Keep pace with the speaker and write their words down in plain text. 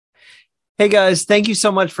Hey guys, thank you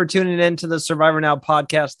so much for tuning in to the Survivor Now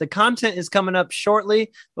podcast. The content is coming up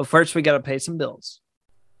shortly, but first we got to pay some bills.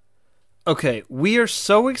 Okay, we are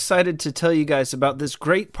so excited to tell you guys about this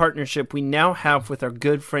great partnership we now have with our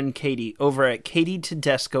good friend Katie over at Katie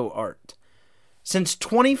Tedesco Art. Since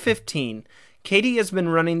 2015, Katie has been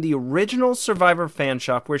running the original Survivor fan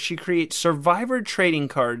shop where she creates Survivor trading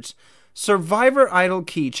cards, Survivor Idol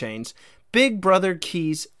keychains, Big Brother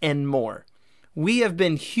keys, and more. We have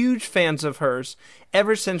been huge fans of hers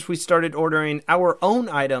ever since we started ordering our own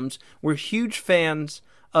items. We're huge fans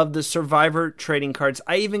of the Survivor trading cards.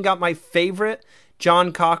 I even got my favorite,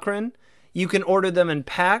 John Cochran. You can order them in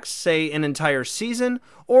packs, say an entire season,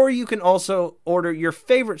 or you can also order your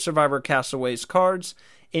favorite Survivor Castaways cards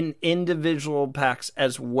in individual packs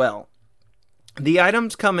as well. The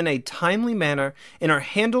items come in a timely manner and are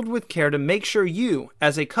handled with care to make sure you,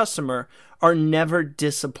 as a customer, are never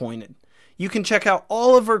disappointed. You can check out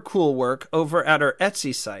all of her cool work over at our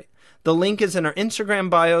Etsy site. The link is in our Instagram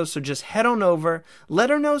bio, so just head on over, let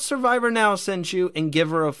her know Survivor Now sent you, and give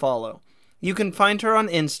her a follow. You can find her on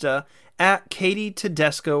Insta at Katie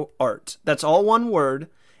Tedesco Art. That's all one word,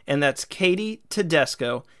 and that's Katie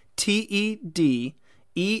Tedesco, Tedesco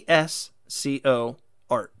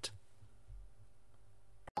Art.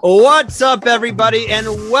 What's up, everybody, and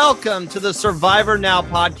welcome to the Survivor Now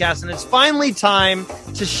podcast. And it's finally time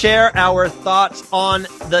to share our thoughts on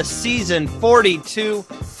the season 42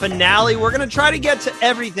 finale. We're going to try to get to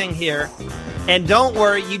everything here. And don't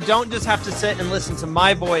worry, you don't just have to sit and listen to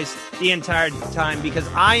my voice the entire time, because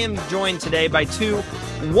I am joined today by two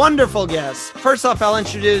wonderful guests. First off, I'll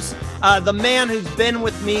introduce the man who's been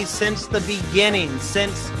with me since the beginning,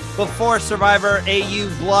 since before Survivor AU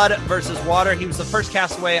Blood versus Water. He was the first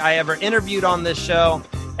castaway I ever interviewed on this show.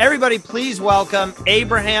 Everybody, please welcome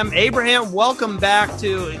Abraham. Abraham, welcome back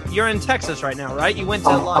you're in Texas right now, right? You went to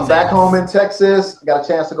Los Angeles. I'm back home in Texas. Got a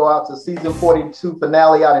chance to go out to season 42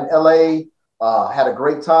 finale out in LA. Had a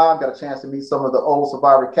great time. Got a chance to meet some of the old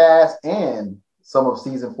Survivor cast and some of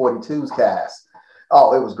season 42's cast.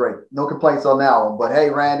 Oh, it was great. No complaints on that one. But hey,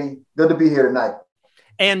 Randy, good to be here tonight.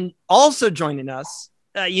 And also joining us,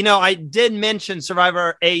 I did mention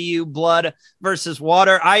Survivor AU Blood versus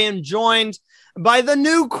Water. I am joined by the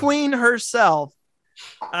new queen herself.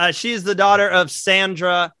 She's the daughter of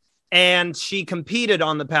Sandra, and she competed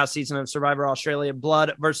on the past season of Survivor Australia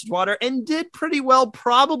Blood versus Water and did pretty well.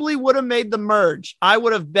 Probably would have made the merge. I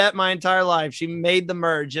would have bet my entire life she made the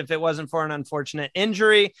merge if it wasn't for an unfortunate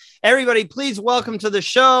injury. Everybody, please welcome to the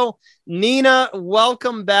show, Nina.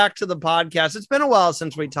 Welcome back to the podcast. It's been a while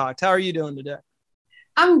since we talked. How are you doing today?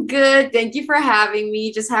 I'm good. Thank you for having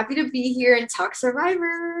me. Just happy to be here and talk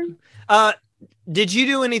Survivor. Did you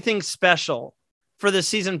do anything special for the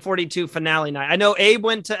season 42 finale night? I know Abe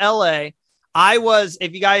went to LA.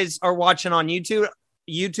 If you guys are watching on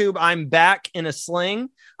YouTube, I'm back in a sling.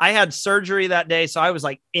 I had surgery that day, so I was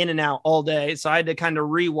like in and out all day. So I had to kind of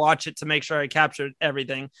rewatch it to make sure I captured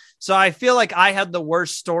everything. So I feel like I had the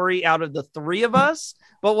worst story out of the three of us.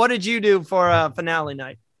 But what did you do for finale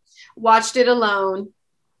night? Watched it alone.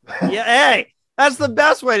 Yeah, hey, that's the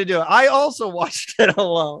best way to do it. I also watched it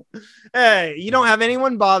alone. Hey, you don't have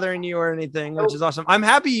anyone bothering you or anything, which is awesome. I'm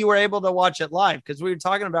happy you were able to watch it live, because we were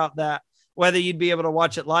talking about that, whether you'd be able to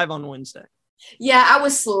watch it live on Wednesday. Yeah, I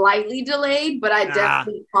was slightly delayed, but I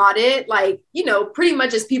definitely caught it. Pretty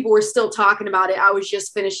much as people were still talking about it, I was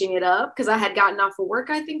just finishing it up because I had gotten off of work,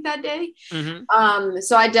 I think, that day. Mm-hmm.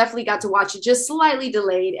 So I definitely got to watch it just slightly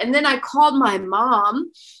delayed. And then I called my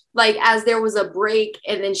mom as there was a break,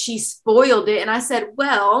 and then she spoiled it. And I said,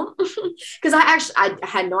 well, because I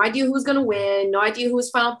had no idea who was going to win, no idea who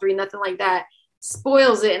was final three, nothing like that.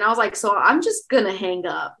 Spoils it. And I was like, so I'm just going to hang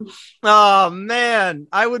up. Oh, man,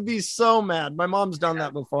 I would be so mad. My mom's done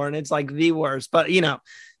that before, and it's like the worst. But,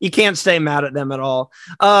 you can't stay mad at them at all.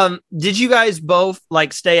 Did you guys both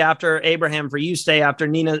stay after? Abraham, for you, stay after.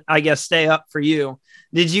 Nina, I guess, stay up for you.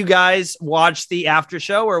 Did you guys watch the after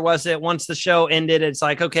show, or was it once the show ended, it's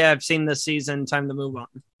like, okay, I've seen this season, time to move on?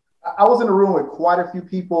 I was in the room with quite a few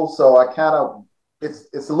people, so I kind of,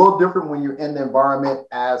 it's a little different when you're in the environment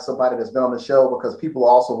as somebody that's been on the show, because people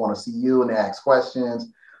also want to see you and they ask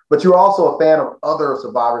questions, but you're also a fan of other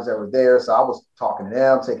survivors that were there. So I was talking to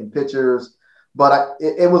them, taking pictures, but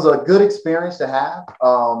it was a good experience to have.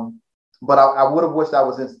 But I would have wished I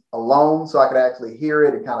was alone so I could actually hear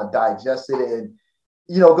it and kind of digest it and,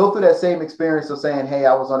 go through that same experience of saying, hey,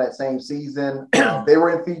 I was on that same season. They were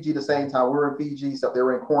in Fiji the same time we were in Fiji. So they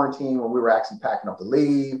were in quarantine when we were actually packing up to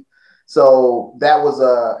leave. So that was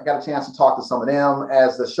I got a chance to talk to some of them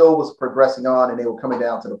as the show was progressing on and they were coming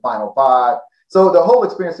down to the final five. So the whole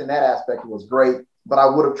experience in that aspect was great. but I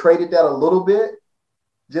would have traded that a little bit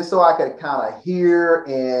just so I could kind of hear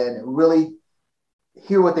and really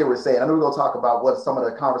hear what they were saying. I know we're going to talk about what some of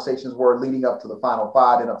the conversations were leading up to the final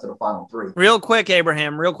five and up to the final three. Real quick,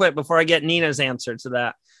 Abraham, before I get Nina's answer to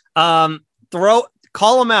that.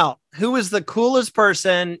 Call them out. Who was the coolest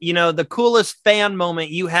person, the coolest fan moment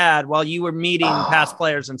you had while you were meeting past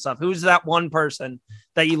players and stuff? Who's that one person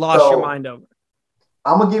that you lost your mind over?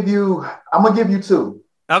 I'm gonna give you two.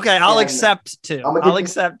 Okay, I'll accept two. I'll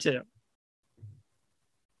accept two.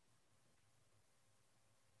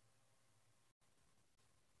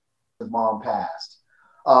 His mom passed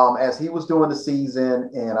as he was doing the season,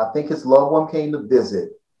 and I think his loved one came to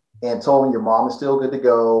visit and told him your mom is still good to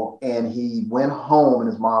go. And he went home and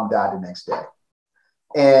his mom died the next day.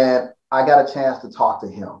 And I got a chance to talk to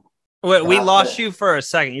him. Wait, we lost you for a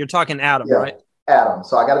second. You're talking Adam, right? Adam.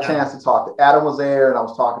 So I got a chance to talk to Adam. Was there, and I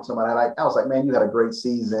was talking to him, and I was like, man, you had a great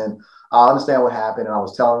season. I understand what happened, and I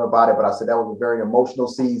was telling him about it, but I said that was a very emotional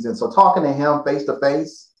season. So talking to him face to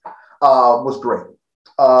face was great.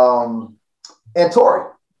 And Tori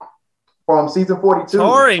from season 42.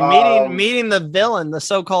 Tori meeting the villain, the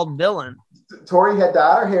so-called villain. Tori had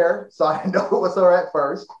dyed her hair, so I didn't know it was her at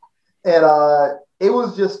first. And it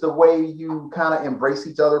was just the way you kind of embrace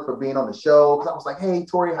each other for being on the show. Because I was like, hey,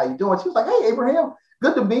 Tori, how you doing? She was like, hey, Abraham,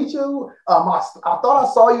 good to meet you. I thought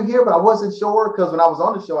I saw you here, but I wasn't sure because when I was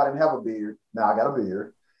on the show, I didn't have a beard. Now I got a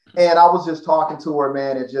beard. And I was just talking to her,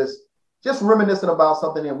 man, and just reminiscing about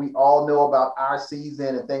something that we all know about our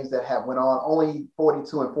season and things that have went on. Only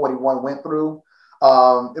 42 and 41 went through.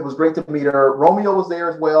 It was great to meet her. Romeo was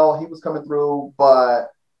there as well. He was coming through.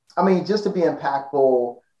 But, I mean, just to be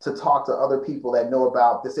impactful, to talk to other people that know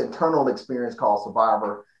about this internal experience called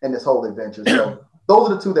Survivor and this whole adventure. So those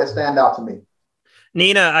are the two that stand out to me.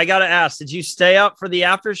 Nina, I got to ask, did you stay up for the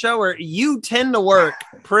after show, or you tend to work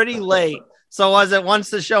pretty late? So was it once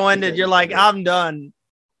the show ended, you're like, I'm done?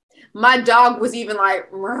 My dog was even like,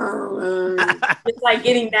 just like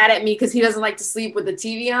getting mad at me because he doesn't like to sleep with the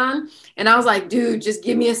TV on. And I was like, dude, just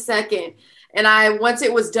give me a second. And once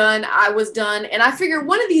it was done, I was done. And I figured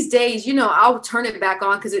one of these days, I'll turn it back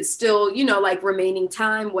on because it's still, like remaining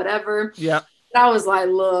time, whatever. Yeah. And I was like,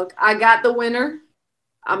 look, I got the winner.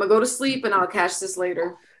 I'm going to go to sleep and I'll catch this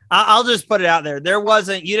later. I'll just put it out there.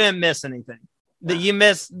 You didn't miss anything. You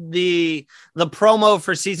missed the promo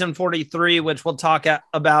for season 43, which we'll talk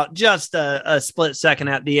about just a split second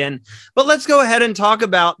at the end. But let's go ahead and talk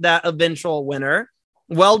about that eventual winner.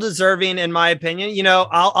 Well deserving, in my opinion.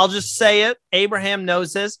 I'll just say it. Abraham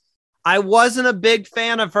knows this. I wasn't a big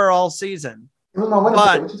fan of her all season. What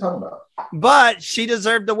are you talking about? But she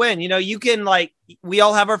deserved the win. You can we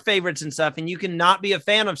all have our favorites and stuff, and you can not be a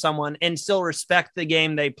fan of someone and still respect the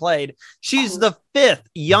game they played. She's the 5th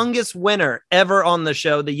youngest winner ever on the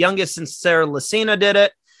show. The youngest since Sarah Lucina did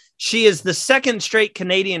it. She is the 2nd straight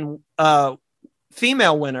Canadian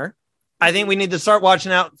female winner. I think we need to start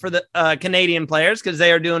watching out for the Canadian players because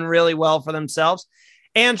they are doing really well for themselves.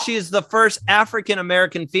 And she is the first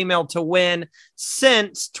African-American female to win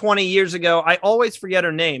since 20 years ago. I always forget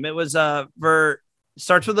her name. It was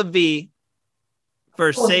starts with a V.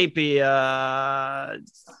 Versapie. I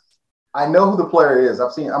know who the player is. I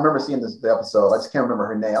remember seeing the episode. I just can't remember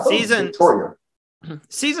her name. I thought it was Victoria.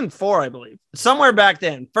 Season 4, I believe. Somewhere back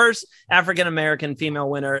then. First African-American female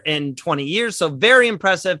winner in 20 years. So very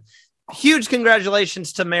impressive. Huge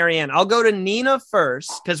congratulations to Marianne. I'll go to Nina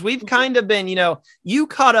first because we've kind of been, you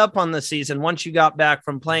caught up on the season once you got back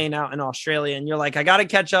from playing out in Australia, and you're like, I got to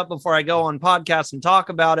catch up before I go on podcasts and talk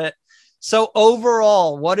about it. So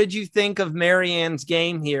overall, what did you think of Marianne's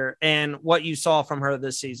game here and what you saw from her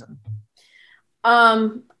this season?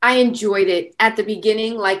 I enjoyed it at the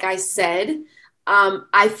beginning. Like I said,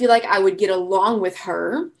 I feel like I would get along with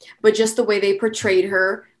her, but just the way they portrayed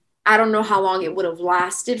her, I don't know how long it would have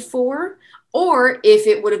lasted for, or if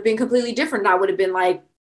it would have been completely different. I would have been like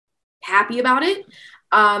happy about it.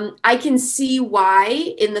 I can see why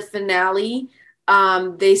in the finale,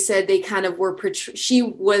 they said they kind of were, she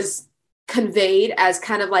was conveyed as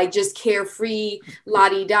kind of like just carefree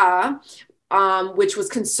la-di-da, which was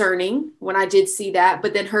concerning when I did see that.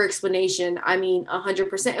 But then her explanation,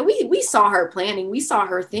 100%. And we saw her planning, we saw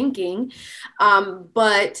her thinking,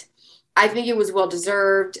 but I think it was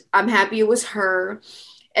well-deserved. I'm happy it was her,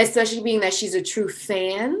 especially being that she's a true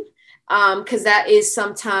fan, because that is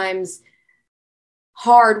sometimes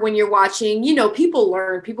hard when you're watching. People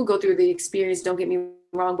learn, people go through the experience, don't get me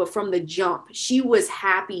wrong, but from the jump, she was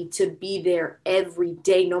happy to be there every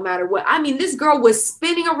day, no matter what. This girl was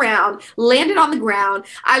spinning around, landed on the ground.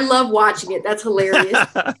 I love watching it. That's hilarious.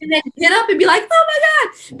 And then get up and be like, oh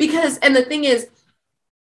my God. And the thing is,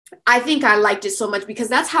 I think I liked it so much because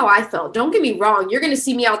that's how I felt. Don't get me wrong. You're going to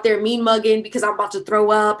see me out there mean mugging because I'm about to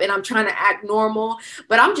throw up and I'm trying to act normal.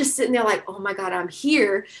 But I'm just sitting there like, oh my God, I'm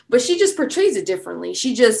here. But she just portrays it differently.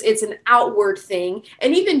 It's an outward thing.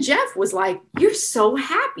 And even Jeff was like, you're so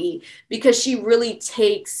happy because she really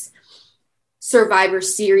takes Survivor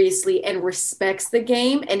seriously and respects the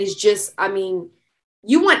game and is just, I mean,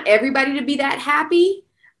 you want everybody to be that happy.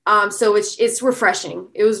 So it's refreshing.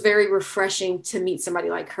 It was very refreshing to meet somebody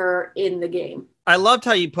like her in the game. I loved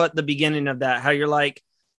how you put the beginning of that, how you're like,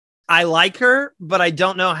 I like her, but I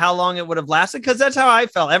don't know how long it would have lasted. Cause that's how I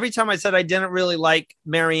felt. Every time I said I didn't really like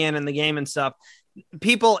Marianne in the game and stuff,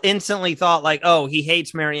 people instantly thought like, oh, he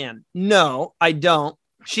hates Marianne. No, I don't.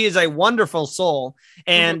 She is a wonderful soul.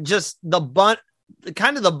 And just the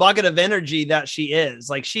bucket of energy that she is.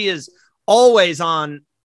 Like she is always on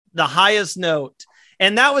the highest note.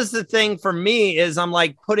 And that was the thing for me is I'm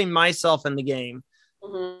like putting myself in the game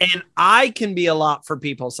and I can be a lot for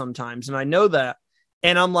people sometimes. And I know that.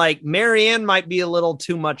 And I'm like, Marianne might be a little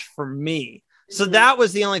too much for me. So that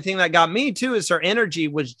was the only thing that got me too, is her energy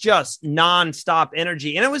was just nonstop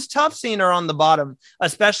energy. And it was tough seeing her on the bottom,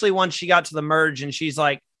 especially once she got to the merge and she's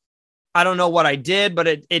like, I don't know what I did, but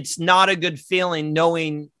it's not a good feeling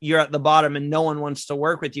knowing you're at the bottom and no one wants to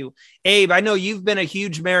work with you. Abe, I know you've been a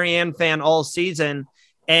huge Marianne fan all season,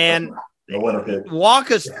 and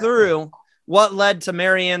walk us through what led to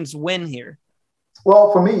Marianne's win here.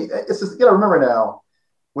 Well, for me, it's just, you gotta remember now,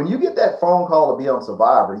 when you get that phone call to be on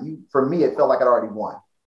Survivor, for me, it felt like I'd already won.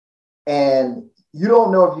 And you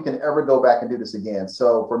don't know if you can ever go back and do this again.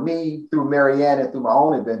 So for me, through Marianne and through my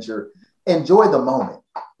own adventure, enjoy the moment.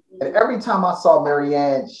 And every time I saw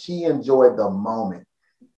Marianne, she enjoyed the moment.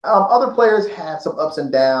 Other players had some ups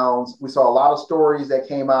and downs. We saw a lot of stories that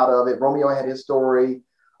came out of it. Romeo had his story.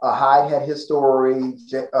 Hyde had his story.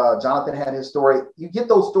 Jonathan had his story. You get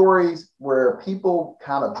those stories where people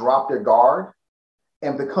kind of drop their guard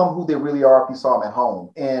and become who they really are if you saw them at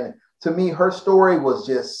home. And to me, her story was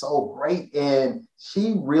just so great. And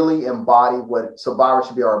she really embodied what Survivor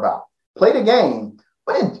should be all about. Play the game,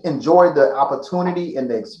 but enjoy the opportunity and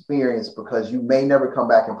the experience because you may never come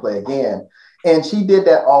back and play again. And she did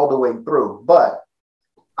that all the way through. But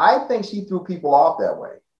I think she threw people off that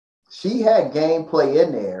way. She had gameplay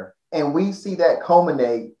in there, and we see that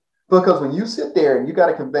culminate because when you sit there and you got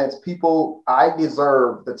to convince people I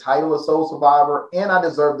deserve the title of Soul Survivor and I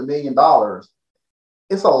deserve the $1 million,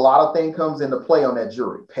 it's a lot of things comes into play on that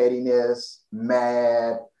jury. Pettiness,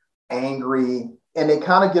 mad, angry, and they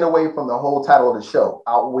kind of get away from the whole title of the show: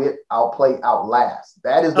 outwit, outplay, outlast.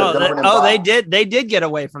 That is the governing body. They did get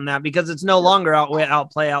away from that because it's no longer outwit,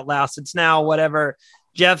 outplay, outlast. It's now whatever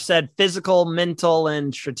Jeff said, physical, mental,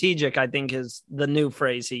 and strategic, I think is the new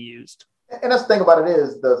phrase he used. And that's the thing about it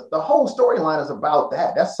is the whole storyline is about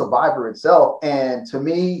that. That's Survivor itself. And to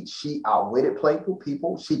me, she outwitted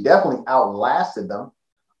people. She definitely outlasted them.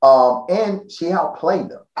 And she outplayed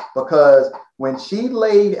them because when she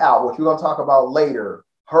laid out, which we're going to talk about later,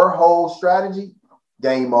 her whole strategy,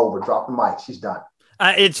 game over, drop the mic, she's done.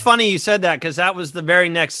 It's funny you said that because that was the very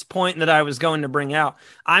next point that I was going to bring out.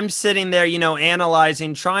 I'm sitting there,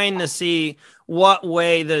 analyzing, trying to see what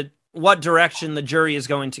direction the jury is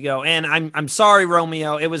going to go. And I'm sorry,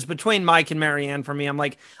 Romeo. It was between Mike and Marianne for me. I'm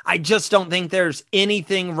like, I just don't think there's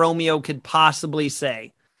anything Romeo could possibly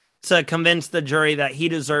say to convince the jury that he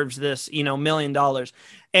deserves this, $1 million.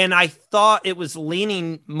 And I thought it was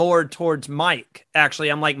leaning more towards Mike. Actually,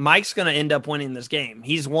 I'm like, Mike's going to end up winning this game.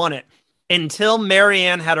 He's won it. Until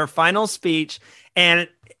Marianne had her final speech, and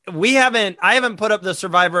I haven't put up the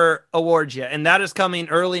Survivor Awards yet, and that is coming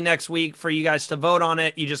early next week for you guys to vote on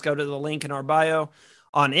it. You just go to the link in our bio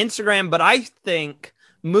on Instagram. But I think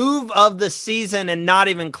move of the season and not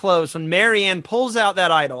even close when Marianne pulls out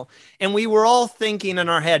that idol, and we were all thinking in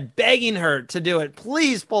our head, begging her to do it,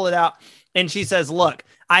 please pull it out. And she says, look,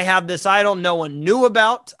 I have this idol no one knew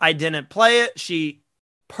about. I didn't play it. She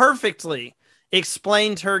perfectly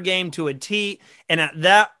explained her game to a T. And at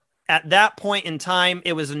that point in time,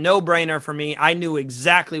 it was a no-brainer for me. I knew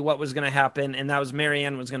exactly what was going to happen, and that was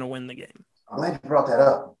Marianne was going to win the game. I'm glad you brought that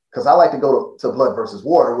up because I like to go to Blood versus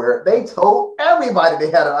Water where they told everybody they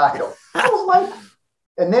had an idol. I was like,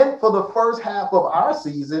 and then for the first half of our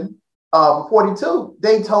season, 42,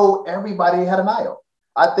 they told everybody they had an idol.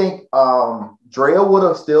 I think Drea would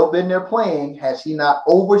have still been there playing had she not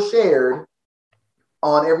overshared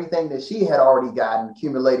on everything that she had already gotten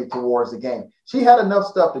accumulated towards the game. She had enough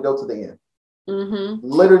stuff to go to the end,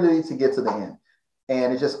 literally to get to the end.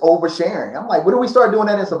 And it's just oversharing. I'm like, when do we start doing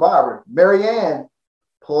that in Survivor? Marianne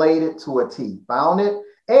played it to a T, found it,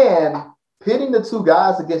 and pitting the two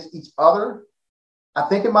guys against each other I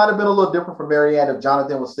think it might have been a little different for Marianne if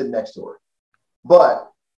Jonathan was sitting next to her. But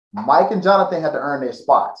Mike and Jonathan had to earn their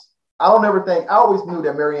spots. I always knew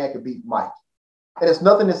that Marianne could beat Mike. And it's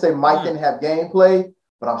nothing to say Mike didn't have gameplay,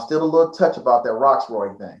 but I'm still a little touched about that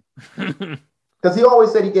Roxroy thing. Because he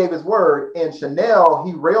always said he gave his word. And Chanel,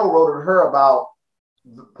 he railroaded her about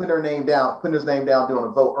putting his name down doing a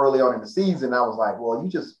vote early on in the season. I was like, well, you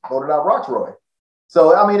just voted out Roxroy.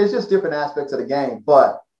 So, I mean, it's just different aspects of the game.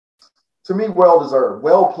 But to me, well-deserved,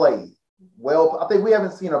 well played. I think we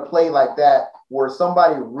haven't seen a play like that where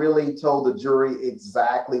somebody really told the jury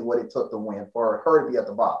exactly what it took to win for her to be at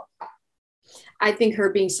the bottom. I think her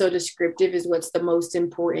being so descriptive is what's the most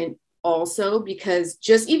important also, because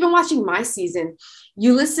just even watching my season,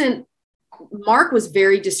 Mark was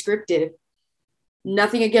very descriptive.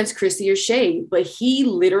 Nothing against Chrissy or Shay, but he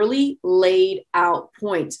literally laid out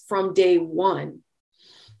points from day one.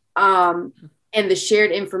 And the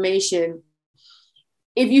shared information.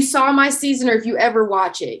 If you saw my season or if you ever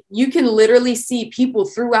watch it, you can literally see people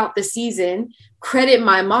throughout the season credit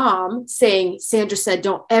my mom saying, Sandra said,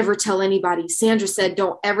 don't ever tell anybody. Sandra said,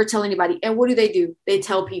 don't ever tell anybody. And what do? They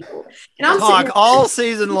tell people. And I'm talk all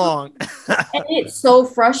season long. And it's so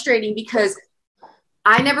frustrating because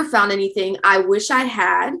I never found anything. I wish I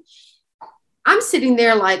had. I'm sitting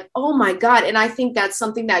there like, oh my God. And I think that's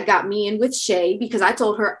something that got me in with Shay, because I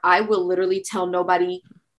told her I will literally tell nobody.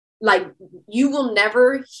 Like, you will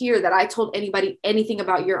never hear that I told anybody anything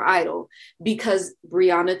about your idol, because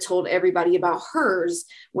Brianna told everybody about hers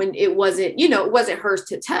when it wasn't hers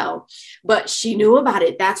to tell, but she knew about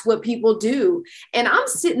it. That's what people do. And I'm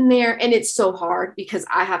sitting there and it's so hard because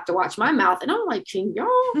I have to watch my mouth and I'm like, can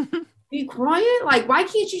y'all be quiet? Like, why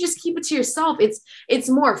can't you just keep it to yourself? It's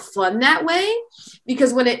more fun that way,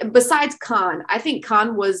 because besides Khan, I think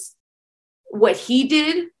Khan was what he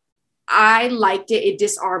did. I liked it. It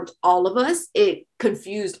disarmed all of us. It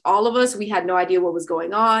confused all of us. We had no idea what was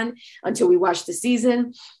going on until we watched the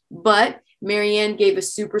season. But Marianne gave a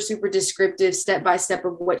super, super descriptive step-by-step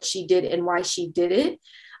of what she did and why she did it.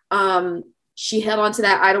 She held on to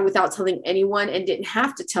that idol without telling anyone and didn't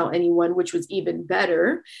have to tell anyone, which was even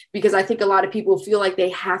better, because I think a lot of people feel like they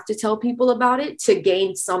have to tell people about it to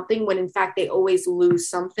gain something when in fact they always lose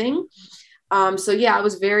something. So yeah, I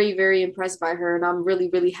was very, very impressed by her. And I'm really,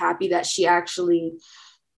 really happy that she actually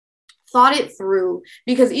thought it through,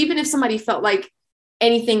 because even if somebody felt like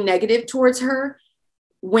anything negative towards her,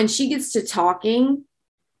 when she gets to talking,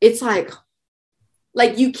 it's like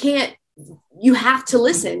you have to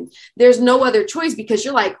listen. There's no other choice, because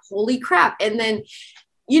you're like, holy crap. And then,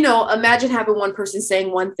 imagine having one person saying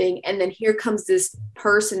one thing, and then here comes this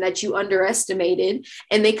person that you underestimated,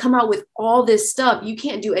 and they come out with all this stuff. You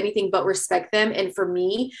can't do anything but respect them. And for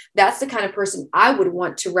me, that's the kind of person I would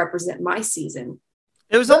want to represent my season.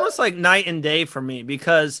 It was almost like night and day for me,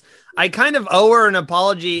 because I kind of owe her an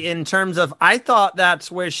apology in terms of I thought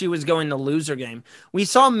that's where she was going to lose her game. We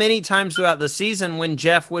saw many times throughout the season when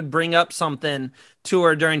Jeff would bring up something to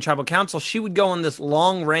her during tribal council, she would go on this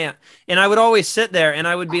long rant, and I would always sit there and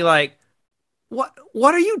I would be like, what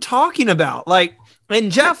are you talking about? Like,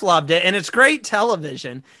 and Jeff loved it, and it's great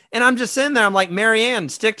television. And I'm just sitting there, I'm like, Marianne,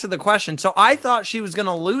 stick to the question. So I thought she was going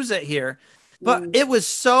to lose it here, but it was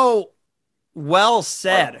so well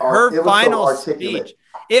said. Her final speech.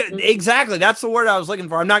 Exactly. That's the word I was looking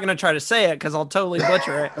for. I'm not going to try to say it because I'll totally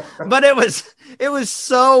butcher it. But it was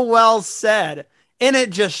so well said. And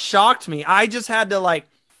it just shocked me. I just had to,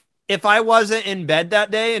 if I wasn't in bed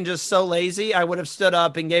that day and just so lazy, I would have stood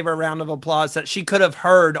up and gave her a round of applause that she could have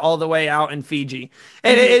heard all the way out in Fiji.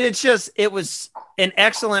 And it was an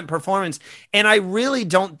excellent performance. And I really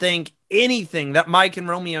don't think anything that Mike and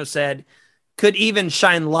Romeo said could even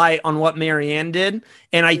shine light on what Marianne did.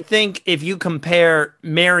 And I think if you compare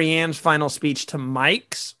Marianne's final speech to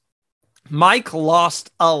Mike's, Mike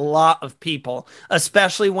lost a lot of people,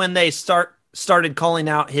 especially when they started calling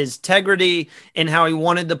out his integrity and how he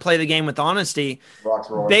wanted to play the game with honesty.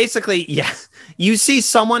 Basically, yeah, you see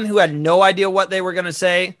someone who had no idea what they were going to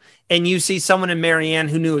say, and you see someone in Marianne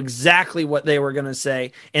who knew exactly what they were going to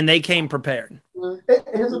say, and they came prepared.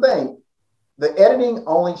 Here's the thing. The editing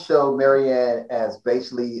only showed Marianne as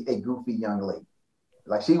basically a goofy young lady.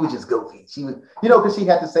 Like, she was just goofy. She was, because she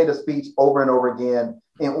had to say the speech over and over again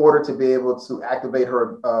in order to be able to activate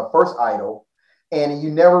her first idol. And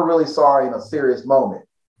you never really saw her in a serious moment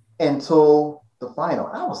until the final.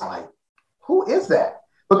 I was like, who is that?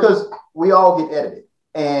 Because we all get edited.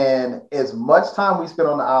 And as much time we spend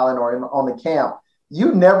on the island or on the camp,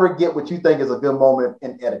 you never get what you think is a good moment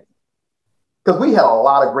in editing. Because we had a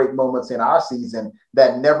lot of great moments in our season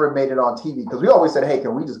that never made it on TV. Because we always said, hey,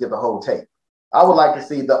 can we just get the whole tape? I would like to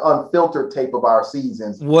see the unfiltered tape of our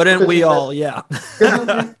seasons. Wouldn't we all? Yeah.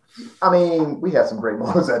 I mean, we had some great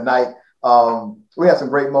moments at night. We had some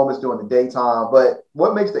great moments during the daytime, but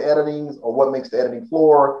what makes the editing or what makes the editing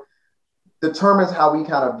floor determines how we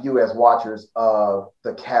kind of view as watchers of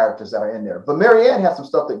the characters that are in there. But Marianne had some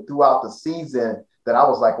stuff that throughout the season that I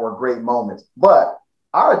was like were great moments. But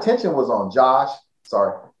our attention was on Josh.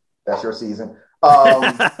 Sorry, that's your season.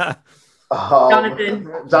 Jonathan.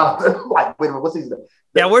 Like, wait a minute, what season?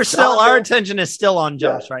 Yeah, our attention is still on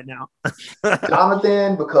Josh right now.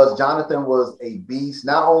 Jonathan, because Jonathan was a beast,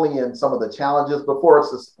 not only in some of the challenges, but for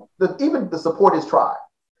even to support his tribe.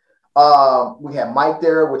 We had Mike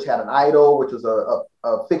there, which had an idol, which was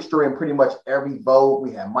a fixture in pretty much every vote.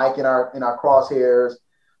 We had Mike in our crosshairs.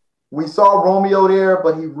 We saw Romeo there,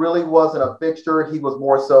 but he really wasn't a fixture. He was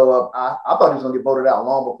more so I thought he was going to get voted out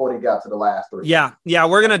long before they got to the last three. Yeah,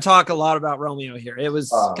 we're going to talk a lot about Romeo here. It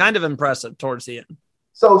was kind of impressive towards the end.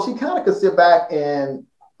 So she kind of could sit back, and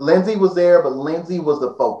Lindsay was there, but Lindsay was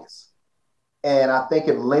the focus. And I think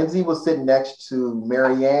if Lindsay was sitting next to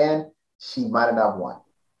Marianne, she might have not won.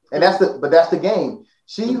 And that's the game.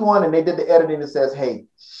 She won, and they did the editing that says, hey,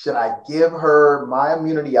 should I give her my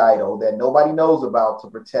immunity idol that nobody knows about to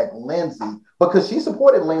protect Lindsay? Because she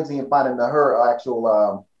supported Lindsay in finding her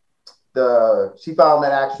actual, she found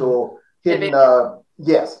that actual hidden,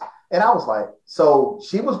 yes. And I was like, so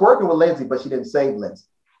she was working with Lindsay, but she didn't save Lindsay.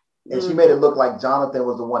 And she made it look like Jonathan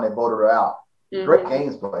was the one that voted her out. Great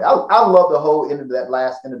games play. I love the whole end of that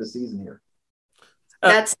last end of the season here.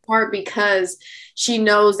 That's smart because she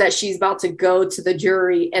knows that she's about to go to the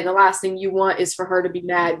jury, and the last thing you want is for her to be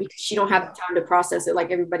mad because she don't have the time to process it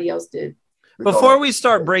like everybody else did. Before we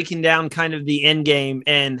start breaking down kind of the end game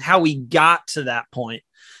and how we got to that point,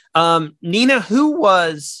 Nina, who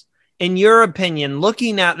was, in your opinion,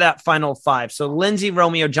 looking at that final five, so Lindsay,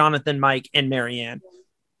 Romeo, Jonathan, Mike, and Marianne,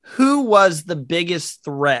 who was the biggest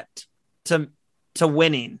threat to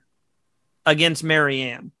winning against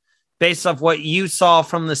Marianne? Based off what you saw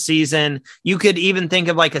from the season, you could even think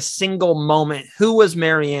of like a single moment. Who was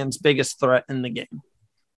Marianne's biggest threat in the game?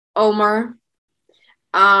 Omar.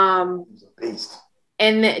 And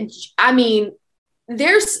I mean,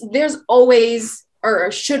 there's always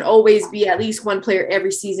or should always be at least one player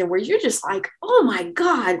every season where you're just like, oh my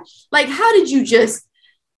God, like how did you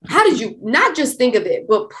not just think of it,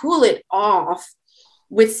 but pull it off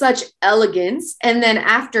with such elegance? And then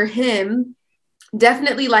after him,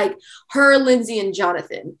 definitely like her, Lindsay, and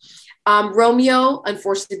Jonathan. Romeo,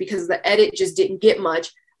 unfortunately, because the edit just didn't get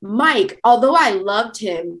much. Mike, although I loved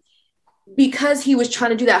him, because he was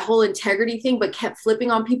trying to do that whole integrity thing, but kept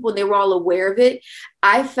flipping on people and they were all aware of it,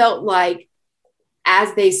 I felt like,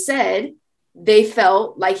 as they said, they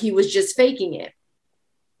felt like he was just faking it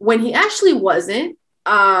when he actually wasn't.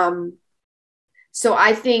 So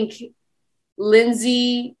I think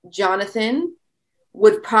Lindsay, Jonathan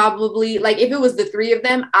would probably, like, if it was the three of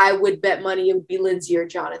them, I would bet money it would be Lindsay or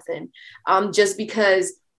Jonathan, just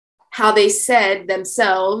because how they said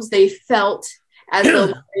themselves, they felt as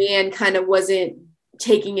though Marianne kind of wasn't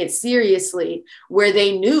taking it seriously, where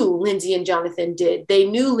they knew Lindsay and Jonathan did. They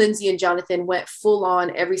knew Lindsay and Jonathan went full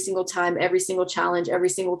on every single time, every single challenge, every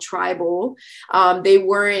single tribal. They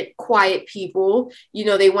weren't quiet people. You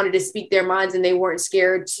know, they wanted to speak their minds and they weren't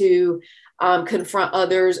scared to confront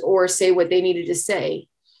others or say what they needed to say.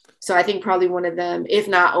 So I think probably one of them, if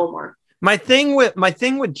not Omar. My thing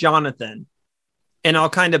with Jonathan, and I'll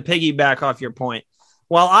kind of piggyback off your point.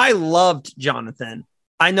 While I loved Jonathan,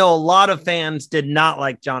 I know a lot of fans did not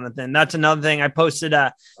like Jonathan. That's another thing. I posted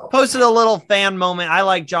a little fan moment. I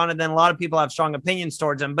like Jonathan. A lot of people have strong opinions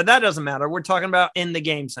towards him, but that doesn't matter. We're talking about in the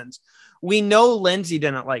game sense. We know Lindsay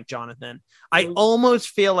didn't like Jonathan. I almost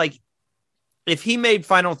feel like if he made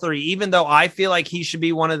final three, even though I feel like he should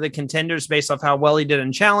be one of the contenders based off how well he did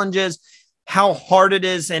in challenges, how hard it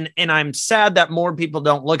is. And I'm sad that more people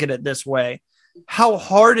don't look at it this way. How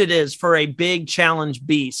hard it is for a big challenge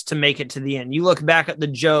beast to make it to the end. You look back at the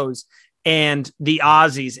Joes and the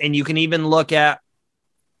Aussies, and you can even look at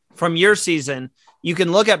from your season, you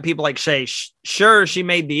can look at people like Shay. Sure, she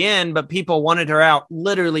made the end, but people wanted her out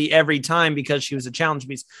literally every time because she was a challenge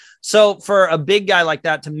beast. So for a big guy like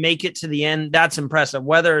that to make it to the end, that's impressive.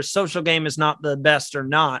 Whether a social game is not the best or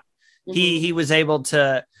not, he was able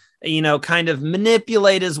to, kind of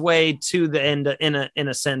manipulate his way to the end in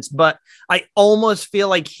a sense. But I almost feel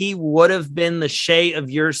like he would have been the Shay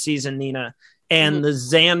of your season, Nina, and the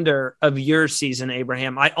Xander of your season,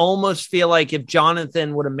 Abraham. I almost feel like if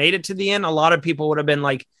Jonathan would have made it to the end, a lot of people would have been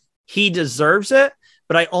like, he deserves it.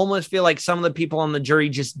 But I almost feel like some of the people on the jury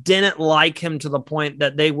just didn't like him to the point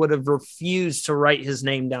that they would have refused to write his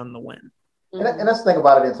name down the win. And that's the thing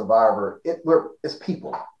about it in Survivor. It's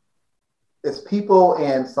people. It's people,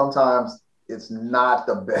 and sometimes it's not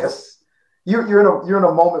the best. You're in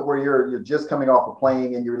a moment where you're just coming off a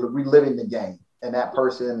plane and you're reliving the game, and that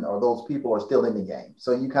person or those people are still in the game.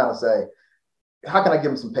 So you kind of say, how can I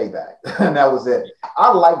give him some payback? And that was it.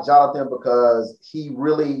 I like Jonathan because he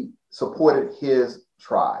really supported his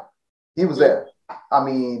tribe. He was there. I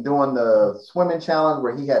mean, doing the swimming challenge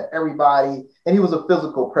where he had everybody, and he was a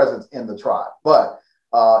physical presence in the tribe. But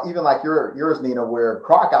even like yours, Nina, where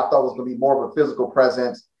Croc I thought was going to be more of a physical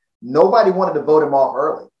presence, nobody wanted to vote him off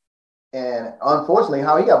early. And unfortunately,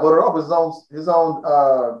 how he got voted off was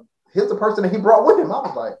he's the person that he brought with him. I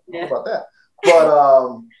was like, what about that?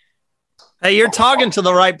 But hey, you're talking to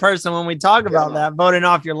the right person when we talk about that, voting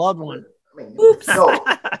off your loved one. I mean,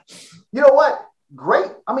 you know what?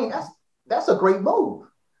 Great. I mean, that's a great move.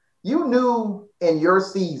 You knew in your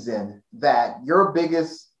season that your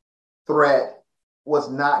biggest threat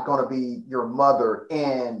was not going to be your mother,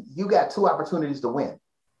 and you got 2 opportunities to win.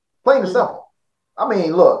 Plain and simple. I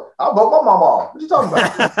mean, look, I'll vote my mom off. What you talking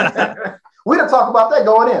about? We didn't talk about that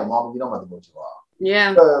going in. Mama, you don't have to vote you off.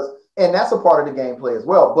 Yeah. And that's a part of the gameplay as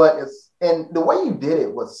well. But and the way you did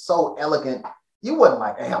it was so elegant. You wasn't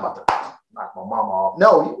like, hey, I'm about to knock my mama off.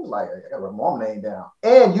 No, you was like, I got my mom name down.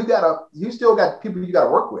 And you still got people you got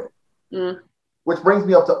to work with. Which brings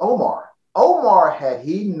me up to Omar. Omar, had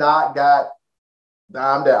he not got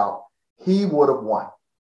dimed out, he would have won.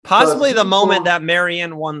 Possibly the moment that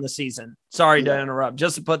Marianne won the season. Sorry to interrupt,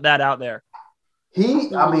 just to put that out there.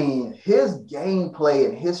 I mean, his gameplay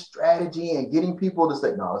and his strategy and getting people to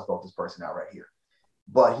say, no, let's vote this person out right here.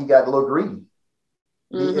 But he got a little greedy.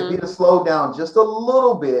 If he'd have slowed down just a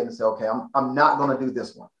little bit and said, okay, I'm not going to do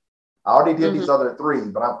this one. I already did these other 3,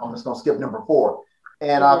 but I'm just going to skip number 4.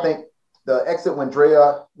 And I think the exit when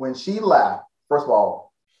Drea, when she left, first of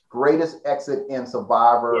all, greatest exit in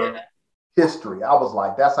Survivor history. I was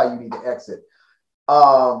like, that's how you need to exit.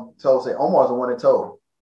 So say Omar's the one that told.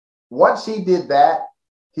 Once she did that,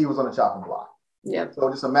 he was on the chopping block. Yeah. So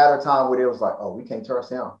just a matter of time where it was like, oh, we can't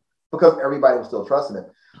trust him because everybody was still trusting him.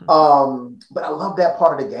 But I love that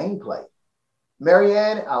part of the gameplay.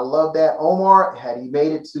 Marianne, I love that. Omar, had he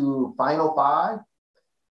made it to final 5,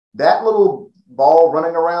 that little ball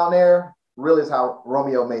running around there really is how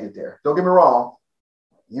Romeo made it there. Don't get me wrong.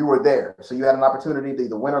 You were there. So you had an opportunity to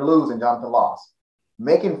either win or lose, and Jonathan lost.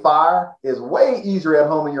 Making fire is way easier at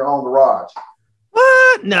home in your own garage.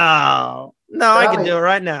 What? No, I can do it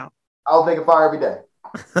right now. I was making fire every day.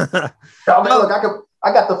 Look,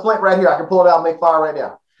 I got the flint right here. I can pull it out and make fire right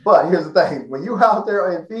now. But here's the thing. When you're out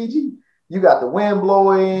there in Fiji, you got the wind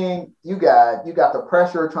blowing, you got the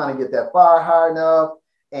pressure trying to get that fire high enough,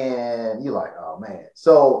 and you're like, oh, man.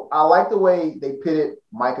 So I like the way they pitted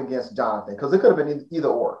Mike against Jonathan, because it could have been either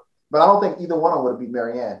or. But I don't think either one of them would have beat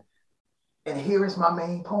Marianne. And here is my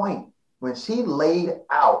main point. When she laid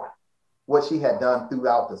out what she had done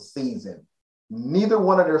throughout the season, neither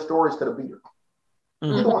one of their stories could have beat her.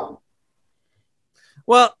 Neither one.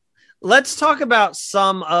 Well, let's talk about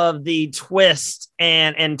some of the twists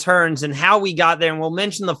and turns and how we got there. And we'll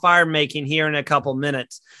mention the fire making here in a couple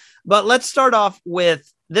minutes. But let's start off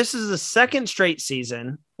with, this is the 2nd straight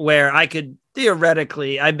season where I could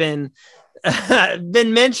theoretically, I've been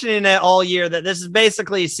mentioning it all year that this is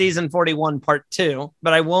basically season 41 part 2,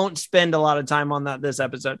 but I won't spend a lot of time on that this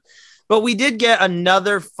episode. But we did get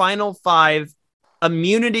another final 5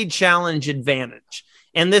 immunity challenge advantage.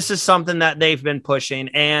 And this is something that they've been pushing.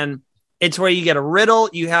 And it's where you get a riddle.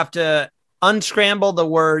 You have to unscramble the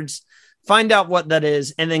words, find out what that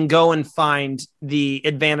is, and then go and find the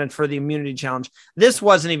advantage for the immunity challenge. This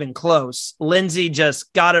wasn't even close. Lindsay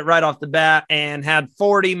just got it right off the bat and had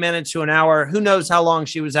 40 minutes to an hour. Who knows how long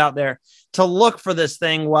she was out there to look for this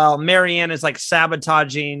thing, while Marianne is like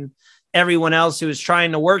sabotaging everyone else who is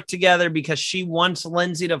trying to work together because she wants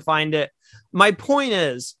Lindsay to find it. My point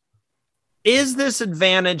is this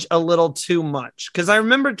advantage a little too much? Because I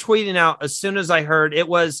remember tweeting out as soon as I heard it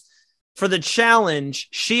was for the challenge,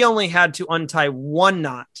 she only had to untie 1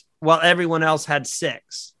 knot while everyone else had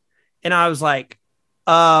 6. And I was like,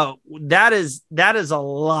 that is a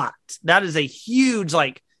lot. That is a huge,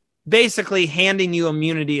 like, basically handing you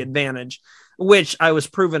immunity advantage, which I was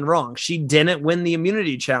proven wrong. She didn't win the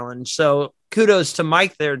immunity challenge. So kudos to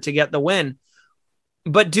Mike there to get the win.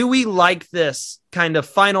 But do we like this kind of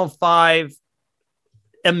final 5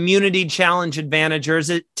 immunity challenge advantage, or is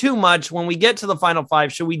it too much? When we get to the final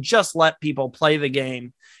 5, should we just let people play the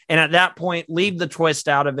game? And at that point, leave the twist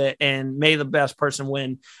out of it and may the best person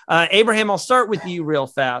win. Abraham, I'll start with you real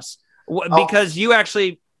fast because you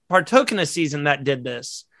actually partook in a season that did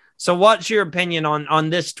this. So what's your opinion on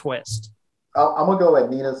this twist? I'm gonna go at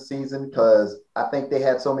Nina's season because I think they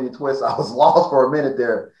had so many twists. I was lost for a minute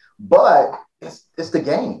there, but it's the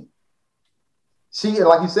game. She,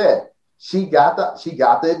 like you said, she got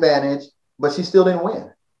the advantage, but she still didn't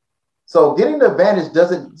win. So getting the advantage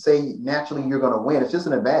doesn't say naturally you're going to win. It's just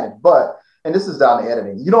an advantage. But, and this is down to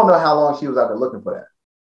editing, you don't know how long she was out there looking for that.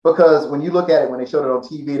 Because when you look at it, when they showed it on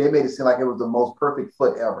TV, they made it seem like it was the most perfect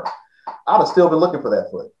foot ever. I'd have still been looking for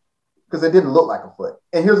that foot because it didn't look like a foot.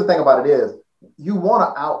 And here's the thing about it is you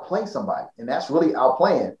want to outplay somebody, and that's really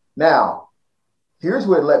outplaying. Now, here's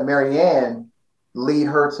where it let Marianne lead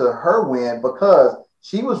her to her win because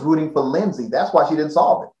she was rooting for Lindsay. That's why she didn't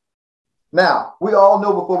solve it. Now, we all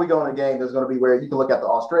know before we go in the game, there's going to be where you can look at the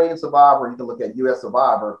Australian Survivor, you can look at U.S.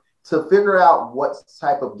 Survivor to figure out what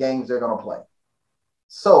type of games they're going to play.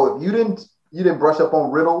 So if you didn't brush up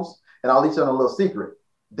on riddles, and I'll let you on a little secret,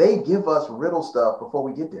 they give us riddle stuff before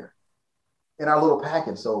we get there in our little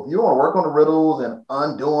package. So if you want to work on the riddles and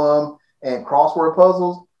undo them and crossword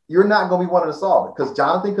puzzles, you're not going to be wanting to solve it because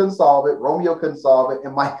Jonathan couldn't solve it, Romeo couldn't solve it,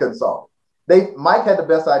 and Mike couldn't solve it. Mike had the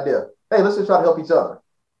best idea. Hey, let's just try to help each other.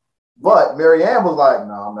 But Marianne was like,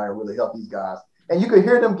 no, I'm not going to really help these guys. And you could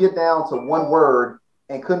hear them get down to one word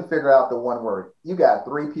and couldn't figure out the one word. You got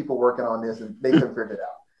 3 people working on this and they couldn't figure it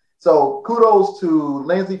out. So kudos to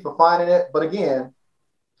Lindsay for finding it. But again,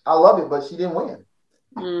 I love it, but she didn't win.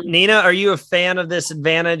 Nina, are you a fan of this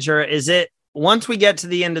advantage, or is it once we get to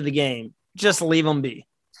the end of the game, just leave them be?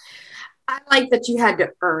 I like that you had to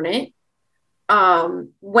earn it.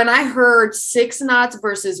 When I heard 6 knots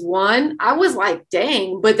versus 1, I was like,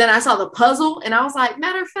 dang. But then I saw the puzzle and I was like,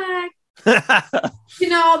 matter of fact,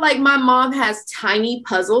 like my mom has tiny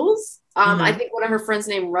puzzles. I think one of her friends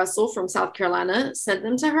named Russell from South Carolina sent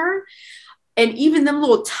them to her. And even them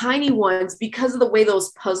little tiny ones, because of the way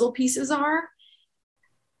those puzzle pieces are,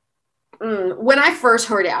 when I first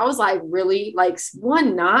heard it, I was like, really? Like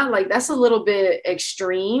 1 knot? Like that's a little bit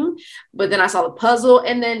extreme. But then I saw the puzzle,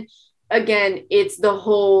 and then again, it's the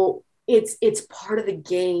whole, it's part of the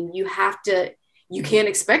game. You can't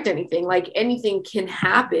expect anything. Like anything can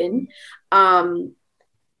happen. And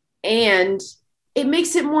it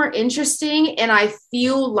makes it more interesting. And I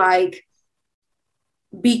feel like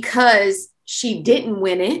because she didn't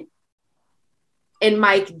win it and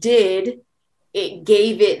Mike did, it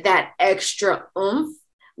gave it that extra oomph.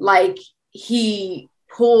 Like he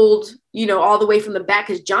pulled, all the way from the back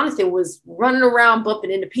because Jonathan was running around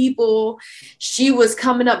bumping into people. She was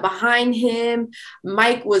coming up behind him.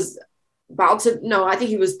 Mike was I think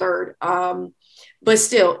he was third. But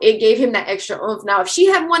still, it gave him that extra oomph. Now, if she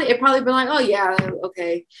had won it, it'd probably been like, oh yeah,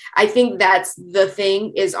 okay. I think that's the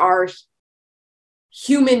thing is our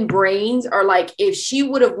human brains are like, if she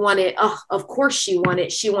would have won it, of course she won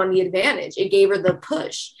it. She won the advantage. It gave her the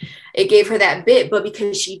push. It gave her that bit. But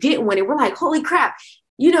because she didn't win it, we're like, holy crap,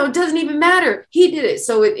 it doesn't even matter. He did it.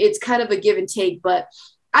 So it's kind of a give and take. But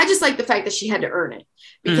I just like the fact that she had to earn it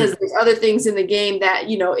because there's other things in the game that,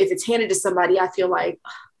 if it's handed to somebody, I feel like,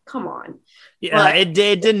 come on. Yeah, but it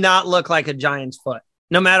did not look like a giant's foot.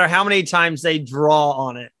 No matter how many times they draw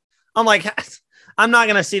on it. I'm like, I'm not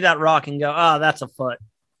going to see that rock and go, oh, that's a foot.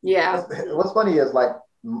 Yeah. What's funny is like,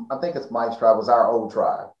 I think it's Mike's tribe was our old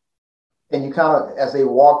tribe. And you kind of, as they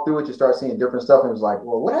walk through it, you start seeing different stuff. And it was like,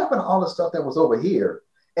 well, what happened to all the stuff that was over here?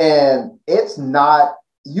 And it's not,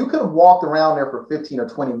 you could have walked around there for 15 or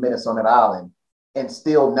 20 minutes on that island and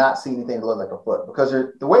still not see anything that looked like a foot because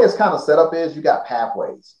the way it's kind of set up is you got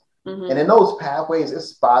pathways. And in those pathways, it's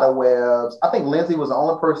spider webs. I think Lindsay was the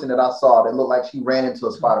only person that I saw that looked like she ran into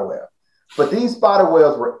a spider web. But these spider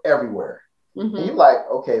webs were everywhere. And you're like,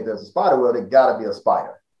 okay, if there's a spider web, there got to be a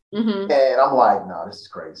spider. And I'm like, no, this is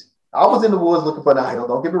crazy. I was in the woods looking for an idol,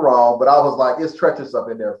 don't get me wrong, but I was like, it's treacherous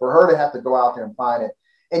up in there. For her to have to go out there and find it,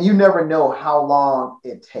 and you never know how long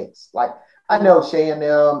it takes. Like, I know Shay and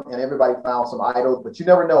them and everybody found some idols, but you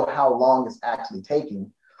never know how long it's actually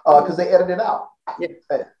taking because they edited it out.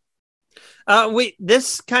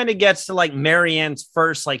 This kind of gets to like Marianne's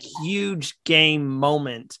first like huge game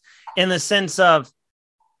moment in the sense of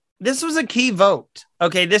this was a key vote.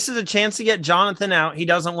 Okay, this is a chance to get Jonathan out. He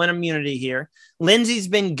doesn't win immunity here. Lindsay's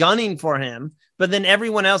been gunning for him, but then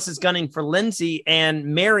everyone else is gunning for Lindsay,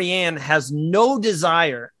 and Marianne has no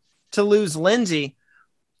desire to lose Lindsay.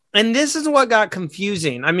 And this is what got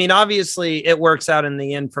confusing. I mean, obviously it works out in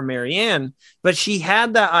the end for Marianne, but she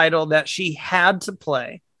had that idol that she had to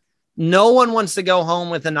play. No one wants to go home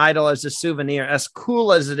with an idol as a souvenir, as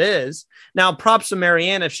cool as it is. Now, props to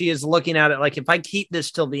Marianne if she is looking at it like, if I keep this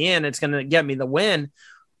till the end, it's going to get me the win.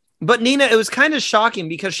 But Nina, it was kind of shocking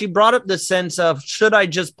because she brought up the sense of, should I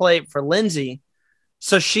just play it for Lindsay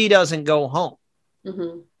so she doesn't go home?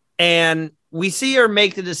 And we see her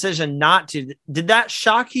make the decision not to. Did that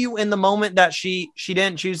shock you in the moment that she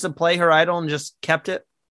didn't choose to play her idol and just kept it?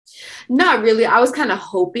 Not really. I was kind of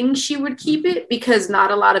hoping she would keep it because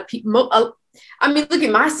not a lot of people. I mean, look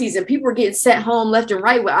at my season. People were getting sent home left and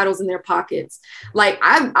right with idols in their pockets. Like,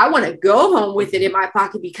 I want to go home with it in my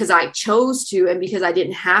pocket because I chose to and because I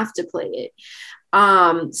didn't have to play it.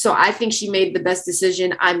 So I think she made the best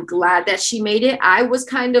decision. I'm glad that she made it. I was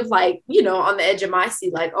kind of like, you know, on the edge of my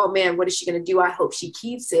seat, like, oh man, what is she going to do? I hope she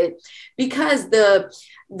keeps it, because the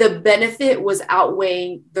benefit was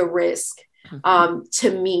outweighing the risk,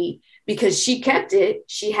 to me, because she kept it.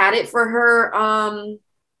 She had it for her,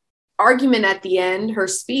 argument at the end, her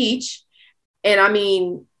speech. And I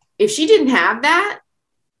mean, if she didn't have that,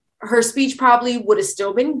 her speech probably would have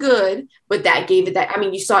still been good, but that gave it that. I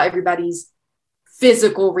mean, you saw everybody's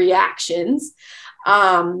physical reactions.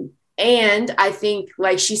 And I think,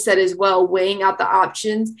 like she said as well, weighing out the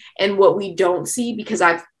options and what we don't see, because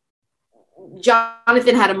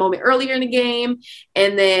Jonathan had a moment earlier in the game,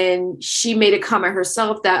 and then she made a comment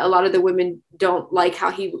herself that a lot of the women don't like how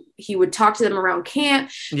he would talk to them around camp.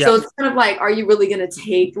 Yeah. So it's kind of like, are you really going to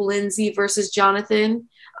take Lindsay versus Jonathan?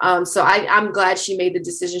 So I'm glad she made the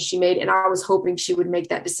decision she made, and I was hoping she would make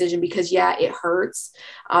that decision because, yeah, it hurts,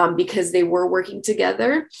 because they were working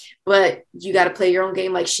together, but you got to play your own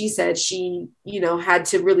game. Like she said, she, you know, had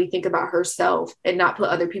to really think about herself and not put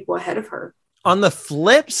other people ahead of her. On the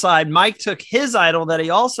flip side, Mike took his idol that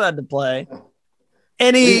he also had to play,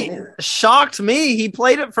 and he shocked me. He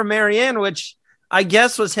played it for Marianne, which I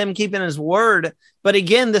guess was him keeping his word. But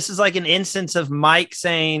again, this is like an instance of Mike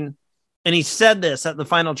saying, and he said this at the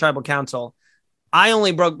final tribal council, I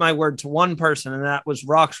only broke my word to one person, and that was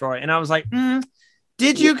Roxroy. And I was like,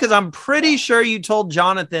 did you? Because I'm pretty sure you told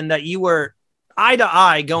Jonathan that you were eye to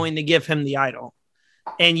eye going to give him the idol,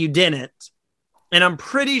 and you didn't. And I'm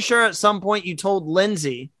pretty sure at some point you told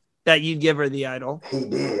Lindsay that you'd give her the idol. He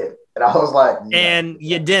did. And I was like, yeah. And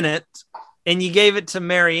you didn't. And you gave it to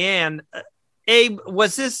Marianne. Abe,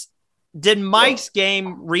 did Mike's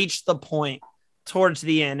game reach the point towards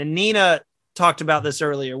the end? And Nina talked about this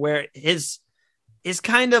earlier, where his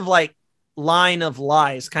kind of like line of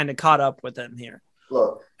lies kind of caught up with him here.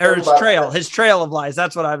 Look, or his trail of lies.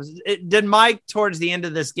 That's what did Mike towards the end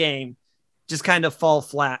of this game just kind of fall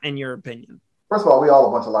flat in your opinion? First of all, we all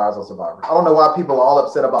a bunch of liars on Survivor. I don't know why people are all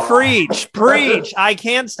upset about Preach. I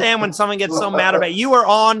can't stand when someone gets so mad about it. You are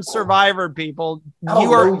on Survivor, people.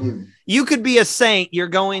 You could be a saint. You're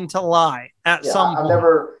going to lie at some point.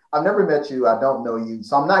 I've never met you. I don't know you.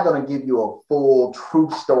 So I'm not going to give you a full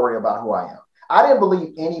truth story about who I am. I didn't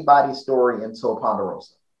believe anybody's story until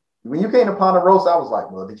Ponderosa. When you came to Ponderosa, I was like,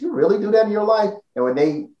 well, did you really do that in your life? And when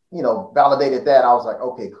they, validated that, I was like,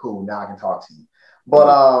 okay, cool. Now I can talk to you.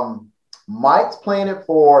 But, Mike's playing it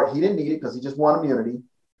he didn't need it because he just won immunity.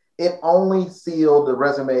 It only sealed the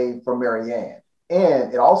resume for Marianne.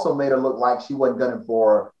 And it also made her look like she wasn't gunning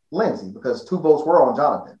for Lindsay because 2 votes were on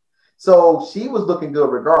Jonathan. So she was looking good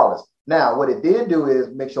regardless. Now, what it did do is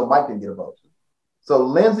make sure Mike didn't get a vote. So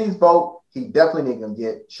Lindsay's vote, he definitely didn't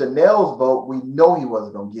get. Chanel's vote, we know he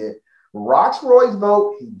wasn't going to get. Roxroy's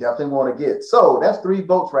vote, he definitely want to get. So that's 3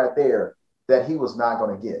 votes right there that he was not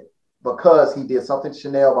going to get, because he did something to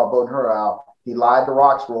Chanel by voting her out. He lied to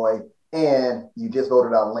Roxroy, and you just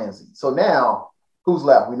voted out Lindsay. So now, who's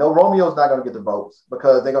left? We know Romeo's not going to get the votes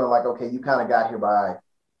because they're going to okay, you kind of got here by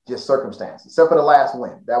just circumstance, except for the last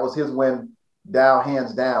win. That was his win down,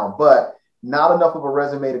 hands down, but not enough of a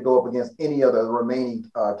resume to go up against any of the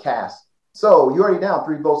remaining cast. So you're already down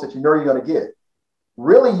 3 votes that you know you're going to get.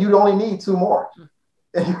 Really, you only need 2 more,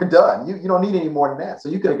 and you're done. You don't need any more than that. So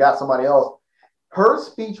you could have got somebody else. Her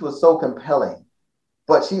speech was so compelling,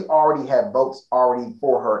 but she already had votes already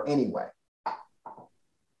for her anyway.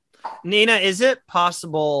 Nina, is it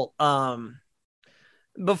possible,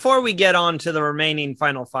 before we get on to the remaining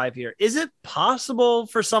final 5 here, is it possible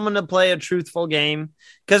for someone to play a truthful game?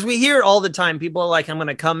 Because we hear it all the time. People are like, I'm going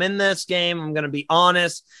to come in this game, I'm going to be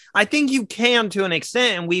honest. I think you can to an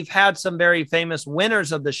extent, and we've had some very famous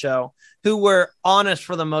winners of the show who were honest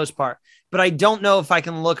for the most part. But I don't know if I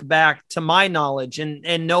can look back to my knowledge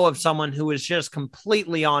and know of someone who was just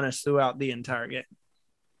completely honest throughout the entire game.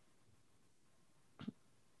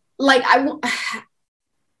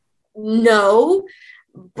 No,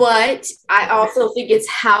 but I also think it's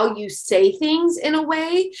how you say things in a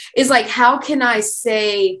way. Is like, how can I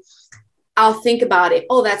say, I'll think about it.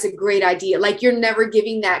 Oh, that's a great idea. Like, you're never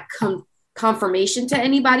giving that confirmation to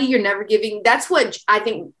anybody. You're never giving, that's what I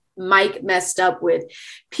think Mike messed up with.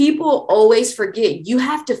 People always forget you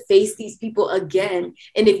have to face these people again.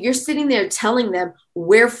 And if you're sitting there telling them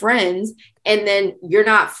we're friends and then you're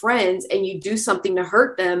not friends and you do something to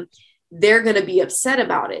hurt them, they're going to be upset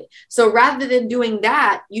about it. So rather than doing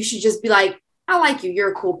that, you should just be like, I like you.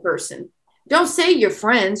 You're a cool person. Don't say you're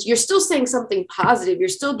friends. You're still saying something positive. You're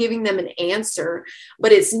still giving them an answer,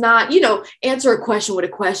 but it's not, answer a question with a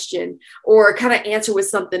question or kind of answer with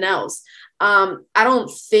something else. I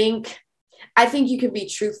think you can be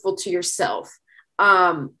truthful to yourself.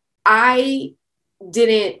 I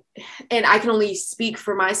didn't, and I can only speak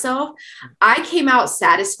for myself. I came out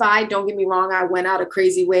satisfied. Don't get me wrong. I went out a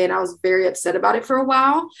crazy way and I was very upset about it for a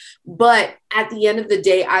while. But at the end of the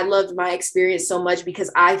day, I loved my experience so much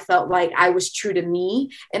because I felt like I was true to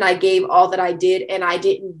me and I gave all that I did and I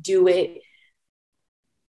didn't do it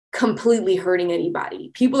completely hurting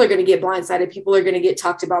anybody. People are going to get blindsided. People are going to get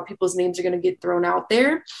talked about. People's names are going to get thrown out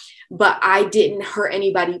there. But I didn't hurt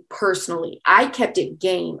anybody personally. I kept it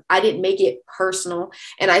game. I didn't make it personal.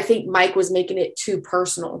 And I think Mike was making it too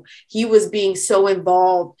personal. He was being so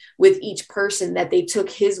involved with each person that they took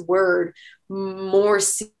his word more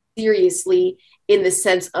seriously in the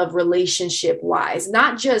sense of relationship wise,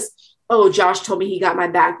 not just, oh, Josh told me he got my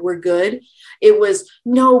back, we're good. It was,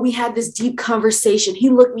 no, we had this deep conversation. He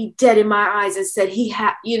looked me dead in my eyes and said he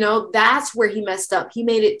had, that's where he messed up. He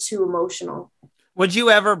made it too emotional. Would you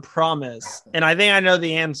ever promise, and I think I know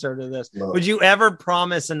the answer to this, would you ever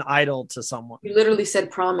promise an idol to someone? You literally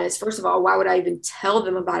said promise. First of all, why would I even tell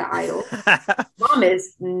them about an idol?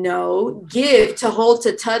 Promise, no. Give, to hold,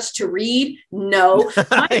 to touch, to read, no.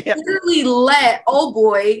 I literally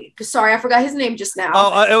sorry, I forgot his name just now.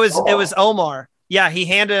 Oh, it was Omar. Yeah, he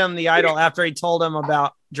handed him the idol after he told him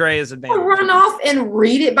about Drea's advantage. Run off and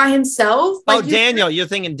read it by himself. Like Daniel, you're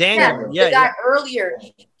thinking Daniel. Yeah, the guy earlier.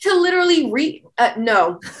 To literally read,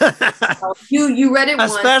 no. You read it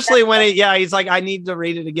once. Especially when he's like, I need to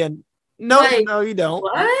read it again. No, no, you don't.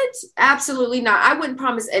 What? Absolutely not. I wouldn't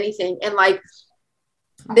promise anything. And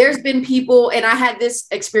there's been people, and I had this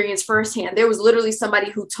experience firsthand. There was literally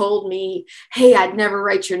somebody who told me, hey, I'd never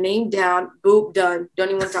write your name down. Boop, done. Don't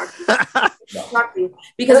even want to talk to you. Talk to you.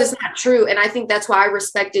 Because it's not true. And I think that's why I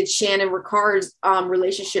respected Shannon Ricard's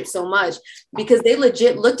relationship so much, because they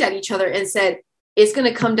legit looked at each other and said, it's going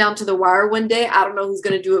to come down to the wire one day. I don't know who's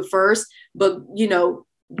going to do it first, but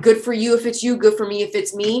good for you if it's you, good for me if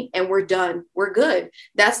it's me, and we're done. We're good.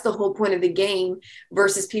 That's the whole point of the game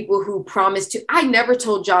versus people who promise to. I never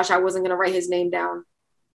told Josh I wasn't going to write his name down.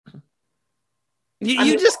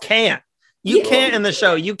 You just can't. You can't in the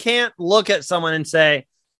show. You can't look at someone and say,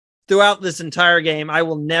 throughout this entire game, I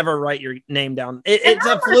will never write your name down. It's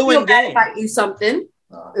a fluid game. If I do something.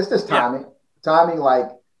 It's just timing. Timing,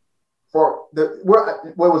 what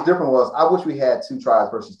was different was I wish we had 2 tries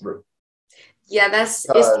versus 3. Yeah, it's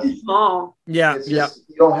too small. Yeah, it's just,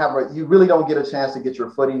 you really don't get a chance to get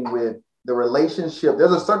your footing with the relationship.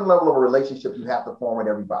 There's a certain level of a relationship you have to form with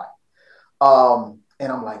everybody.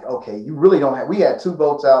 And I'm like, okay, you really don't have. We had 2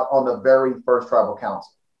 votes out on the very first tribal council.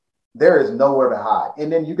 There is nowhere to hide, and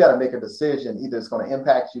then you got to make a decision. Either it's going to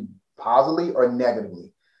impact you positively or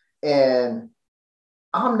negatively, and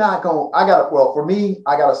I'm not going. For me,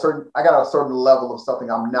 I got a certain level of something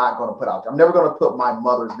I'm not going to put out there. I'm never going to put my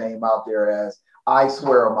mother's name out there as I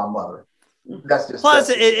swear on my mother. That's just plus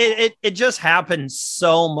it just happens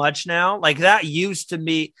so much now. Like that used to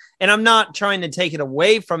be, and I'm not trying to take it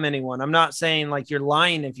away from anyone. I'm not saying like you're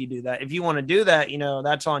lying if you do that. If you want to do that,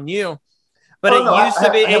 that's on you. But used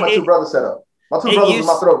to be. I had my 2 brothers set up. My 2 brothers was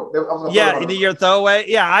my throw. Yeah, your throwaway.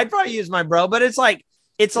 Yeah, I'd probably use my bro, but it's like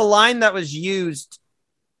it's a line that was used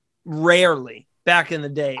rarely back in the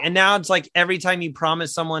day, and now it's like every time you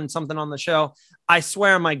promise someone something on the show, I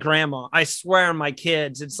swear on my grandma, I swear on my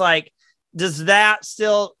kids. It's like, does that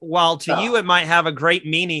still, while to you it might have a great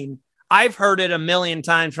meaning, I've heard it a million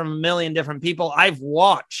times from a million different people. I've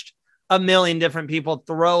watched a million different people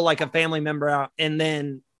throw like a family member out and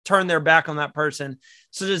then turn their back on that person.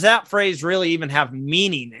 So does that phrase really even have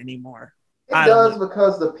meaning anymore? It does,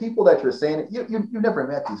 because the people that you're saying, you never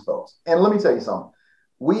met these folks. And let me tell you something.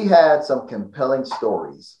 We had some compelling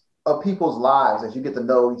stories of people's lives as you get to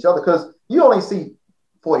know each other, because you only see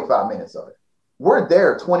 45 minutes of it. We're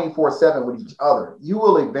there 24/7 with each other. You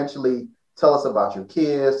will eventually tell us about your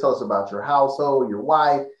kids, tell us about your household, your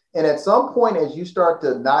wife. And at some point, as you start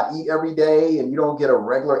to not eat every day and you don't get a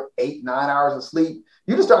regular 8-9 hours of sleep,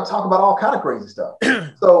 you just start talking about all kind of crazy stuff.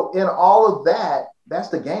 So in all of that, that's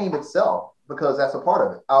the game itself, because that's a part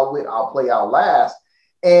of it. I'll play out last.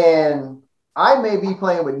 And I may be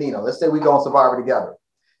playing with Nina. Let's say we go on Survivor together.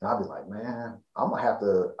 And I'll be like, man, I'm going to have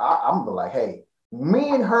to, I'm like, hey, Me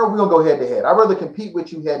and her, we're gonna go head to head. I'd rather compete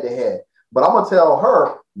with you head to head. But I'm gonna tell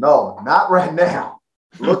her, no, not right now.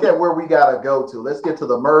 Look at where we gotta go to. Let's get to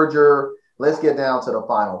the merger. Let's get down to the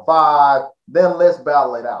final five. Then let's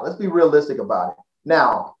battle it out. Let's be realistic about it.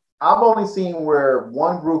 Now, I've only seen where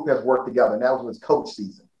one group has worked together, and that was with coach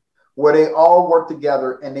season, where they all worked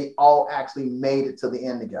together and they all actually made it to the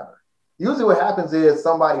end together. Usually what happens is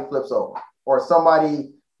somebody flips over or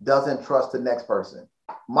somebody doesn't trust the next person.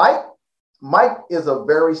 Mike is a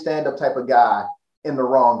very stand-up type of guy in the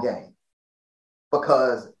wrong game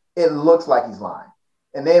because it looks like he's lying.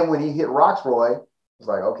 And then when he hit Roxroy, it's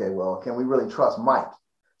like, okay, well, can we really trust Mike?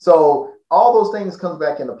 So all those things comes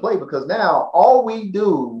back into play because now all we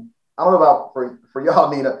do, I don't know about for y'all,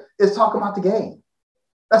 Nina, is talk about the game.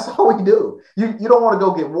 That's all we do. You don't want to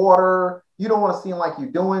go get water. You don't want to seem like you're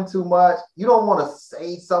doing too much. You don't want to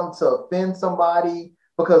say something to offend somebody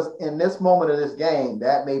because in this moment of this game,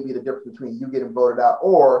 that may be the difference between you getting voted out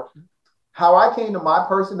or how I came to my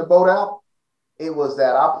person to vote out. It was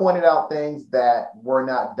that I pointed out things that were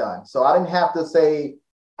not done. So I didn't have to say,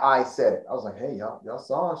 I said it. I was like, hey, y'all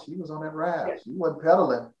saw her. She was on that raft. She wasn't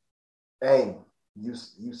pedaling. Hey,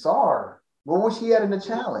 you saw her. What was she at in the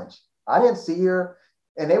challenge? I didn't see her.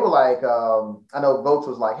 And they were like, I know Votes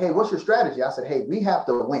was like, hey, what's your strategy? I said, hey, we have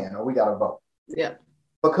to win or we got to vote. Yeah.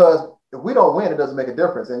 Because if we don't win, it doesn't make a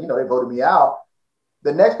difference. And, they voted me out.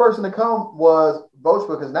 The next person to come was Votes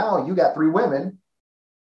because now you got 3 women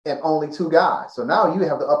and only 2 guys. So now you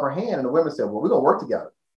have the upper hand. And the women said, well, we're going to work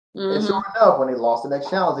together. Mm-hmm. And sure enough, when they lost the next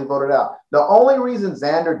challenge, they voted out. The only reason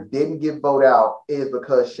Xander didn't get voted out is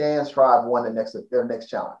because Shan's tribe won their next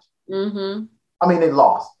challenge. Mm-hmm. I mean, they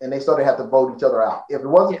lost, and they started to have to vote each other out. If it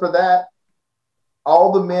wasn't for that,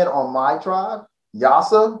 all the men on my tribe,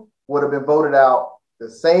 Yasa, would have been voted out the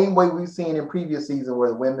same way we've seen in previous seasons where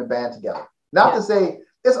the women band together. Not to say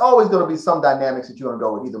it's always going to be some dynamics that you want to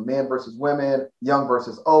go with, either men versus women, young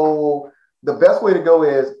versus old. The best way to go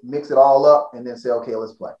is mix it all up and then say, okay,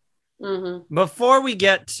 let's play. Mm-hmm. Before we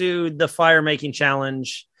get to the fire making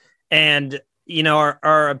challenge and,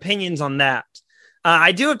 our opinions on that,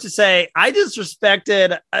 I do have to say, I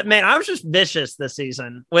disrespected, I was just vicious this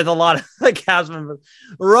season with a lot of the cast members.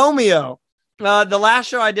 Romeo, the last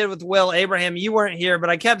show I did with Will Abraham, you weren't here,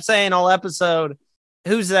 but I kept saying all episode,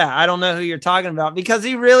 who's that? I don't know who you're talking about because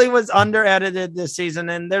he really was under edited this season.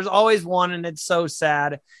 And there's always one, and it's so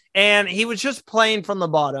sad. And he was just playing from the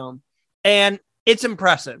bottom, and it's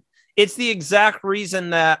impressive. It's the exact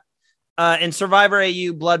reason that in Survivor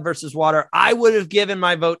AU, Blood versus Water, I would have given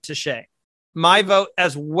my vote to Shay. My vote,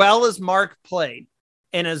 as well as Mark played,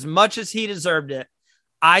 and as much as he deserved it,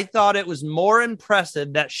 I thought it was more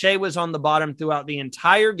impressive that Shay was on the bottom throughout the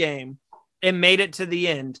entire game and made it to the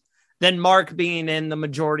end than Mark being in the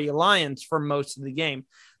majority alliance for most of the game.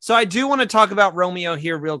 So I do want to talk about Romeo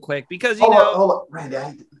here real quick because, hold on. Randy,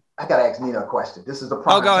 I got to ask Nina a question. This is the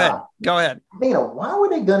prime time. Go ahead. Nina, why were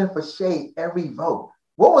they gunning for Shay every vote?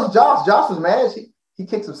 What was Josh? Josh was mad. He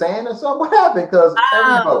kicked some sand or something. What happened? Because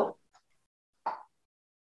every vote.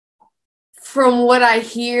 From what I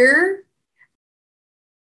hear,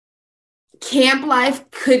 camp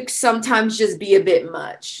life could sometimes just be a bit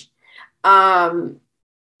much.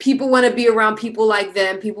 People want to be around people like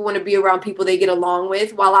them. People want to be around people they get along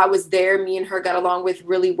with. While I was there, me and her got along with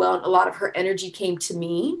really well. And a lot of her energy came to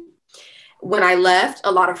me. When I left,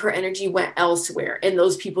 a lot of her energy went elsewhere. And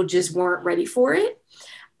those people just weren't ready for it.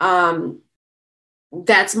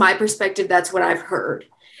 That's my perspective. That's what I've heard.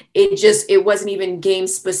 It wasn't even game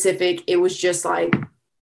specific. It was just like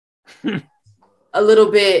a little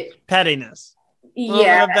bit pettiness. Yeah. A little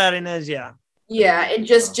bit of pettiness. Yeah. Yeah. And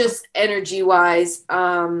just energy wise,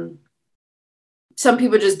 some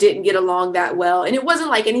people just didn't get along that well. And it wasn't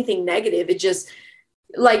like anything negative. It just,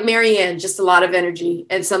 like Marianne, just a lot of energy.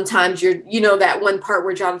 And sometimes that one part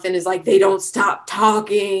where Jonathan is like, they don't stop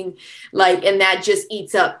talking, and that just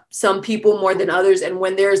eats up some people more than others. And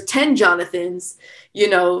when there's 10 Jonathans,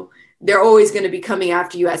 they're always going to be coming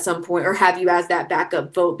after you at some point or have you as that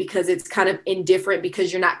backup vote because it's kind of indifferent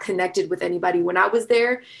because you're not connected with anybody. When I was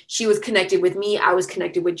there, she was connected with me. I was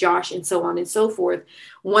connected with Josh and so on and so forth.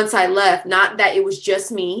 Once I left, not that it was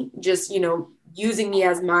just me, just, using me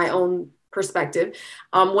as my own perspective.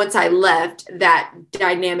 Once I left, that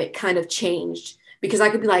dynamic kind of changed because I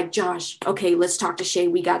could be like, Josh, okay, let's talk to Shay.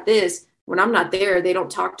 We got this. When I'm not there, they don't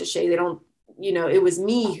talk to Shay. They don't, it was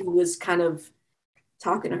me who was kind of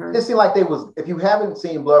talking to her. It seemed like if you haven't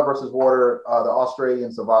seen Blood versus Water, the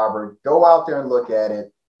Australian Survivor, go out there and look at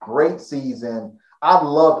it. Great season. I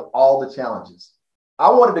loved all the challenges. I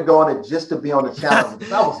wanted to go on it just to be on the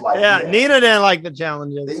challenges. I was like, Nina didn't like the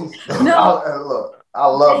challenges. No. Look, I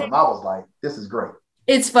love them. I was like, this is great.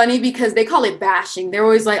 It's funny because they call it bashing. They're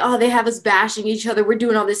always like, oh, they have us bashing each other. We're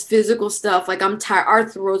doing all this physical stuff. Like, I'm tired. Our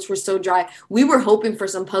throats were so dry. We were hoping for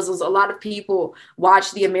some puzzles. A lot of people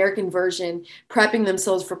watch the American version, prepping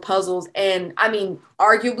themselves for puzzles. And I mean,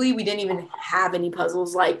 arguably, we didn't even have any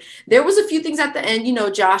puzzles. Like, there was a few things at the end. You know,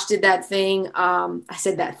 Josh did that thing. I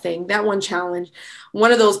said that thing, that one challenge,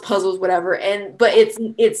 one of those puzzles, whatever. But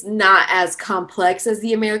it's not as complex as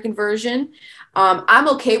the American version. I'm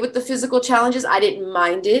okay with the physical challenges. I didn't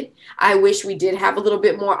mind it. I wish we did have a little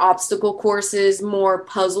bit more obstacle courses, more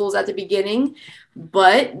puzzles at the beginning,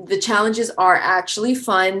 but the challenges are actually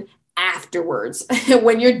fun afterwards.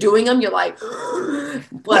 When you're doing them, you're like,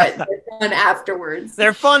 but they're fun afterwards.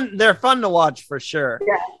 They're fun. They're fun to watch for sure.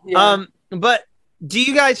 Yeah. But do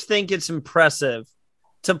you guys think it's impressive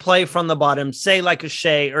to play from the bottom, say like a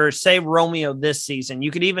Shay or say Romeo this season? You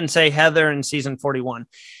could even say Heather in season 41.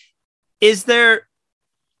 Is there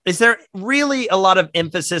really a lot of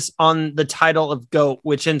emphasis on the title of GOAT,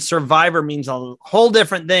 which in Survivor means a whole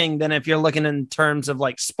different thing than if you're looking in terms of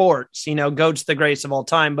like sports, you know, GOAT's the greatest of all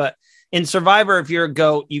time. But in Survivor, if you're a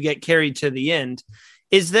GOAT, you get carried to the end.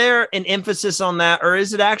 Is there an emphasis on that, or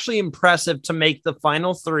is it actually impressive to make the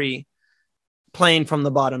final three playing from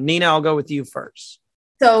the bottom? Nina, I'll go with you first.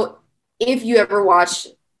 So if you ever watched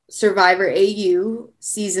Survivor AU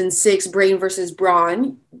season 6, Brain versus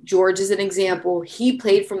Brawn, George is an example. He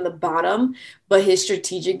played from the bottom, but his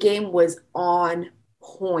strategic game was on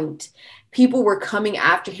point. People were coming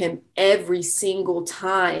after him every single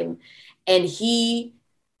time, and he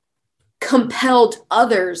compelled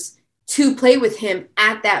others to play with him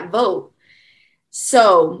at that vote.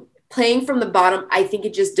 So playing from the bottom, I think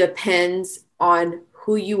it just depends on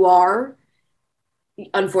who you are.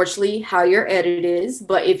 Unfortunately, how your edit is,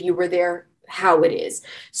 but if you were there, how it is.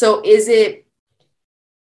 So is it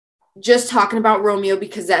just talking about Romeo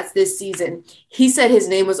because that's this season? He said his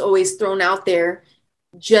name was always thrown out there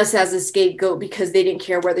just as a scapegoat because they didn't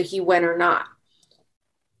care whether he went or not.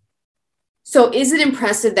 So is it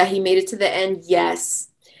impressive that he made it to the end? Yes.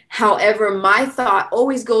 However, my thought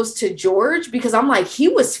always goes to George because I'm like, he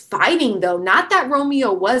was fighting though, not that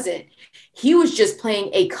Romeo wasn't. He was just playing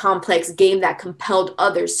a complex game that compelled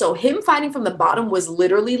others. So him fighting from the bottom was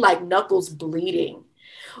literally like knuckles bleeding,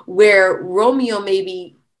 where Romeo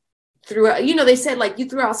maybe threw out, you know, they said like you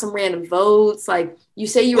threw out some random votes. Like you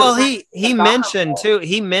say you were. Well, he mentioned too,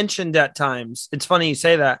 he mentioned at times, it's funny you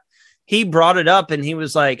say that. He brought it up and he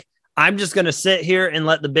was like, I'm just going to sit here and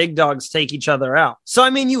let the big dogs take each other out. So, I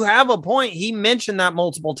mean, you have a point. He mentioned that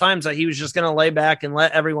multiple times that he was just going to lay back and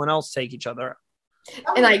let everyone else take each other out.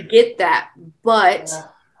 And I get that, but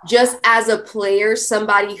just as a player,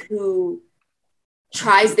 somebody who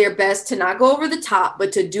tries their best to not go over the top,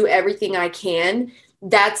 but to do everything I can,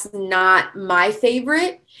 that's not my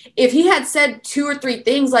favorite. If he had said 2 or 3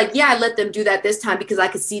 things like, yeah, I let them do that this time because I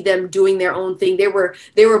could see them doing their own thing. They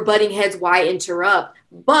were butting heads. Why interrupt?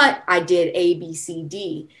 But I did A, B, C,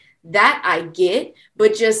 D. That I get,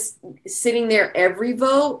 but just sitting there every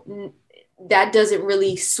vote, that doesn't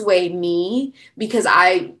really sway me because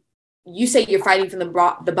you say you're fighting from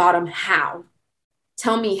the bottom. How?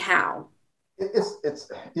 Tell me how.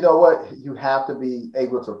 It's you know what? You have to be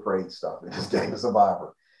able to phrase stuff in this game of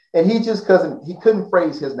Survivor. And he couldn't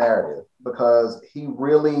phrase his narrative because he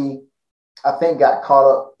really, I think, got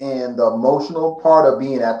caught up in the emotional part of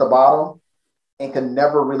being at the bottom and could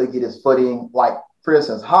never really get his footing. Like, for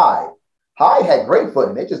instance, Hyde had great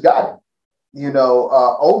footing. They just got him. You know,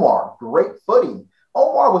 Omar, great footing.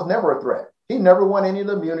 Omar was never a threat. He never won any of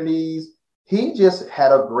the immunities. He just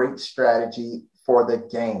had a great strategy for the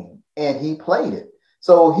game, and he played it.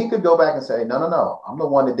 So he could go back and say, no, I'm the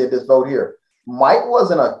one that did this vote here. Mike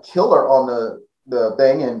wasn't a killer on the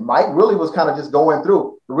thing, and Mike really was kind of just going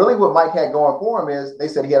through. Really what Mike had going for him is they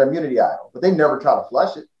said he had immunity idol, but they never tried to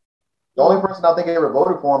flush it. The only person I think ever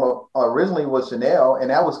voted for him originally was Chanel, and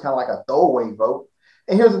that was kind of like a throwaway vote.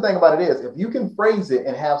 And here's the thing about it is, if you can phrase it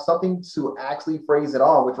and have something to actually phrase it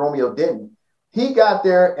on, which Romeo didn't, he got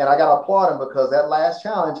there, and I got to applaud him because that last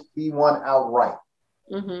challenge, he won outright.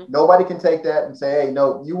 Mm-hmm. Nobody can take that and say, hey,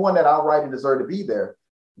 no, you won that outright and deserve to be there.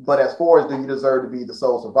 But as far as do you deserve to be the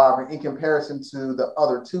sole survivor in comparison to the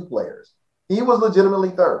other 2 players, he was legitimately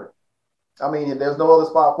third. I mean, there's no other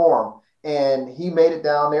spot for him. And he made it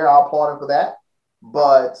down there. I'll applaud him for that.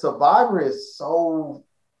 But Survivor is so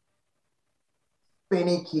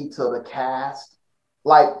finicky to the cast.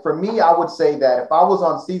 Like, for me, I would say that if I was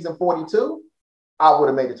on season 42, I would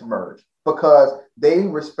have made it to merge because they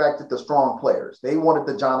respected the strong players. They wanted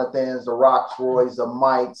the Jonathans, the Rocksroys, the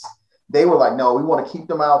Mikes. they were like, no, we want to keep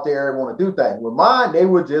them out there and want to do things. With mine, they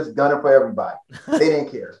were just gunning for everybody. They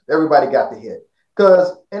didn't care. Everybody got the hit.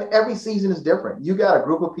 And every season is different. You got a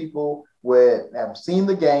group of people that have seen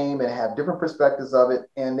the game and have different perspectives of it,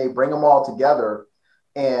 and they bring them all together.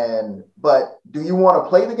 But do you want to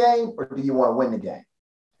play the game or do you want to win the game?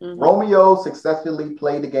 Mm-hmm. Romeo successfully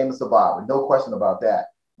played the game of Survivor, no question about that.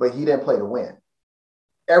 But he didn't play to win.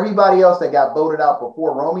 Everybody else that got voted out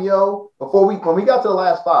before Romeo, when we got to the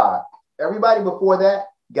last 5, everybody before that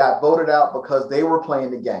got voted out because they were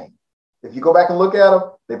playing the game. If you go back and look at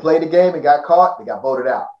them, they played the game and got caught, they got voted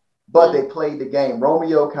out. But they played the game.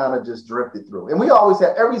 Romeo kind of just drifted through. And we always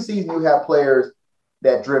have, every season you have players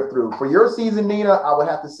that drift through. For your season, Nina, I would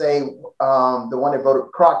have to say the one that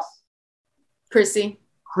voted Chrissy.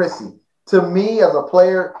 To me, as a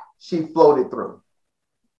player, she floated through.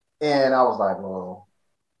 And I was like, well,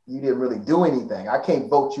 you didn't really do anything. I can't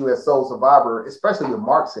vote you as sole survivor, especially with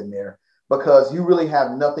Mark sitting there, because you really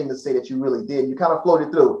have nothing to say that you really did. You kind of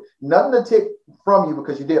floated through. Nothing to take from you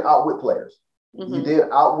because you did outwit players. Mm-hmm. You did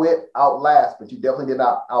outwit, outlast, but you definitely did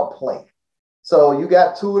not outplay. So you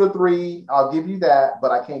got 2 of the 3. I'll give you that,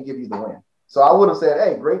 but I can't give you the win. So I would have said,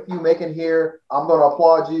 hey, great for you making here. I'm going to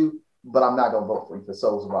applaud you, but I'm not going to vote for you for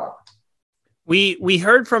sole survivor. We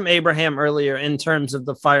heard from Abraham earlier in terms of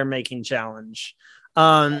the fire making challenge,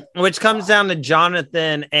 which comes down to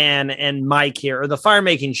Jonathan and Mike here, or the fire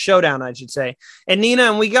making showdown, I should say. And Nina,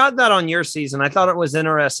 and we got that on your season. I thought it was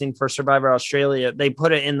interesting for Survivor Australia. They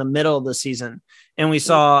put it in the middle of the season, and we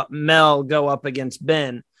saw Mel go up against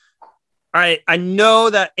Ben. I know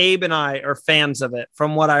that Abe and I are fans of it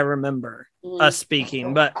from what I remember us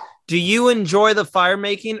speaking, but do you enjoy the fire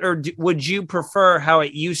making, or would you prefer how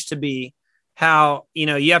it used to be? How,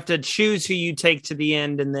 you have to choose who you take to the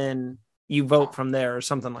end and then you vote from there or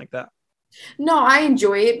something like that. No, I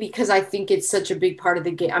enjoy it because I think it's such a big part of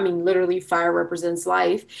the game. I mean, literally fire represents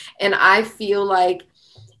life. And I feel like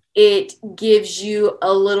it gives you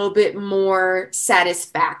a little bit more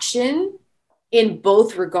satisfaction in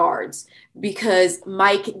both regards, because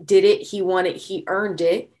Mike did it. He won it. He earned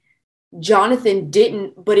it. Jonathan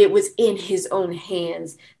didn't, but it was in his own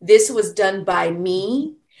hands. This was done by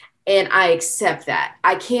me. And I accept that.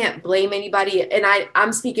 I can't blame anybody. And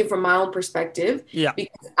I'm speaking from my own perspective,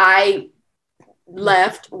 because I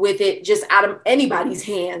left with it just out of anybody's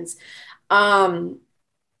hands. So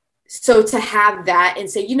to have that and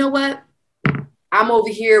say, you know what, I'm over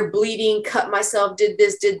here bleeding, cut myself, did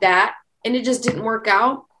this, did that, and it just didn't work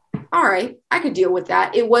out. All right, I could deal with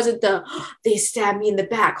that. It wasn't they stabbed me in the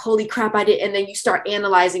back. Holy crap, I did. And then you start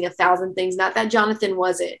analyzing 1,000 things. Not that Jonathan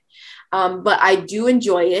wasn't. But I do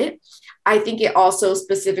enjoy it. I think it also,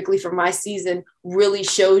 specifically for my season, really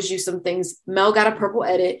shows you some things. Mel got a purple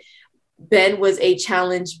edit. Ben was a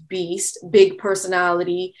challenge beast, big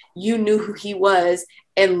personality. You knew who he was,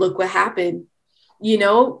 and look what happened.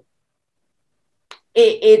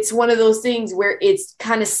 It's one of those things where it's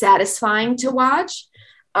kind of satisfying to watch,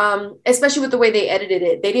 especially with the way they edited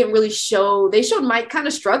it. They didn't really they showed Mike kind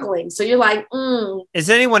of struggling. So you're like, Is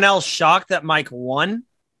anyone else shocked that Mike won?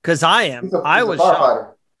 Because I am. I was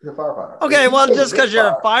shocked. He's a firefighter. Okay, well, just because you're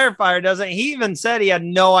a firefighter doesn't. He even said he had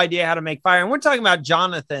no idea how to make fire. And we're talking about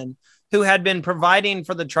Jonathan, who had been providing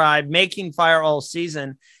for the tribe, making fire all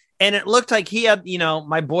season. And it looked like he had,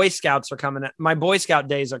 my Boy Scouts are coming out. My Boy Scout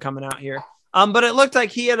days are coming out here. But it looked like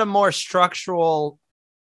he had a more structural,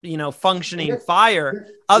 functioning fire,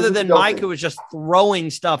 other than Mike, who was just throwing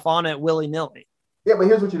stuff on it willy-nilly. Yeah, but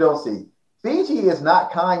here's what you don't see. Fiji is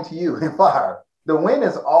not kind to you in fire. The wind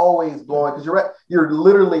is always blowing because you're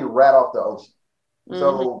literally right off the ocean. Mm-hmm.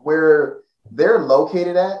 So where they're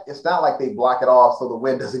located at, it's not like they block it off so the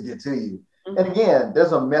wind doesn't get to you. Mm-hmm. And again,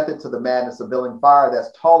 there's a method to the madness of building fire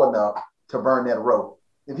that's tall enough to burn that rope.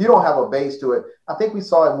 If you don't have a base to it, I think we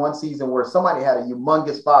saw in one season where somebody had a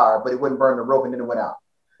humongous fire, but it wouldn't burn the rope and then it went out.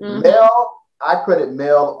 Mm-hmm. Mel, I credit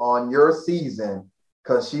Mel on your season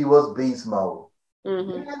because she was beast mode.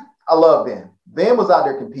 Mm-hmm. I love Ben. Ben was out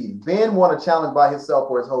there competing. Ben won a challenge by himself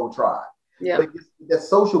for his whole tribe. Yeah. But that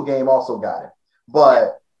social game also got it.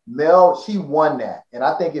 But Mel, she won that. And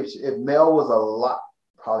I think if Mel was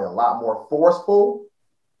probably a lot more forceful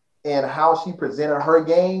in how she presented her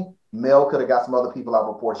game, Mel could have got some other people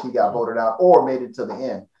out before she got voted out or made it to the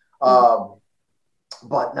end.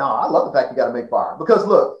 But no, I love the fact you got to make fire. Because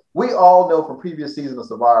look, we all know from previous seasons of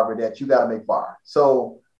Survivor that you got to make fire.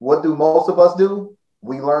 So what do most of us do?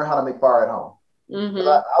 We learn how to make fire at home. Mm-hmm.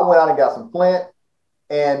 I went out and got some flint,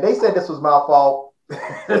 and they said this was my fault.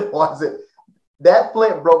 Was it? That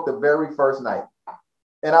flint broke the very first night.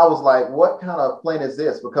 And I was like, what kind of flint is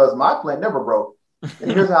this? Because my flint never broke.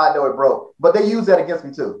 And here's how I know it broke. But they used that against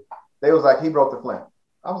me too. They was like, he broke the flint.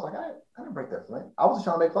 I was like, I didn't break that flint. I was just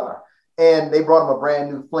trying to make fire. And they brought him a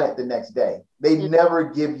brand new flint the next day. They never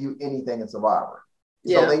give you anything in Survivor.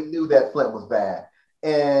 So they knew that flint was bad.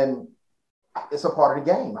 And it's a part of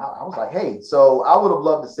the game. I was like, hey, so I would have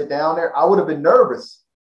loved to sit down there. I would have been nervous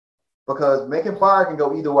because making fire can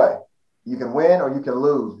go either way. You can win or you can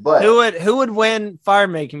lose. But who would win fire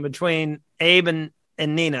making between Abe and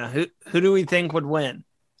Nina? Who do we think would win?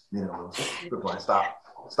 Nina, good point. Stop.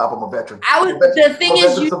 I'm a veteran. The thing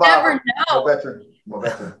is, you never know. I'm a veteran.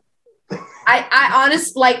 I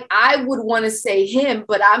honestly, like, I would want to say him,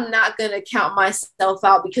 but I'm not going to count myself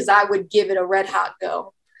out because I would give it a red hot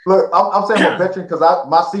go. Look, I'm saying I'm a veteran because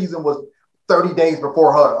my season was 30 days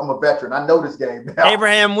before her. I'm a veteran. I know this game now.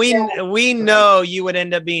 Abraham, we know you would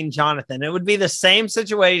end up being Jonathan. It would be the same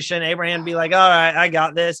situation. Abraham would be like, all right, I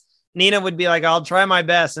got this. Nina would be like, I'll try my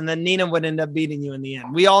best. And then Nina would end up beating you in the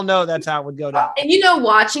end. We all know that's how it would go down. And,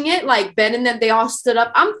 watching it, like Ben and them, they all stood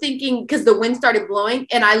up. I'm thinking because the wind started blowing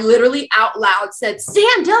and I literally out loud said,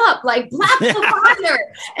 stand up, like blast the fire.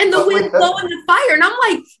 And the wind blowing the fire. And I'm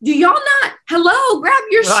like, do y'all not? Hello, grab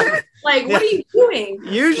your shirt. Like, what are you doing?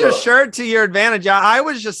 Use your shirt to your advantage. I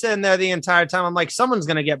was just sitting there the entire time. I'm like, someone's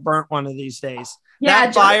going to get burnt one of these days. Yeah,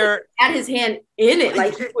 that fire had his hand in it.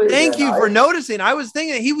 Like, thank you for noticing. I was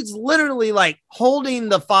thinking he was literally like holding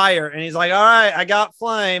the fire, and he's like, "All right, I got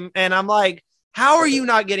flame," and I'm like, "How are you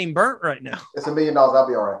not getting burnt right now?" It's $1 million. I'll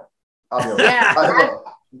be all right. Yeah,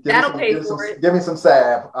 that'll pay for it. Give me some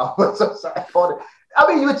salve. I'll put some salve on it. I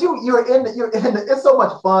mean, you're in the. It's so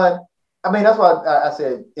much fun. I mean, that's why I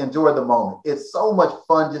said enjoy the moment. It's so much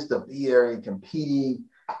fun just to be there and competing.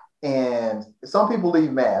 And some people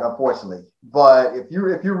leave mad, unfortunately. But if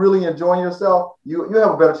you're really enjoying yourself, you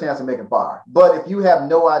have a better chance of making fire. But if you have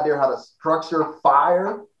no idea how to structure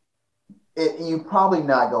fire, you probably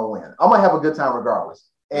not gonna win. I'm gonna have a good time regardless.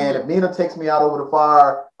 And if Nina takes me out over the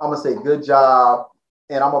fire, I'm gonna say good job,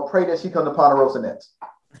 and I'm gonna pray that she comes to Ponderosa next.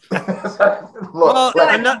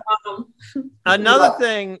 Another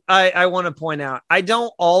thing I want to point out, I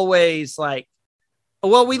don't always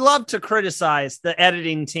we love to criticize the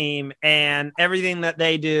editing team and everything that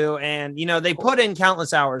they do. And, they put in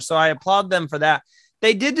countless hours. So I applaud them for that.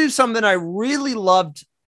 They did do something I really loved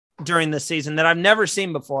during the season that I've never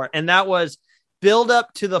seen before. And that was build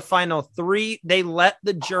up to the final 3. They let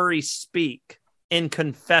the jury speak in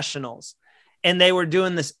confessionals. And they were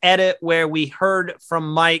doing this edit where we heard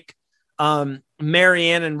from Mike,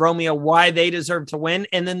 Marianne and Romeo, why they deserve to win.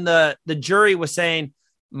 And then the jury was saying,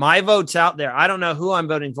 my vote's out there. I don't know who I'm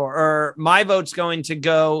voting for, or my vote's going to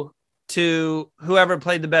go to whoever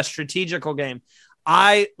played the best strategical game.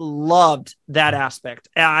 I loved that aspect.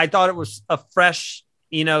 I thought it was a fresh,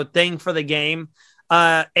 thing for the game.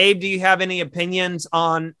 Abe, do you have any opinions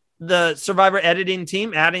on the Survivor editing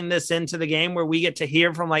team adding this into the game where we get to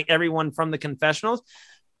hear from everyone from the confessionals?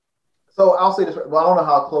 So I'll say this. Well, I don't know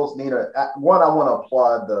how close Nina. One, I want to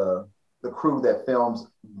applaud the crew that films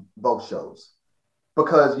both shows,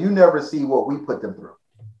 because you never see what we put them through.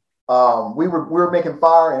 We were making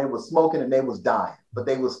fire and it was smoking and they was dying, but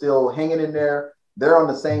they was still hanging in there. They're on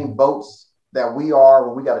the same boats that we are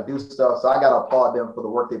when we got to do stuff. So I got to applaud them for the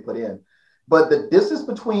work they put in. But the distance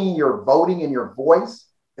between your voting and your voice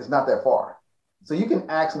is not that far. So you can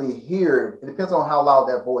actually hear, it depends on how loud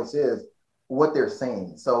that voice is, what they're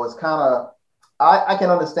saying. So it's kind of, I can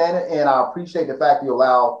understand it. And I appreciate the fact you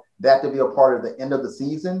allow that to be a part of the end of the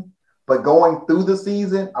season. But going through the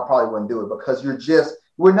season, I probably wouldn't do it because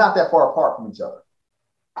we're not that far apart from each other.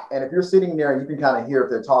 And if you're sitting there, you can kind of hear if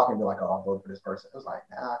they're talking, they're like, oh, I'll vote for this person. It's like,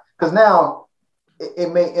 nah. Because now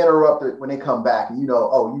it may interrupt it when they come back and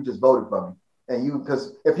oh, you just voted for me. And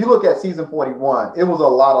because if you look at season 41, it was a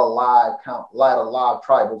lot of live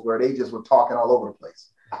tribals where they just were talking all over the place.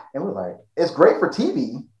 And we're like, it's great for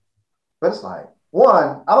TV, but it's like,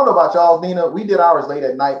 one, I don't know about y'all, Nina, we did ours late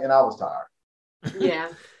at night and I was tired. Yeah.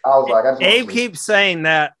 I was like, Abe keeps saying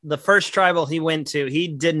that the first tribal he went to, he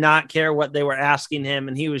did not care what they were asking him,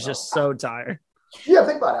 and he was just so tired. Yeah,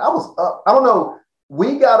 think about it. I was up. I don't know.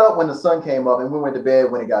 We got up when the sun came up, and we went to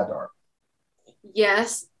bed when it got dark.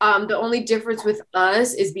 Yes. The only difference with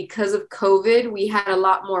us is because of COVID, we had a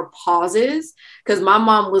lot more pauses because my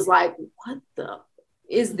mom was like, what the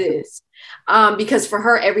is this? Because for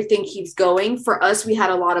her, everything keeps going. For us, we had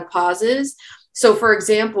a lot of pauses. So, for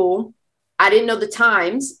example, I didn't know the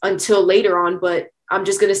times until later on, but I'm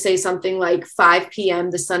just going to say something like 5 p.m.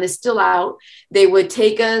 The sun is still out. They would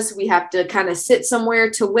take us. We have to kind of sit somewhere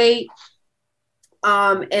to wait.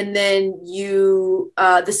 And then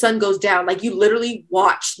the sun goes down. Like you literally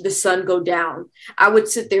watch the sun go down. I would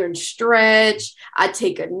sit there and stretch. I'd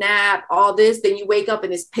take a nap, all this. Then you wake up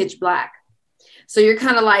and it's pitch black. So you're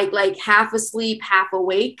kind of like half asleep, half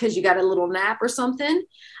awake because you got a little nap or something.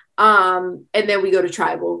 And then we go to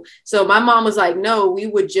tribal. So my mom was like, no, we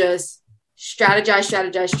would just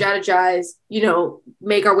strategize,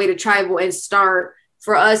 make our way to tribal and start.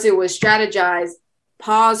 For us, it was strategize,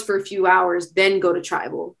 pause for a few hours, then go to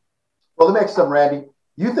tribal. Well, let me ask you something, Randy.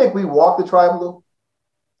 You think we walk the tribal?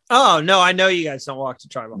 Oh, no, I know you guys don't walk to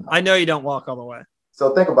tribal. I know you don't walk all the way.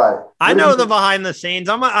 So think about it. I know the behind the scenes.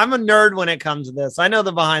 I'm a nerd when it comes to this. I know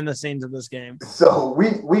the behind the scenes of this game. So we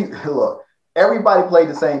look, everybody played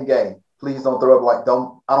the same game. Please don't throw up I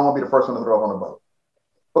don't want to be the first one to throw up on a boat.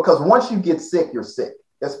 Because once you get sick, you're sick,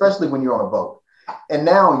 especially when you're on a boat. And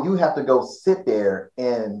now you have to go sit there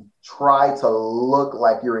and try to look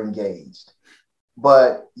like you're engaged.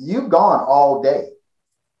 But you've gone all day.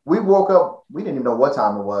 We woke up, we didn't even know what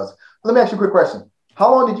time it was. Let me ask you a quick question. How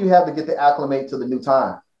long did you have to get to acclimate to the new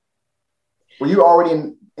time? Were you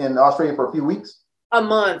already in Australia for a few weeks? A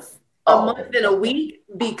month. A month and a week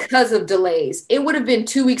because of delays. It would have been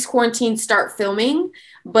 2 weeks quarantine start filming,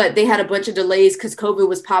 but they had a bunch of delays because COVID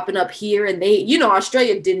was popping up here, and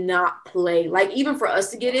Australia did not play. Like even for us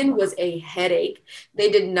to get in was a headache. They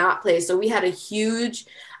did not play. So we had a huge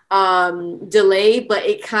delay, but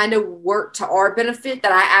it kind of worked to our benefit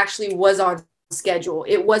that I actually was on schedule.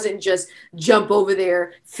 It wasn't just jump over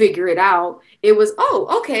there, figure it out. It was,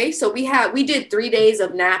 okay. So we did 3 days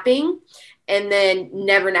of napping and then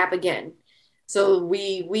never nap again. So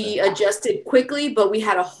we adjusted quickly, but we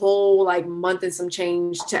had a whole month and some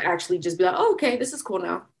change to actually just be like, okay, this is cool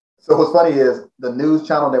now. So what's funny is the news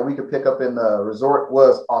channel that we could pick up in the resort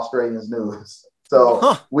was Australians News.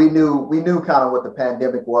 So we knew kind of what the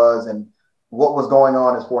pandemic was and what was going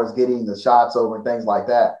on as far as getting the shots over and things like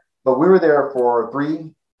that. But we were there for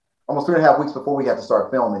almost 3.5 weeks before we had to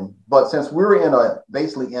start filming. But since we were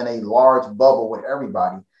basically in a large bubble with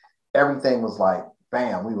everybody, everything was like,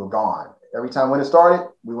 bam, we were gone. Every time when it started,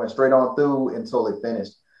 we went straight on through until it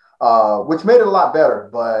finished, which made it a lot better.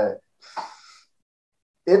 But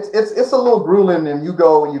it's a little grueling, and you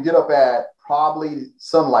go and you get up at probably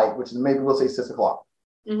sunlight, which is maybe we'll say 6 o'clock.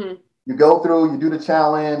 Mm-hmm. You go through, you do the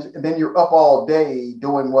challenge, and then you're up all day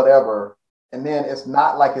doing whatever. And then it's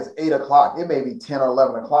not like it's 8 o'clock. It may be 10 or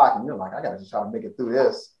 11 o'clock. And you're like, I got to just try to make it through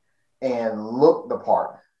this and look the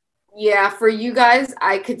part. Yeah, for you guys,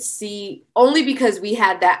 I could see only because we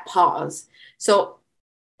had that pause. So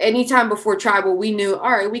anytime before tribal, we knew,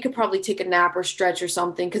 all right, we could probably take a nap or stretch or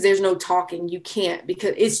something because there's no talking. You can't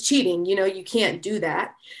because it's cheating. You can't do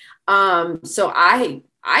that. So I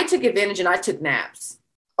took advantage and I took naps.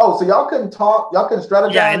 Oh, so y'all couldn't talk? Y'all couldn't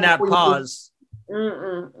strategize? Yeah, in that pause.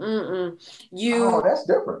 Oh, that's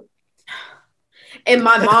different. And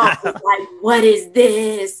my mom was like, what is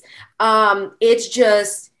this? It's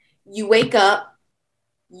just, you wake up,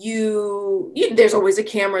 there's always a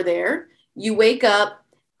camera there. You wake up,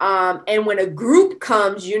 and when a group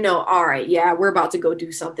comes, all right, yeah, we're about to go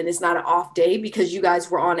do something. It's not an off day because you guys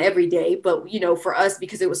were on every day. But, for us,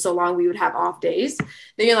 because it was so long, we would have off days.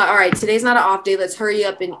 Then you're like, all right, today's not an off day. Let's hurry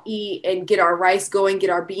up and eat and get our rice going, get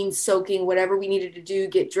our beans soaking, whatever we needed to do,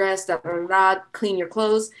 get dressed, clean your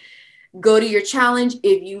clothes, go to your challenge.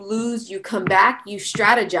 If you lose, you come back, you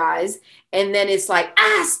strategize. And then it's like,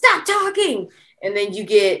 stop talking. And then you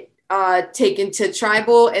get taken to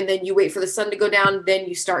tribal, and then you wait for the sun to go down, then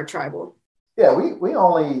you start tribal. Yeah,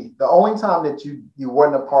 the only time that you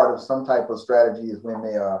weren't a part of some type of strategy is when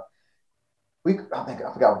I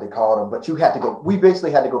forgot what they called them, but we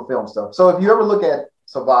basically had to go film stuff. So if you ever look at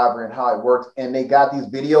Survivor and how it works, and they got these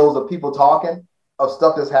videos of people talking of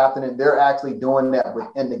stuff that's happening, they're actually doing that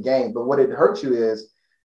within the game. But what it hurts you is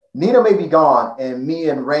Nita may be gone and me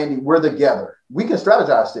and Randy, we're together. We can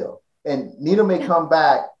strategize still. And Nita may come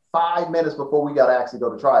back 5 minutes before we got to actually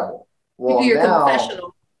go to tribal. Well, you do your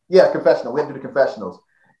confessional. Yeah, confessional. We have to do the confessionals.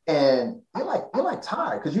 And you're like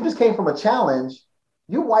tired because you just came from a challenge.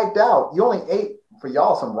 You wiped out. You only ate for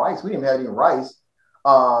y'all some rice. We didn't have any rice.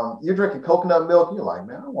 You're drinking coconut milk. And you're like,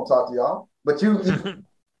 man, I don't want to talk to y'all. But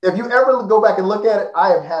if you ever go back and look at it,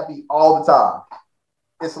 I am happy all the time.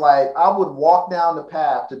 It's like I would walk down the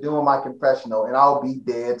path to doing my confessional and I'll be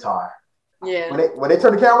dead tired. Yeah. When they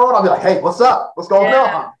turn the camera on, I'll be like, hey, what's up? What's going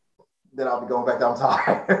on? Then I'll be going back down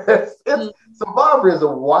tired. Survivor is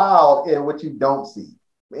a wild in what you don't see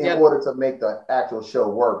in order to make the actual show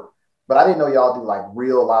work. But I didn't know y'all do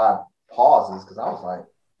real live pauses because I was like,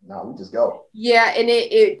 no, we just go. Yeah, and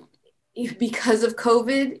because of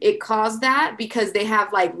COVID, it caused that because they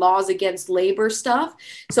have like laws against labor stuff.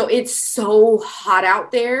 So it's so hot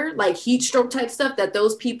out there, like heat stroke type stuff, that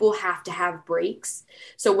those people have to have breaks.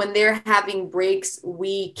 So when they're having breaks,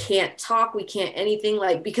 we can't talk, we can't anything,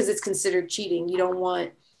 like, because it's considered cheating. You don't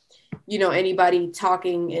want, anybody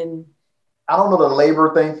talking. And I don't know the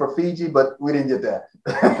labor thing for Fiji, but we didn't get that.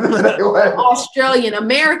 Australian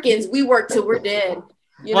Americans, we work till we're dead.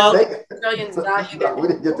 Australians not no, we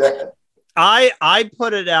didn't get that. I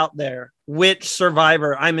put it out there, which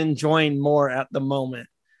survivor I'm enjoying more at the moment.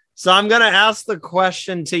 So I'm going to ask the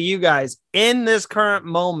question to you guys in this current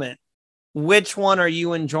moment. Which one are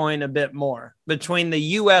you enjoying a bit more between the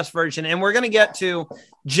US version? And we're going to get to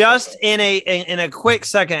just in a quick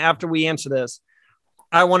second after we answer this.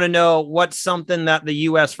 I want to know what's something that the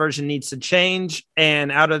US version needs to change,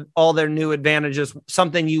 and out of all their new advantages,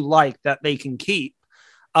 something you like that they can keep.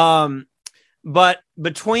 But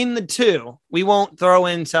between the two, we won't throw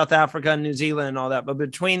in South Africa and New Zealand and all that, but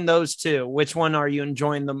between those two, which one are you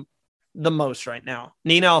enjoying the most right now?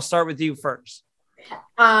 Nina, I'll start with you first.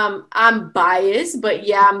 I'm biased, but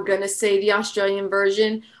yeah, I'm going to say the Australian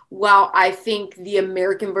version. While I think the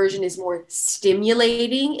American version is more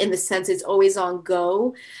stimulating in the sense it's always on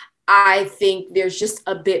go, I think there's just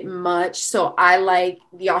a bit much. So I like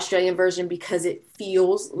the Australian version because it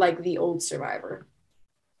feels like the old Survivor.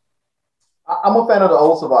 I'm a fan of the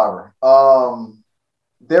old Survivor.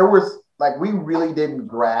 There was we really didn't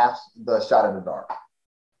grasp the shot in the dark.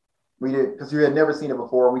 We did, because we had never seen it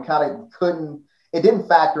before. We kind of couldn't. It didn't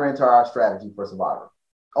factor into our strategy for Survivor.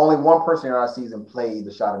 Only one person in our season played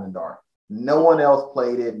the shot in the dark. No one else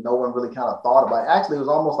played it. No one really kind of thought about it. Actually, it was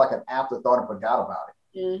almost like an afterthought and forgot about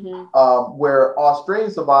it. Mm-hmm. Where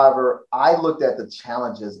Australian Survivor, I looked at the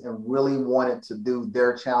challenges and really wanted to do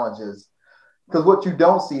their challenges. Because what you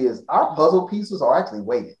don't see is our puzzle pieces are actually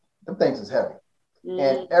weighted. Them things is heavy. Mm-hmm.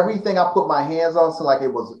 And everything I put my hands on seemed like it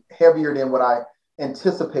was heavier than what I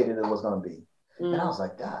anticipated it was going to be. And I was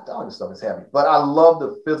like, God, all this stuff is heavy. But I love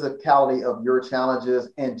the physicality of your challenges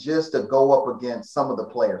and just to go up against some of the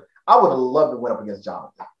players. I would have loved to went up against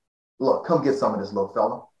Jonathan. Look, come get some of this little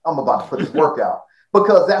fella. I'm about to put this work out.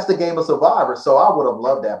 Because that's the game of Survivor. So I would have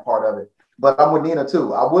loved that part of it. But I'm with Nina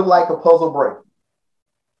too. I would like a puzzle break.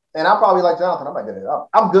 And I'm probably like Jonathan. I'm not good at it.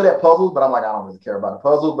 I'm good at puzzles, but I'm like, I don't really care about the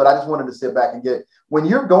puzzle. But I just wanted to sit back and get, when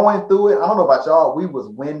you're going through it, I don't know about y'all, we was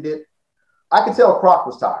winded. I could tell Croc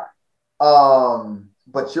was tired.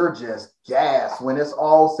 But you're just gassed when it's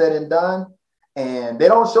all said and done, and they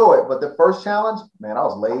don't show it. But the first challenge, man, I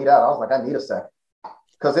was laid out. I was like, I need a second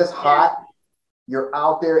because it's hot. You're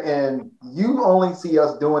out there and you only see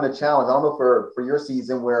us doing a challenge. I don't know for your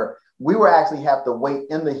season where we were actually have to wait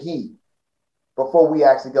in the heat before we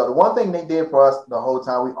actually go. The one thing they did for us the whole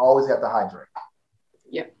time, we always have to hydrate.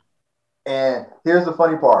 Yep. And here's the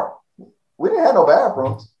funny part. We didn't have no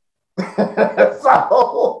bathrooms.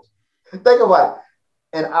 So think about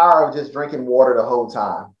it. An hour of just drinking water the whole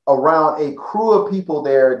time around a crew of people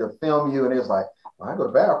there to film you. And it was like, well, I go to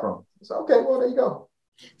the bathroom. It's okay, well, there you go.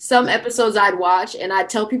 Some episodes I'd watch and I'd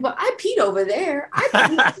tell people, I peed over there. I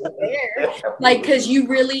peed over there. Like, because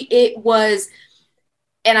it was,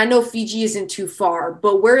 and I know Fiji isn't too far,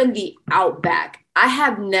 but we're in the outback. I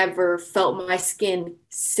have never felt my skin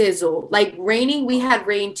sizzle. Like raining, we had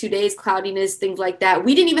rain 2 days, cloudiness, things like that.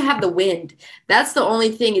 We didn't even have the wind. That's the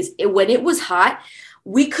only thing is when it was hot,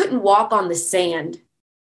 we couldn't walk on the sand.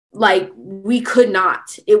 Like we could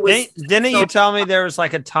not. It was. Didn't you tell me there was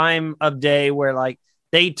like a time of day where like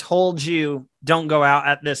they told you don't go out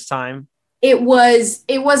at this time? It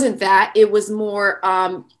wasn't that. It was more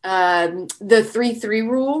the 3-3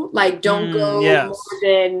 rule. Like don't go more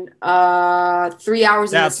than 3 hours.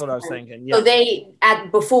 That's what I was thinking. Yeah. So they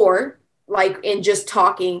before, like in just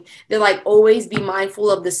talking, they're like, always be mindful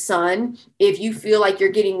of the sun. If you feel like you're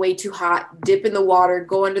getting way too hot, dip in the water,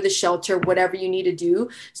 go under the shelter, whatever you need to do.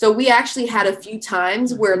 So we actually had a few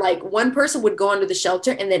times where like one person would go under the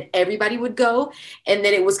shelter and then everybody would go. And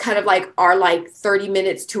then it was kind of like our 30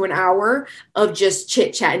 minutes to an hour of just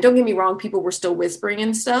chit chat. And don't get me wrong, people were still whispering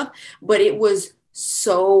and stuff, but it was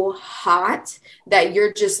so hot that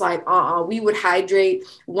you're just like, we would hydrate.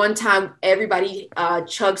 One time everybody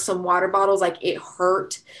chugged some water bottles, like it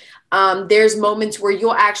hurt. There's moments where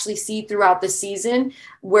you'll actually see throughout the season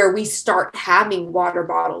where we start having water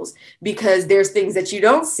bottles because there's things that you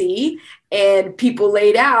don't see and people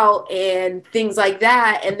laid out and things like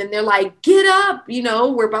that. And then they're like, get up,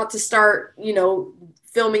 we're about to start,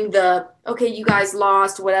 filming okay, you guys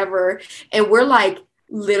lost, whatever. And we're like,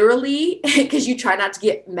 literally, because you try not to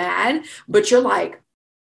get mad, but you're like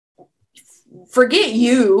forget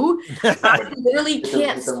you. I literally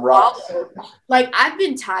can't swallow. Like, I've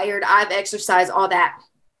been tired. I've exercised, all that.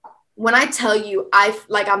 When I tell you,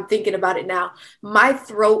 I'm thinking about it now, my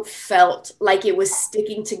throat felt like it was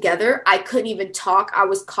sticking together. I couldn't even talk. I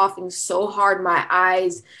was coughing so hard, my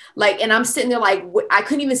eyes, and I'm sitting there like, I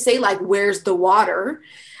couldn't even say like, where's the water?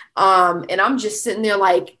 And I'm just sitting there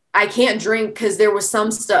like, I can't drink because there was some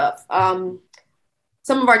stuff.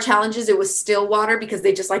 Some of our challenges, it was still water because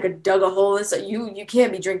they just like dug a hole. And so you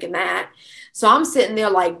can't be drinking that. So I'm sitting there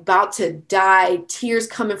like about to die, tears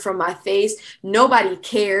coming from my face. Nobody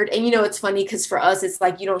cared. And it's funny because for us, it's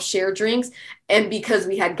like you don't share drinks. And because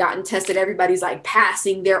we had gotten tested, everybody's like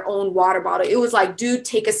passing their own water bottle. It was like, dude,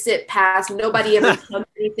 take a sip, pass. Nobody ever done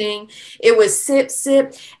anything. It was sip,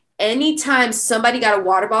 sip. Anytime somebody got a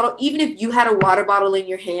water bottle, even if you had a water bottle in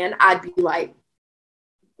your hand, I'd be like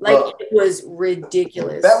it was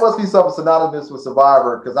ridiculous. That must be something synonymous with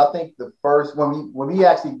Survivor, because I think the first when we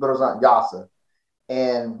actually put us on Yasa,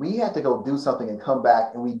 and we had to go do something and come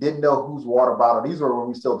back, and we didn't know whose water bottle. These were when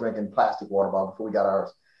we still drinking plastic water bottle before we got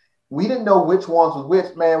ours. We didn't know which ones was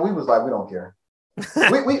which. Man, we was like, we don't care.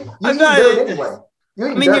 You anyway.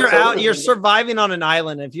 You're out. You're surviving on an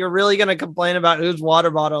island. If you're really going to complain about whose water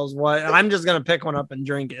bottle is what, I'm just going to pick one up and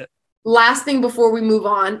drink it. Last thing before we move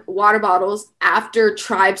on, water bottles. After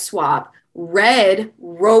Tribe Swap, Red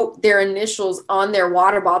wrote their initials on their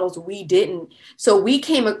water bottles. We didn't. So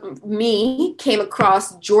came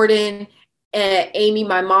across Jordan, Amy,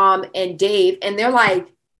 my mom, and Dave, and they're like,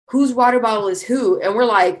 whose water bottle is who? And we're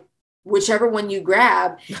like, whichever one you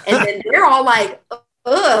grab. And then they're all like,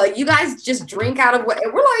 you guys just drink out of what?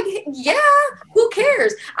 And we're like, yeah, who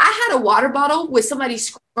cares? I had a water bottle with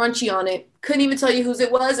somebody's scrunchie on it. Couldn't even tell you whose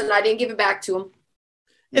it was, and I didn't give it back to him.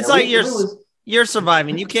 It's you're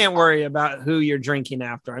surviving. You can't worry about who you're drinking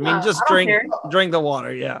after. I mean, just drink the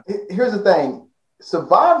water. Yeah. Here's the thing.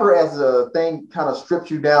 Survivor as a thing kind of strips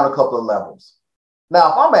you down a couple of levels.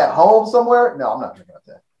 Now, if I'm at home somewhere, no, I'm not drinking like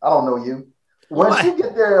that. I don't know you. Once you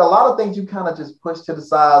get there, a lot of things you kind of just push to the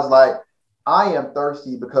sides, like, I am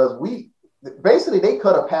thirsty, because they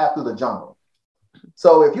cut a path through the jungle.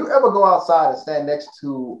 So if you ever go outside and stand next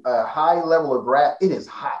to a high level of grass, it is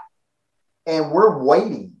hot. And we're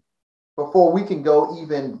waiting before we can go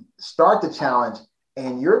even start the challenge.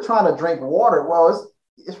 And you're trying to drink water. Well,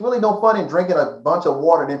 it's really no fun in drinking a bunch of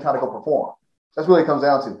water and then trying to go perform. That's what it comes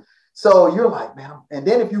down to. So you're like, man, and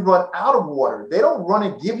then if you run out of water, they don't run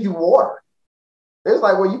and give you water. It's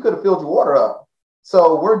like, well, you could have filled your water up.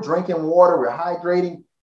 So we're drinking water, we're hydrating.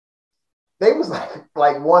 There was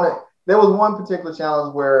one particular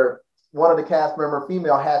challenge where one of the cast member,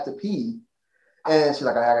 female, had to pee. And she's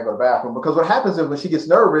like, I gotta go to the bathroom. Because what happens is when she gets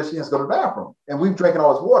nervous, she has to go to the bathroom. And we've drinking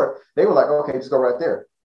all this water. They were like, okay, just go right there.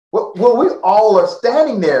 Well, we all are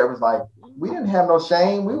standing there. It was like, we didn't have no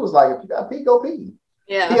shame. We was like, if you got to pee, go pee.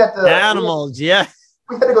 Yeah. Animals, yeah.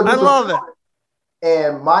 We had to go do I love it.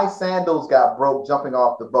 And my sandals got broke jumping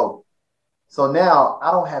off the boat. So now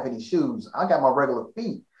I don't have any shoes. I got my regular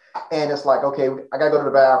feet. And it's like, okay, I got to go to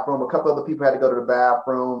the bathroom. A couple other people had to go to the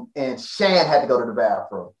bathroom. And Shan had to go to the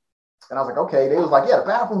bathroom. And I was like, okay. They was like, yeah, the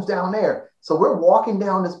bathroom's down there. So we're walking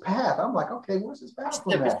down this path. I'm like, okay, where's this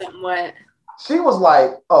bathroom at? She was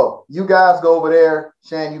like, oh, you guys go over there.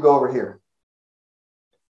 Shan, you go over here.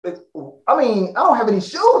 I don't have any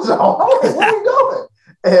shoes on. I'm like, where are we going?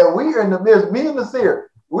 And there's me and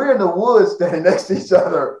Nasir. We're in the woods standing next to each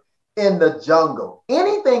other in the jungle.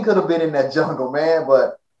 Anything could have been in that jungle, man,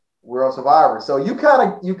 but we're on Survivor. So you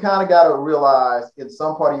kind of got to realize in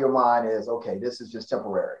some part of your mind is, okay, this is just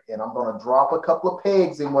temporary. And I'm going to drop a couple of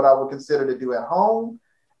pegs in what I would consider to do at home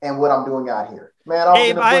and what I'm doing out here. Man,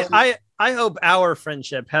 Abe, I hope our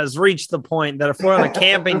friendship has reached the point that if we're on a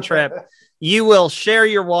camping trip, you will share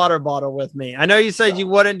your water bottle with me. I know you said you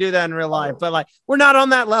wouldn't do that in real life, but like, we're not on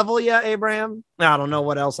that level yet, Abraham. I don't know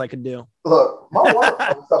what else I could do. Look, my water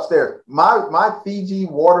bottle is upstairs. My Fiji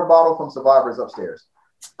water bottle from Survivor is upstairs.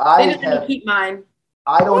 They didn't let me keep mine.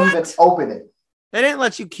 I don't even open it. They didn't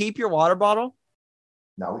let you keep your water bottle?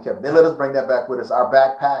 No, we kept. They let us bring that back with us. Our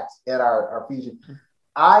backpacks and our Fiji.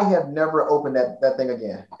 I have never opened that thing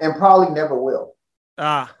again, and probably never will.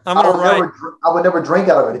 I would never drink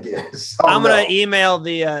out of it again. So I'm gonna email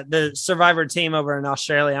the Survivor team over in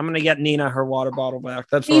Australia. I'm gonna get Nina her water bottle back.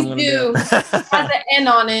 That's what I'm gonna do. Have the end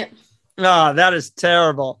on it. Oh, that is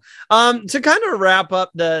terrible. To kind of wrap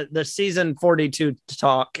up the season 42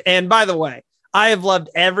 talk. And by the way, I have loved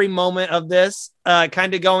every moment of this.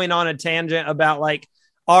 Kind of going on a tangent about like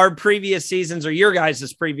our previous seasons or your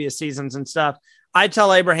guys' previous seasons and stuff. I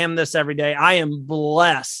tell Abraham this every day. I am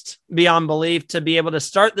blessed beyond belief to be able to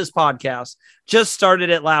start this podcast. Just started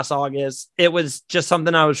it last August. It was just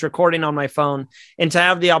something I was recording on my phone, and to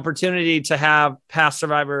have the opportunity to have past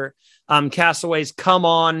Survivor castaways come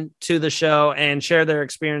on to the show and share their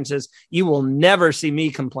experiences. You will never see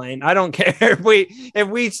me complain. I don't care if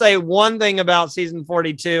we say one thing about season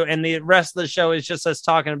 42 and the rest of the show is just us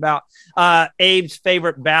talking about Abe's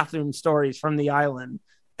favorite bathroom stories from the island.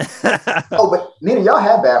 Oh, but Nina, y'all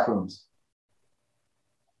have bathrooms.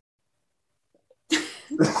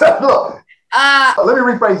 Look, let me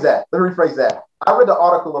rephrase that. I read the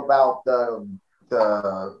article about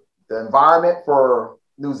the environment for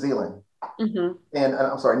New Zealand. Mm-hmm. And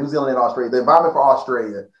I'm sorry, New Zealand and Australia. The environment for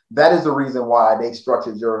Australia. That is the reason why they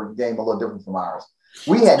structured your game a little different from ours.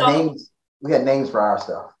 We had names. We had names for our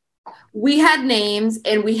stuff. We had names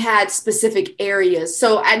and we had specific areas.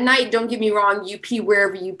 So at night, don't get me wrong, you pee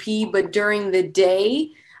wherever you pee, but during the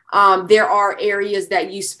day, there are areas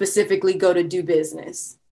that you specifically go to do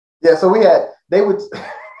business. Yeah, so they would.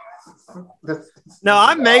 No,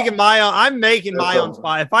 I'm making my own. I'm making my own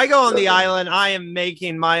spot. If I go on the island, I am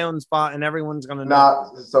making my own spot, and everyone's gonna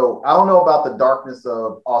know. So I don't know about the darkness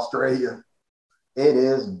of Australia. It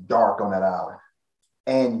is dark on that island,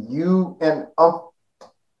 and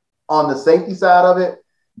on the safety side of it,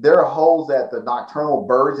 there are holes that the nocturnal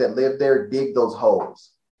birds that live there dig those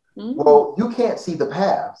holes. Mm-hmm. Well, you can't see the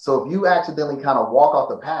path. So if you accidentally kind of walk off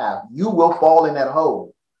the path, you will fall in that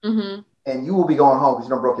hole. Mm-hmm. And you will be going home because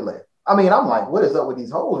you don't broke your leg. I mean, I'm like, what is up with these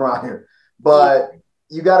holes around here? But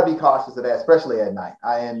you got to be cautious of that, especially at night.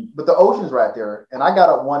 But the ocean's right there. And I got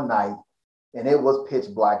up one night and it was pitch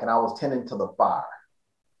black and I was tending to the fire.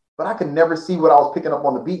 But I could never see what I was picking up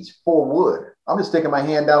on the beach for wood. I'm just sticking my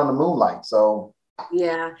hand down in the moonlight. So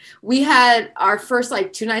yeah, we had our first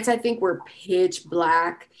 2 nights, I think, were pitch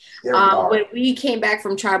black. When we came back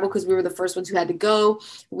from tribal, because we were the first ones who had to go,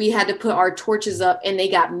 we had to put our torches up and they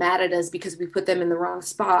got mad at us because we put them in the wrong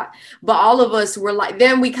spot. But all of us were like,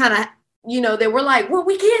 then we kind of, they were like, well,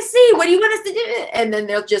 we can't see. What do you want us to do? And then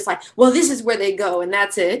they're just like, well, this is where they go. And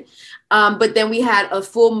that's it. But then we had a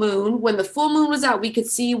full moon. When the full moon was out, we could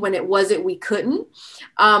see. When it wasn't, we couldn't.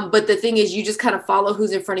 But the thing is, you just kind of follow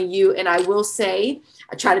who's in front of you. And I will say,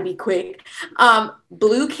 I try to be quick.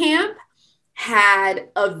 Blue Camp had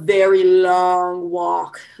a very long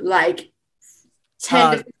walk, 10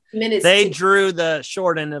 to 15 minutes. They drew the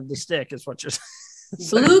short end of the stick, is what you're saying.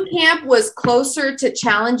 Blue Camp was closer to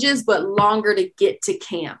challenges, but longer to get to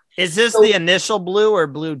camp. Is this the initial blue or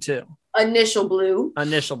blue 2? Initial blue.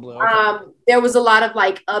 Okay. There was a lot of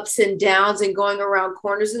ups and downs and going around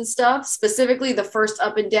corners and stuff. Specifically, the first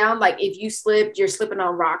up and down, if you slipped, you're slipping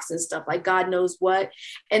on rocks and stuff, God knows what.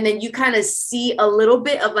 And then you kind of see a little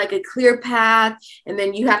bit of a clear path, and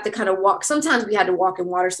then you have to kind of walk. Sometimes we had to walk in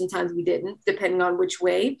water, sometimes we didn't, depending on which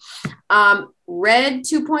way. Red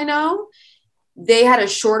 2.0. They had a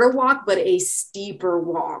shorter walk, but a steeper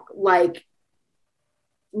walk.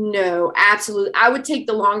 No, absolutely. I would take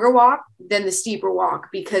the longer walk than the steeper walk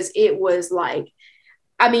because it was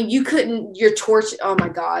you couldn't, your torch. Oh my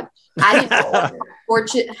God. I didn't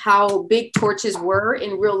know how big torches were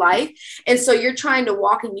in real life. And so you're trying to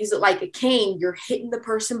walk and use it like a cane. You're hitting the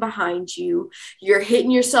person behind you. You're hitting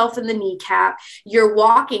yourself in the kneecap. You're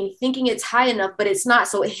walking thinking it's high enough, but it's not.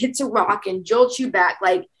 So it hits a rock and jolts you back.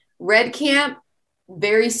 Red Camp,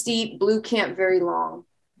 very steep. Blue Camp, very long.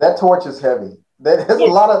 That torch is heavy. There's a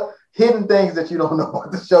lot of hidden things that you don't know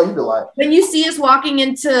about the show. You be like, when you see us walking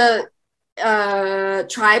into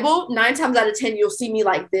tribal, 9 times out of 10 you'll see me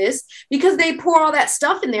like this because they pour all that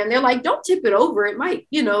stuff in there and they're like, don't tip it over, it might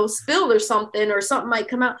spill or something might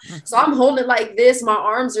come out. So I'm holding it like this, my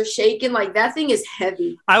arms are shaking, that thing is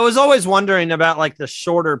heavy. I was always wondering about the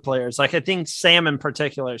shorter players, I think Sam in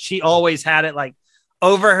particular, she always had it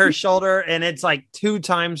over her shoulder and it's 2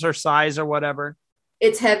 times her size or whatever.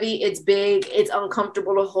 It's heavy, it's big, it's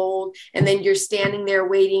uncomfortable to hold. And then you're standing there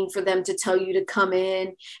waiting for them to tell you to come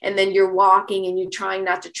in. And then you're walking and you're trying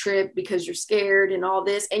not to trip because you're scared and all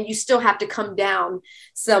this. And you still have to come down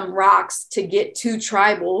some rocks to get to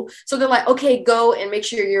tribal. So they're like, okay, go and make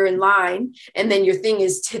sure you're in line. And then your thing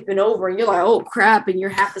is tipping over and you're like, oh crap. And you're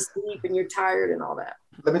half asleep and you're tired and all that.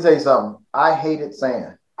 Let me tell you something. I hated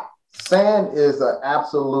sand. Sand is the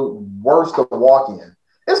absolute worst to walk in.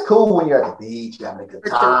 It's cool when you're at the beach, you're having a good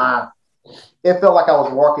time. It felt like I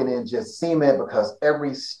was walking in just cement because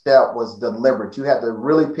every step was deliberate. You had to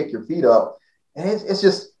really pick your feet up. And it's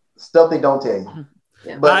just stuff they don't tell you.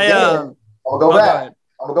 Yeah. But I'm going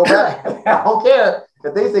to go back. I don't care.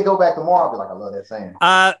 If they say go back tomorrow, I'll be like, I love that saying.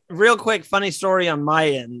 Real quick, funny story on my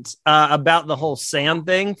end about the whole sand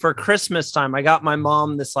thing. For Christmas time, I got my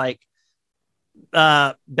mom this like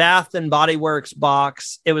Bath and Body Works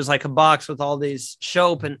box. It was like a box with all these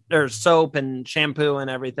soap and shampoo and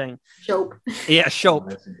everything. Soap. Yeah,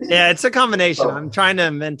 soap. Yeah, it's a combination. I'm trying to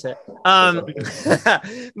invent it.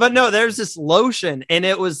 But no, there's this lotion, and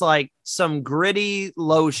it was like some gritty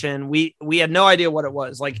lotion. We had no idea what it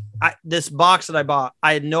was. Like this box that I bought,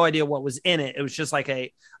 I had no idea what was in it. It was just like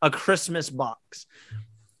a Christmas box.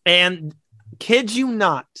 And kid you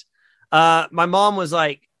not, my mom was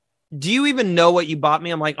like, do you even know what you bought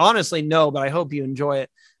me? I'm like, honestly, no, but I hope you enjoy it.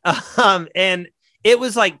 And it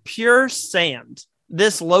was like pure sand.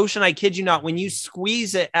 This lotion, I kid you not, when you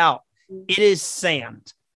squeeze it out, it is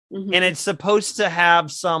sand. Mm-hmm. And it's supposed to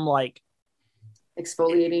have some like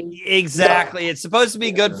exfoliating. Exactly. It's supposed to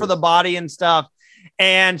be good for the body and stuff.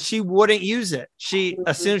 And she wouldn't use it.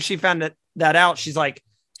 As soon as she found that out, she's like,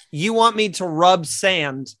 you want me to rub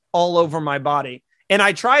sand all over my body? And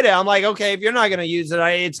I tried it. I'm like, okay, if you're not going to use it,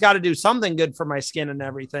 it's got to do something good for my skin and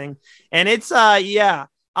everything. And it's, yeah,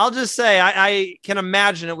 I'll just say I can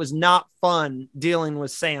imagine it was not fun dealing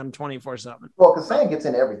with sand 24/7. Well, because sand gets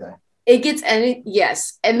in everything. It gets in,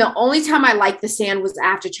 yes. And the only time I liked the sand was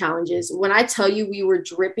after challenges. When I tell you we were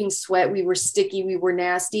dripping sweat, we were sticky, we were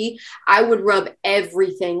nasty, I would rub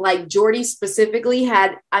everything. Like Jordy specifically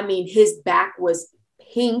his back was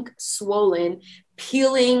pink, swollen,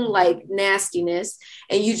 peeling like nastiness,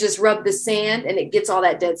 and you just rub the sand and it gets all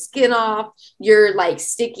that dead skin off. You're like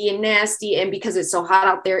sticky and nasty, and because it's so hot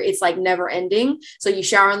out there, it's like never ending. So you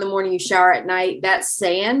shower in the morning, you shower at night. That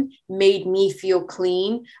sand made me feel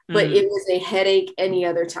clean, but it was a headache any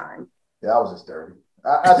other time. Yeah, I was just dirty.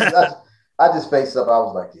 I just faced up. I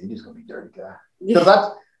was like, yeah, you're just gonna be dirty guy.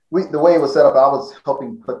 Because the way it was set up, I was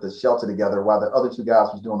helping put the shelter together while the other two guys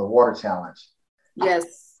was doing the water challenge.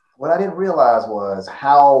 Yes. What I didn't realize was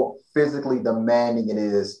how physically demanding it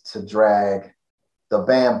is to drag the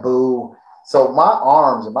bamboo. So my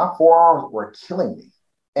arms and my forearms were killing me.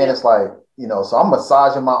 And it's like, so I'm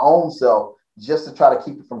massaging my own self just to try to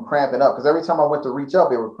keep it from cramping up. Because every time I went to reach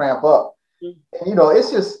up, it would cramp up. Mm-hmm. And,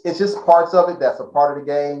 it's just parts of it that's a part of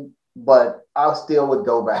the game. But I still would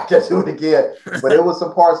go back and do it again. But it was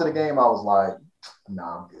some parts of the game I was like,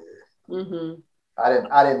 nah, I'm good. Mm-hmm.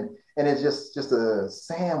 I didn't. And it's just the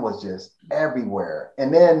sand was just everywhere.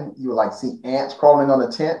 And then you would like see ants crawling on the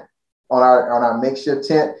tent, on our makeshift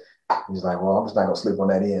tent. He's like, well, I'm just not gonna sleep on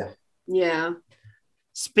that end. Yeah.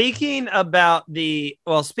 Speaking on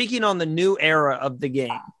the new era of the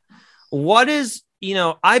game, what is,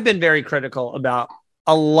 I've been very critical about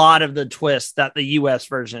a lot of the twists that the US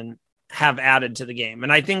version have added to the game.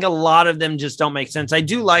 And I think a lot of them just don't make sense. I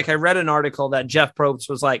read an article that Jeff Probst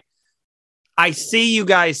was like, I see you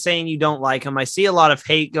guys saying you don't like him. I see a lot of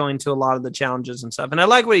hate going to a lot of the challenges and stuff. And I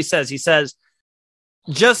like what he says. He says,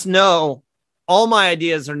 just know all my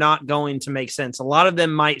ideas are not going to make sense. A lot of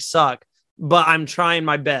them might suck, but I'm trying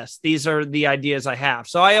my best. These are the ideas I have.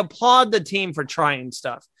 So I applaud the team for trying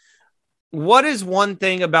stuff. What is one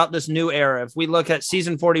thing about this new era, if we look at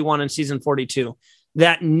season 41 and season 42,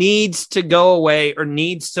 that needs to go away or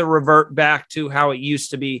needs to revert back to how it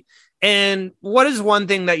used to be? And what is one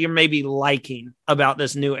thing that you're maybe liking about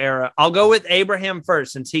this new era? I'll go with Abraham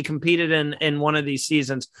first, since he competed in one of these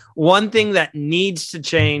seasons. One thing that needs to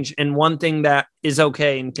change and one thing that is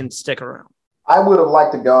okay and can stick around. I would have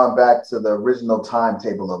liked to gone back to the original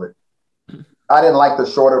timetable of it. I didn't like the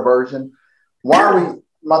shorter version.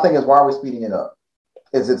 My thing is, why are we speeding it up?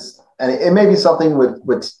 And it may be something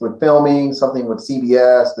with filming, something with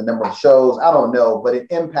CBS, the number of shows. I don't know, but it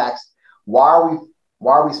impacts. Why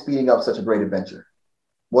are we speeding up such a great adventure?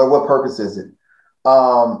 What purpose is it?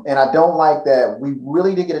 And I don't like that we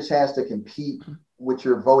really did get a chance to compete with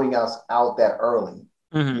your voting us out that early.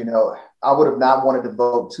 Mm-hmm. I would have not wanted to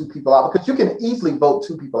vote two people out, because you can easily vote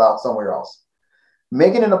two people out somewhere else.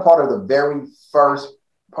 Making it a part of the very first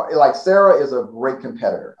part, like Sarah is a great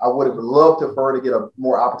competitor. I would have loved for her to get a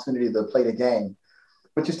more opportunity to play the game.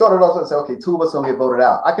 But you started off and say, okay, two of us going to get voted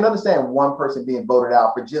out. I can understand one person being voted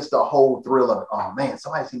out for just the whole thrill of, oh man,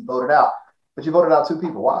 somebody's being voted out. But you voted out two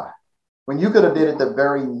people. Why? When you could have did it the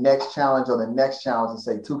very next challenge or the next challenge and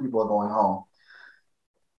say two people are going home.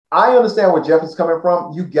 I understand where Jeff is coming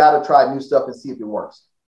from. You got to try new stuff and see if it works.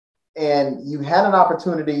 And you had an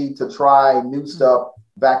opportunity to try new stuff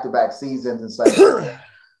back-to-back seasons and say,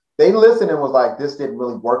 they listened and was like, this didn't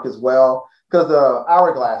really work as well, because the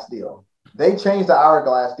Hourglass deal. They changed the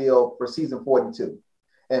Hourglass deal for season 42.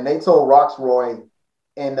 And they told Roxroy,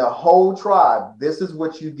 And the whole tribe, this is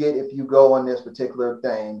what you get if you go on this particular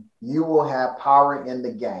thing. You will have power in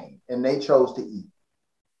the game. And they chose to eat.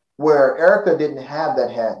 Where Erica didn't have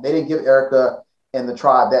that hat. They didn't give Erica and the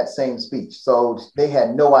tribe that same speech. So they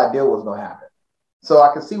had no idea what was going to happen. So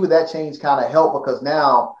I can see where that change kind of helped, because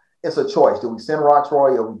now it's a choice. Do we send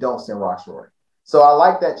Roxroy or we don't send Roxroy? So I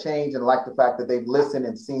like that change, and like the fact that they've listened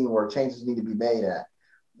and seen where changes need to be made at.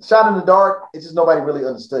 Shot in the dark, it's just nobody really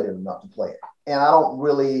understood it enough to play it. And I don't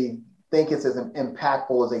really think it's as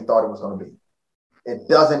impactful as they thought it was going to be. It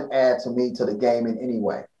doesn't add to me to the game in any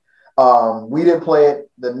way. We didn't play it.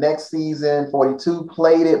 The next season, 42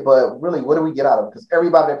 played it, but really, what do we get out of it? Because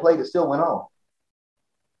everybody that played it still went on.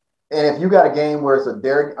 And if you got a game where it's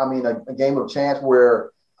a game of chance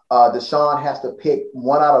where Deshaun has to pick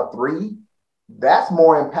 1 out of 3, that's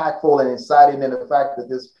more impactful and exciting than the fact that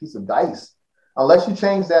this piece of dice, unless you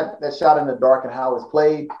change that shot in the dark and how it's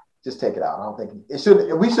played, just take it out. I don't think it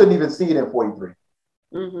should. We shouldn't even see it in 43.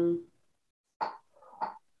 Mm-hmm.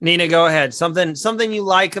 Nina, go ahead. Something you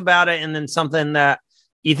like about it, and then something that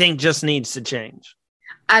you think just needs to change.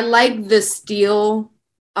 I like the steal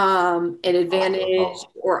an advantage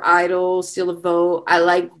or idle, steal a vote. I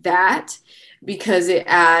like that because it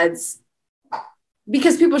adds,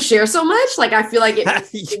 because people share so much. Like, I feel like it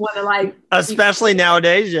makes you want to, like, especially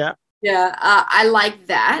nowadays. Yeah. Yeah. I like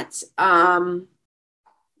that.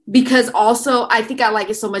 Because also I think I like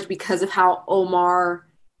it so much because of how Omar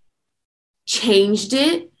changed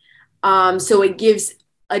it. So it gives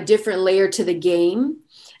a different layer to the game.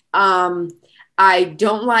 I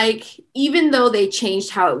don't like, even though they changed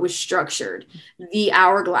how it was structured, the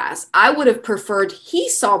hourglass. I would have preferred he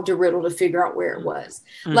solved a riddle to figure out where it was.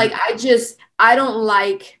 Mm-hmm. Like, I don't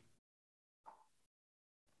like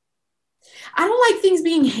things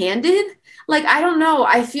being handed. Like, I don't know.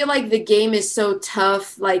 I feel like the game is so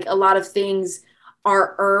tough. Like, a lot of things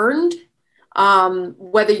are earned,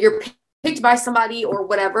 whether you're picked by somebody or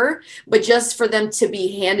whatever, but just for them to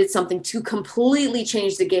be handed something to completely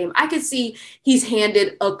change the game. I could see he's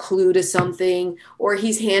handed a clue to something, or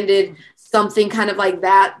he's handed something kind of like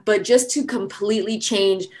that, but just to completely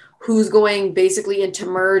change who's going basically into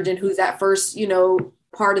merge and who's that first,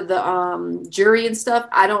 part of the jury and stuff.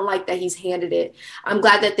 I don't like that he's handed it. I'm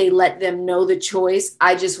glad that they let them know the choice.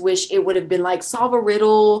 I just wish it would have been like, solve a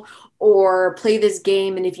riddle or play this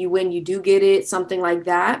game, and if you win, you do get it, something like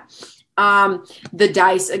that. The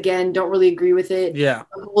dice, again, don't really agree with it. Yeah.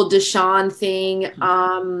 The whole Deshaun thing.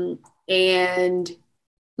 And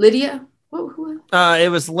Lydia? Who?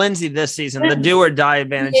 It was Lindsay this season, the do or die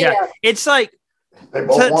advantage. Yeah. It's like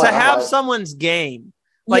to have someone's game.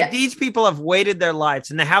 Like, these people have waited their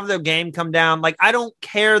lives and they have their game come down. Like, I don't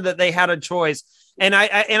care that they had a choice. And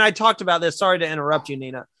I talked about this. Sorry to interrupt you,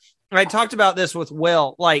 Nina. I talked about this with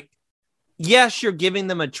Will. Like, yes, you're giving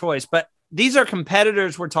them a choice, but these are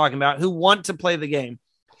competitors we're talking about who want to play the game.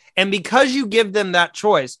 And because you give them that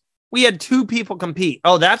choice, we had 2 people compete.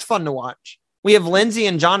 Oh, that's fun to watch. We have Lindsay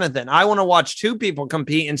and Jonathan. I want to watch 2 people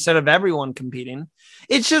compete instead of everyone competing.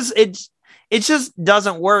 It just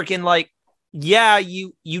doesn't work. And like, yeah,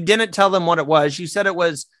 you didn't tell them what it was. You said it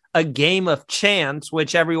was a game of chance,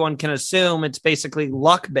 which everyone can assume it's basically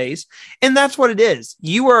luck based. And that's what it is.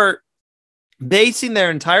 You are basing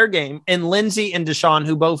their entire game, and Lindsay and Deshaun,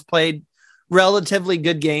 who both played relatively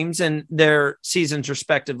good games in their seasons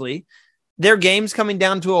respectively, their game's coming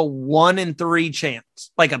down to a 1 in 3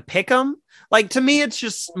 chance, like a pick 'em. Like, to me, it's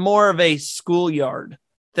just more of a schoolyard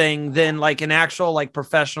thing than like an actual like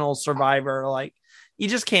professional survivor. Like, you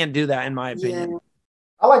just can't do that, in my opinion.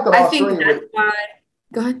 Yeah. I think that's why.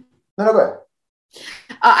 Go ahead. No, go ahead.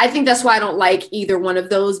 I think that's why I don't like either one of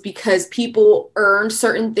those, because people earned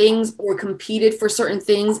certain things or competed for certain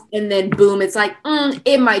things, and then boom, it's like,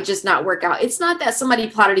 it might just not work out. It's not that somebody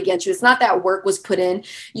plotted against you. It's not that work was put in.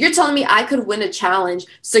 You're telling me I could win a challenge,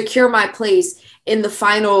 secure my place in the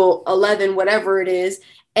final 11, whatever it is,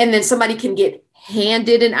 and then somebody can get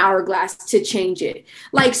handed an hourglass to change it.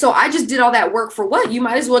 Like, so I just did all that work for what? You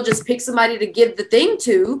might as well just pick somebody to give the thing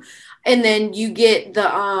to, and then you get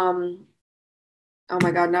the oh my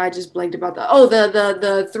God, now I just blanked about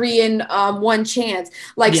the 3 in 1 chance.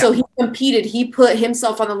 Like, yeah. So he competed, he put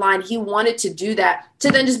himself on the line, he wanted to do that, to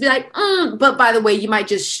then just be like, but by the way, you might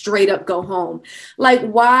just straight up go home. Like,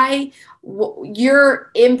 why?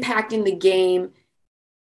 You're impacting the game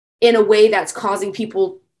in a way that's causing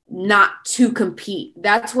people not to compete.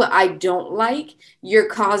 That's what I don't like. You're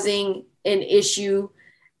causing an issue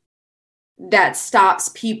that stops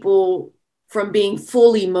people from being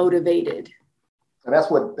fully motivated. And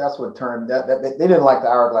that's what turned that they didn't like the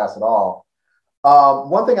hourglass at all.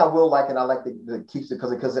 One thing I will like, and I like to keep it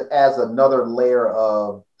because it adds another layer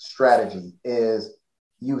of strategy, is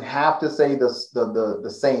you have to say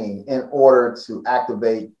the saying in order to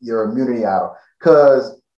activate your immunity idol.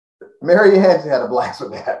 Because Marianne had a blast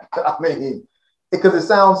with that. I mean, because it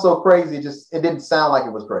sounds so crazy, it didn't sound like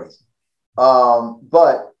it was crazy.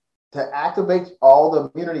 But to activate all the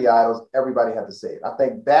immunity idols, everybody had to say it. I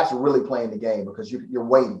think that's really playing the game because you're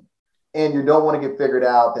waiting. And you don't want to get figured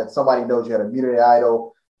out that somebody knows you had an immunity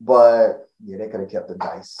idol, but yeah, they could have kept the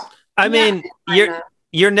dice. I mean,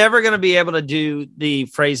 you're never going to be able to do the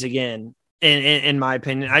phrase again, in my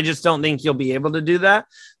opinion. I just don't think you'll be able to do that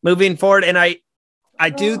moving forward. And I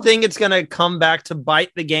do think it's going to come back to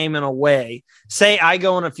bite the game in a way. Say I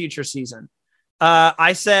go in a future season.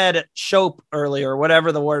 I said shope earlier,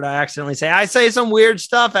 whatever the word I accidentally say. I say some weird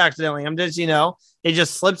stuff accidentally. I'm just, it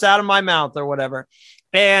just slips out of my mouth or whatever.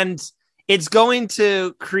 And it's going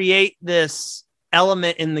to create this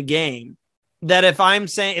element in the game that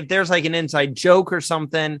if there's like an inside joke or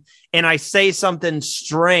something and I say something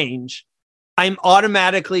strange, I'm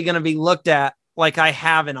automatically going to be looked at like I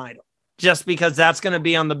have an idol, just because that's going to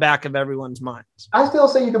be on the back of everyone's minds. I still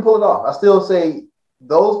say you can pull it off. I still say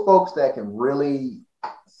those folks that can really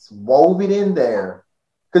wove it in there,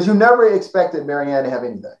 because you never expected Marianne to have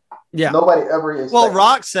anything. Yeah. Nobody ever expected. Well,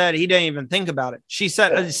 Rock said he didn't even think about it. She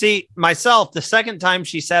said, see, myself, the second time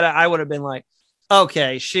she said it, I would have been like,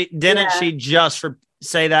 okay, she just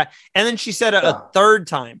say that. And then she said it a third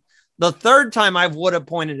time. The third time I would have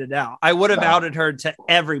pointed it out. I would have outed her to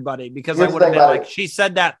everybody because I would have been like, she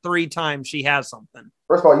said that 3 times. She has something.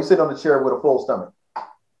 First of all, you sit on the chair with a full stomach.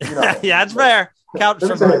 Yeah, that's fair. Couch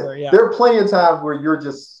survivor. Yeah. There are plenty of times where you're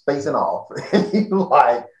just spacing off and you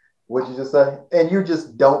like, what'd you just say? And you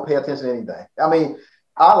just don't pay attention to anything. I mean,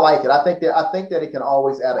 I like it. I think that it can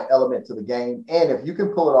always add an element to the game. And if you can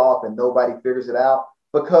pull it off and nobody figures it out,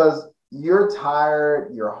 because you're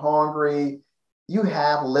tired, you're hungry, you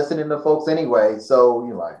have listening to folks anyway. So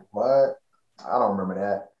you're like, what? I don't remember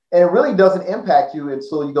that. And it really doesn't impact you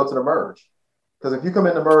until you go to the merge. Because if you come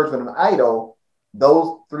in the merge with an idol,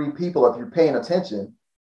 those 3 people, if you're paying attention,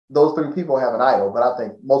 those 3 people have an idol. But I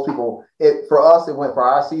think most people, for us, it went for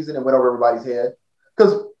our season, it went over everybody's head.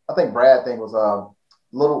 Because I think Brad thing was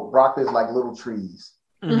little broccoli is like little trees.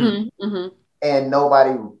 Mm-hmm. Mm-hmm. And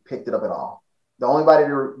nobody picked it up at all. The only body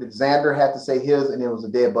that Xander had to say his, and it was the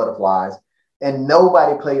dead butterflies. And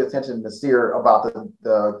nobody paid attention to Nasir about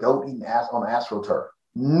the goat eating on the AstroTurf.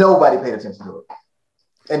 Nobody paid attention to it.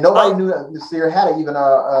 And nobody knew that Nasir had even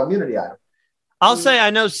a immunity item. I'll say I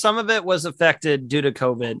know some of it was affected due to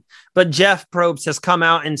COVID, but Jeff Probst has come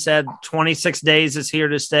out and said 26 days is here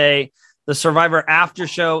to stay. The Survivor After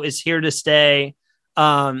Show is here to stay.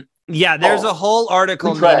 There's a whole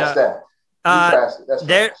article, Nina.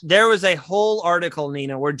 There was a whole article,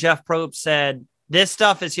 Nina, where Jeff Probst said this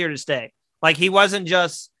stuff is here to stay. Like, he wasn't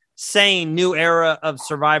just saying new era of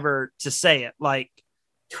Survivor to say it. Like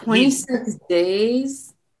 26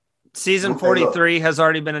 days. Season 43 has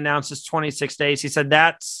already been announced as 26 days. He said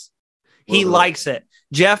he likes it.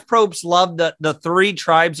 Jeff Probst loved the 3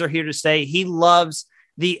 tribes are here to stay. He loves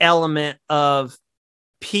the element of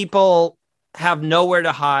people have nowhere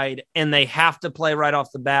to hide and they have to play right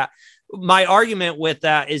off the bat. My argument with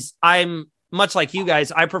that is I'm much like you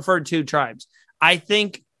guys. I prefer 2 tribes. I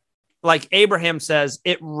think, like Abraham says,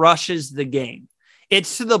 it rushes the game.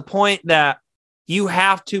 It's to the point that you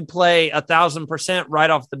have to play 1,000% right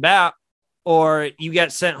off the bat, or you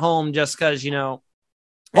get sent home just because,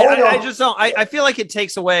 I just don't. I feel like it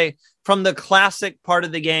takes away from the classic part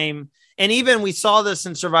of the game. And even we saw this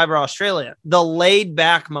in Survivor Australia, the laid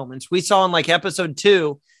back moments we saw in like episode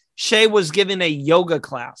 2, Shay was giving a yoga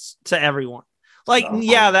class to everyone. Like,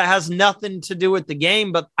 that has nothing to do with the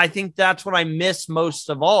game, but I think that's what I miss most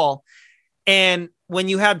of all. And when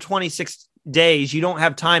you have 26 days, you don't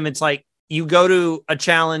have time. It's like, you go to a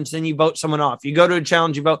challenge, then you vote someone off. You go to a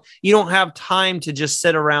challenge, you vote. You don't have time to just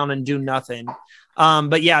sit around and do nothing.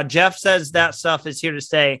 But yeah, Jeff says that stuff is here to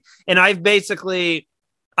stay. And I've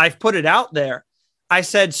put it out there. I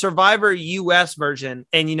said Survivor US version.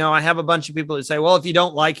 And, I have a bunch of people that say, well, if you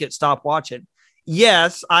don't like it, stop watching.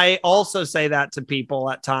 Yes, I also say that to people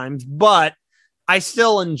at times, but I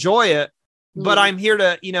still enjoy it. But I'm here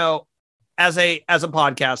to, as a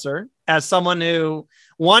podcaster, as someone who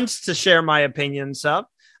wants to share my opinion and stuff,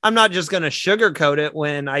 I'm not just going to sugarcoat it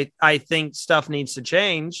when I think stuff needs to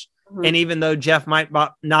change. Mm-hmm. And even though Jeff might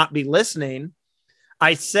not be listening,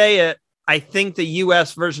 I say it. I think the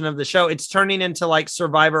US version of the show, it's turning into like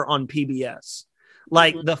Survivor on PBS.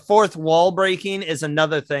 Like the fourth wall breaking is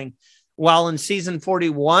another thing. While in season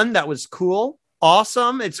 41, that was cool.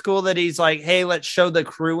 awesome. It's cool that he's like, hey, let's show the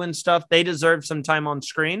crew and stuff. They deserve some time on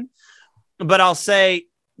screen. But I'll say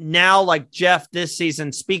now, like Jeff this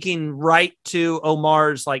season, speaking right to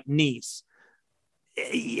Omar's like niece,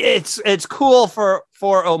 it's cool for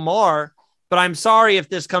Omar, but I'm sorry if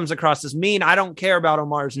this comes across as mean. I don't care about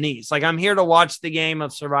Omar's niece. Like, I'm here to watch the game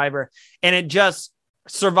of Survivor, and it just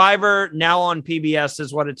Survivor now on PBS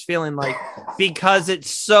is what it's feeling like because it's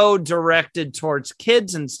so directed towards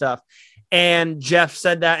kids and stuff. And Jeff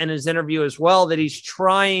said that in his interview as well, that he's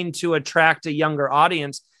trying to attract a younger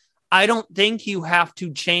audience. I don't think you have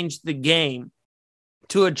to change the game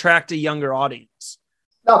to attract a younger audience.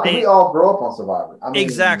 No, because we all grow up on Survivor. I mean,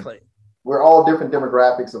 exactly. We're all different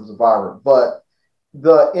demographics of Survivor, but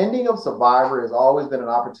the ending of Survivor has always been an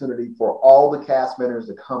opportunity for all the cast members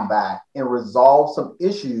to come back and resolve some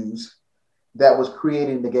issues that was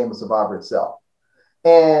created in the game of Survivor itself.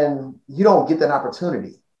 And you don't get that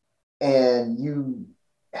opportunity. And you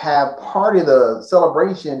have part of the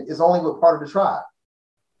celebration is only with part of the tribe.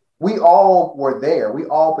 We all were there. We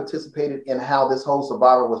all participated in how this whole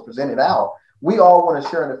Survivor was presented out. We all want to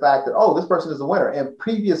share in the fact that, oh, this person is the winner. In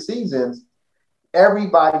previous seasons,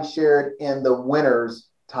 everybody shared in the winner's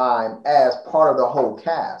time as part of the whole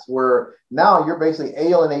cast, where now you're basically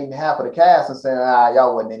alienating half of the cast and saying,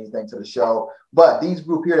 y'all wasn't anything to the show. But these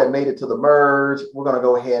group here that made it to the merge, we're going to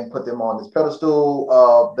go ahead and put them on this pedestal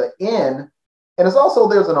of the end. And it's also,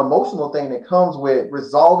 there's an emotional thing that comes with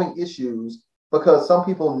resolving issues because some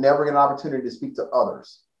people never get an opportunity to speak to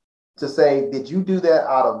others, to say, did you do that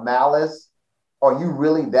out of malice? Are you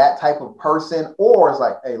really that type of person? Or it's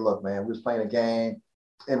like, hey, look, man, we're just playing a game.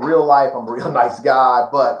 In real life, I'm a real nice guy,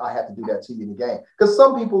 but I have to do that to you in the game. Because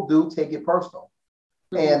some people do take it personal.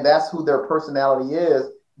 Mm-hmm. And that's who their personality is.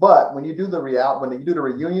 But when you do the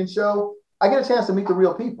reunion show, I get a chance to meet the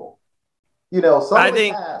real people. You know, I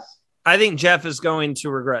think Jeff is going to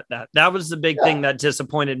regret that. That was the big thing that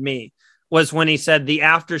disappointed me, was when he said the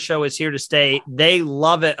after show is here to stay. They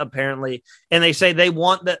love it, apparently. And they say they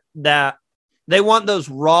want that they want those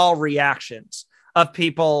raw reactions of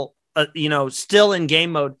people, still in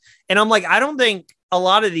game mode. And I'm like, I don't think a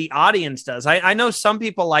lot of the audience does. I know some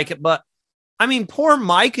people like it, but I mean, poor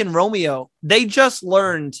Mike and Romeo, they just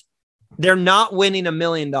learned they're not winning $1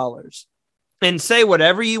 million. And say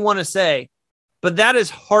whatever you want to say, but that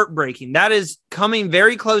is heartbreaking. That is coming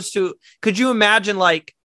very close to, could you imagine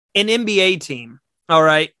like an NBA team? All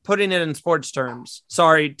right, putting it in sports terms.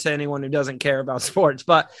 Sorry to anyone who doesn't care about sports,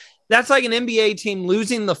 but that's like an NBA team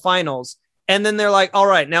losing the finals. And then they're like, all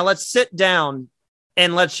right, now let's sit down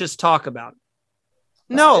and let's just talk about it.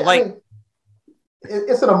 No,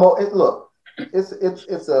 it's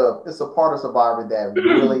a part of Survivor that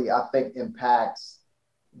really, I think, impacts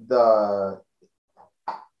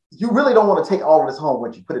you really don't want to take all of this home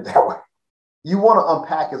when you put it that way. You want to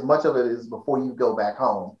unpack as much of it as before you go back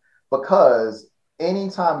home, because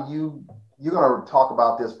anytime you're going to talk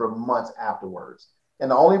about this for months afterwards. And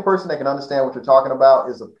the only person that can understand what you're talking about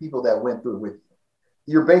is the people that went through it with you.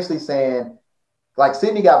 You're basically saying, like,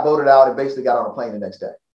 Sydney got voted out and basically got on a plane the next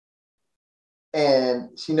day. And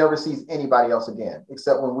she never sees anybody else again,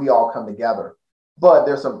 except when we all come together. But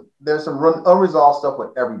there's some unresolved stuff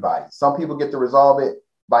with everybody. Some people get to resolve it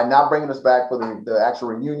by not bringing us back for the actual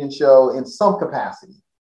reunion show in some capacity.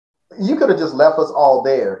 You could have just left us all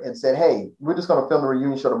there and said, hey, we're just going to film the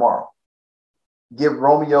reunion show tomorrow. Give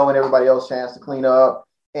Romeo and everybody else a chance to clean up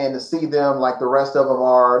and to see them like the rest of them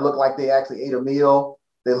look like they actually ate a meal.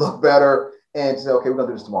 They look better, and say, okay, we're going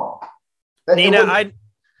to do this tomorrow. Nina,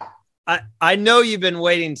 I know you've been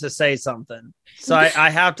waiting to say something, so I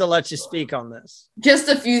have to let you speak on this. Just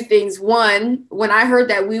a few things. One, when I heard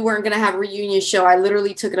that we weren't going to have a reunion show, I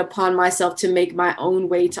literally took it upon myself to make my own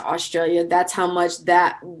way to Australia. That's how much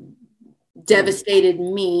that devastated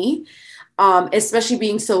me, especially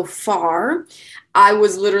being so far. I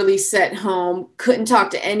was literally sent home, couldn't talk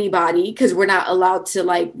to anybody because we're not allowed to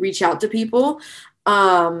like reach out to people.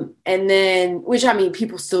 And then, which I mean,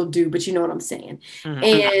 people still do, but you know what I'm saying?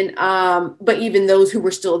 Mm-hmm. And, but even those who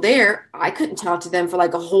were still there, I couldn't talk to them for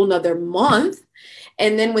like a whole nother month.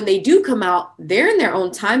 And then when they do come out, they're in their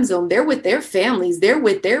own time zone. They're with their families. They're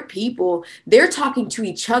with their people. They're talking to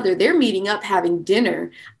each other. They're meeting up, having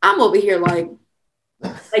dinner. I'm over here like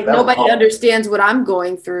nobody understands what I'm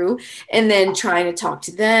going through, and then trying to talk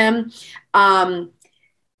to them.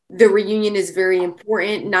 The reunion is very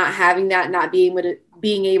important. Not having that, not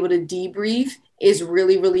being able to debrief is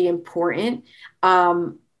really, really important.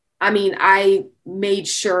 I mean, I made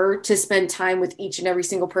sure to spend time with each and every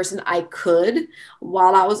single person I could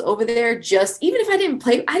while I was over there. Just even if I didn't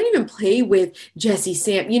even play with Jesse,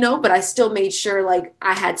 Sam, but I still made sure like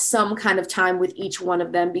I had some kind of time with each one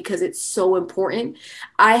of them because it's so important.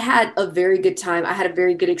 I had a very good time. I had a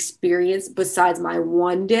very good experience besides my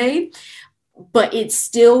one day, but it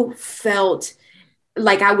still felt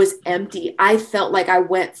like I was empty. I felt like I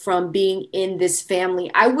went from being in this family.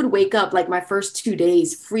 I would wake up like my first 2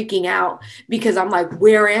 days freaking out because I'm like,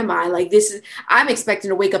 where am I? Like I'm expecting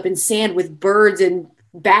to wake up in sand with birds and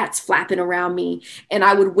bats flapping around me. And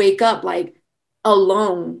I would wake up like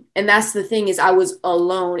alone. And that's the thing is I was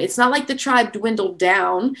alone. It's not like the tribe dwindled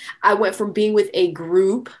down. I went from being with a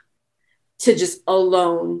group to just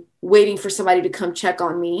alone, waiting for somebody to come check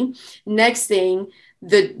on me. Next thing,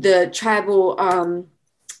 the tribal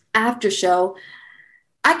after show,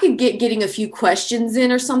 I could getting a few questions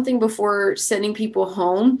in or something before sending people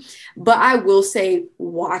home. But I will say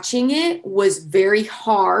watching it was very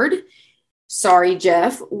hard. Sorry,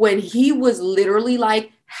 Jeff, when he was literally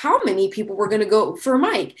like, how many people were going to go for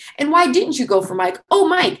Mike? And why didn't you go for Mike? Oh,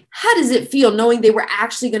 Mike, how does it feel knowing they were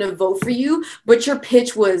actually going to vote for you? But your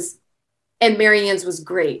pitch was, and Marianne's was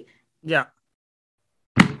great. Yeah.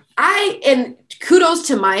 And kudos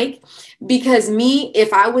to Mike, because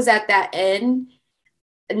if I was at that end,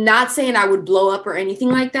 not saying I would blow up or anything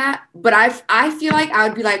like that, but I feel like I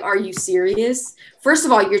would be like, are you serious? First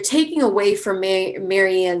of all, you're taking away from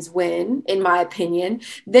Marianne's win, in my opinion.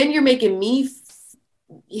 Then you're making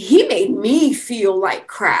he made me feel like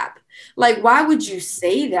crap. Like, why would you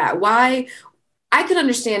say that? Why? I could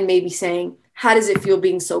understand maybe saying, how does it feel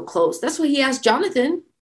being so close? That's what he asked Jonathan.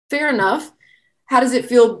 Fair enough. How does it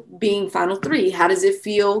feel being final three? How does it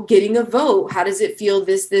feel getting a vote? How does it feel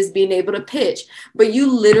this being able to pitch? But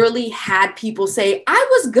you literally had people say, I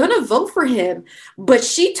was going to vote for him, but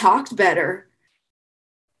she talked better.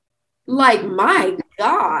 Like, my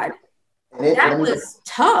God, that was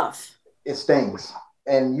tough. It stings.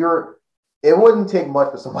 And it wouldn't take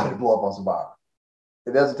much for somebody to blow up on Survivor.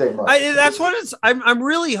 It doesn't take much. That's what I'm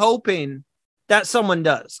really hoping that someone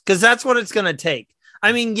does, because that's what it's going to take.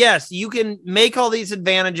 I mean, yes, you can make all these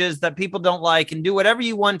advantages that people don't like and do whatever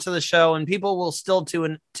you want to the show, and people will still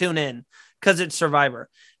tune in because it's Survivor.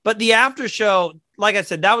 But the after show, like I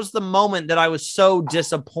said, that was the moment that I was so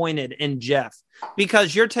disappointed in Jeff,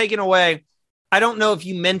 because you're taking away. I don't know if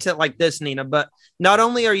you meant it like this, Nina, but not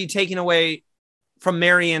only are you taking away from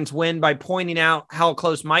Marianne's win by pointing out how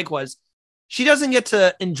close Mike was, she doesn't get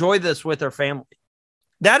to enjoy this with her family.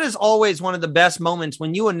 That is always one of the best moments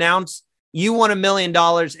when you announce you won $1 million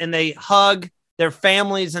and they hug their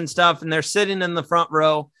families and stuff and they're sitting in the front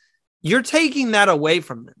row. You're taking that away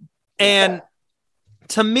from them. And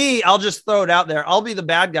to me, I'll just throw it out there. I'll be the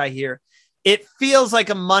bad guy here. It feels like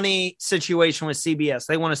a money situation with CBS.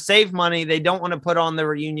 They want to save money. They don't want to put on the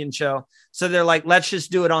reunion show. So they're like, let's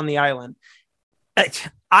just do it on the island.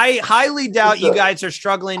 I highly doubt you guys are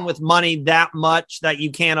struggling with money that much that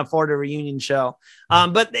you can't afford a reunion show.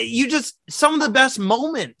 But some of the best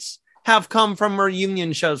moments have come from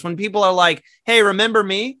reunion shows when people are like, hey, remember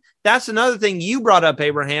me? That's another thing you brought up,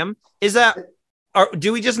 Abraham, is that,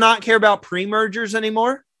 do we just not care about pre-mergers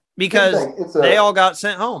anymore? Because they all got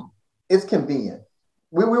sent home. It's convenient.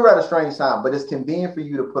 We were at a strange time, but it's convenient for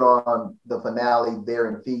you to put on the finale there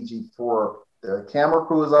in Fiji for the camera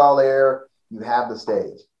crew is all there. You have the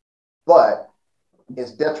stage. But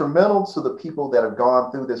it's detrimental to the people that have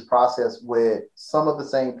gone through this process with some of the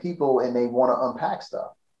same people and they want to unpack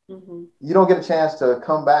stuff. Mm-hmm. You don't get a chance to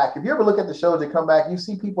come back. If you ever look at the shows that come back, you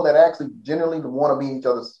see people that actually genuinely want to be in each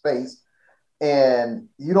other's space, and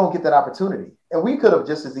you don't get that opportunity. And we could have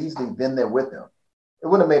just as easily been there with them. It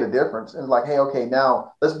wouldn't have made a difference. And like, hey, okay,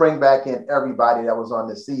 now let's bring back in everybody that was on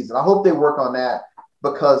this season. I hope they work on that,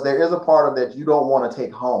 because there is a part of that you don't want to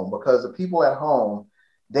take home, because the people at home,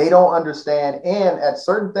 they don't understand. And at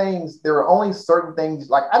certain things, there are only certain things.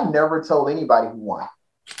 Like, I've never told anybody who won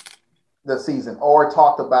the season or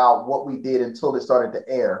talked about what we did until it started to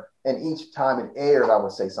air. And each time it aired, I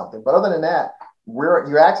would say something. But other than that,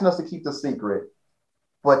 you're asking us to keep the secret,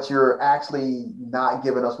 but you're actually not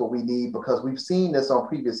giving us what we need, because we've seen this on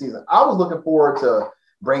previous seasons. I was looking forward to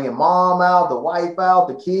bringing mom out, the wife out,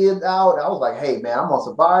 the kids out. I was like, hey, man, I'm on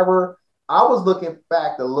Survivor. I was looking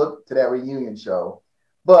back to look to that reunion show.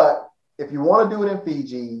 But if you want to do it in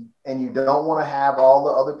Fiji and you don't want to have all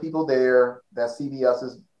the other people there, that's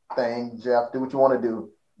CBS's thing. Jeff, do what you want to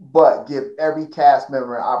do, but give every cast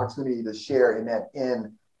member an opportunity to share in that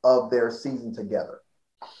end of their season together.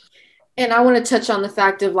 And I want to touch on the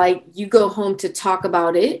fact of, like, you go home to talk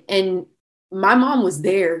about it, and my mom was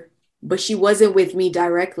there. but she wasn't with me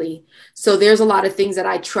directly. So there's a lot of things that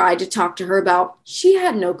I tried to talk to her about. She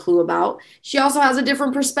had no clue about. She also has a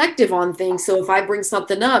different perspective on things. So if I bring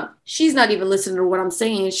something up, she's not even listening to what I'm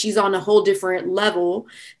saying. She's on a whole different level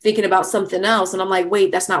thinking about something else. And I'm like,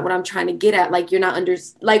 wait, that's not what I'm trying to get at. Like, you're not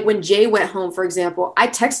like when Jay went home, for example, I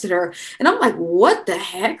texted her and I'm like, what the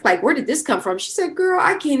heck? Like, where did this come from? She said, girl,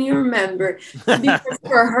 I can't even remember. Because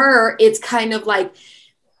for her, it's kind of like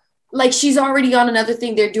she's already on another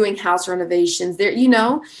thing. They're doing house renovations there,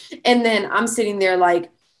 and then I'm sitting there like,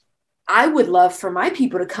 I would love for my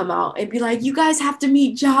people to come out and be like, you guys have to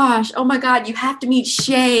meet Josh. Oh my God, you have to meet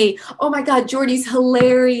Shay. Oh my God, Jordy's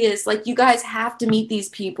hilarious. Like, you guys have to meet these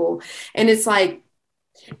people. And it's like,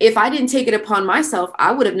 if I didn't take it upon myself,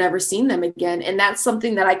 I would have never seen them again. And that's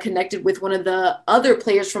something that I connected with one of the other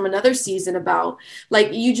players from another season about.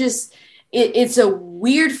 Like, you just, it's a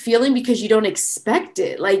weird feeling because you don't expect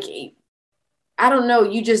it. Like, I don't know.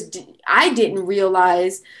 I didn't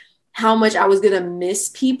realize how much I was going to miss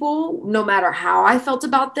people, no matter how I felt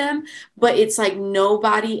about them. But it's like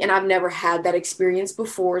nobody, and I've never had that experience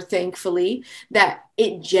before, thankfully, that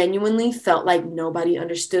it genuinely felt like nobody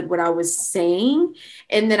understood what I was saying.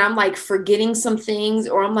 And then I'm like forgetting some things,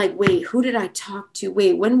 or I'm like, wait, who did I talk to?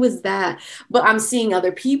 Wait, when was that? But I'm seeing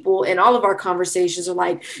other people, and all of our conversations are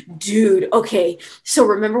like, dude, okay. So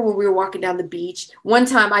remember when we were walking down the beach? One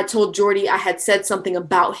time I told Jordy I had said something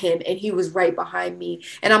about him, and he was right behind me.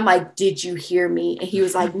 And I'm like, did you hear me? And he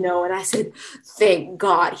was like, no. And I said, thank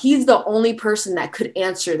God. He's the only person that could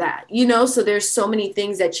answer that, So there's so many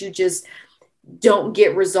things that you just don't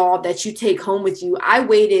get resolved that you take home with you. I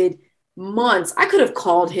waited months. I could have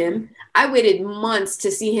called him. I waited months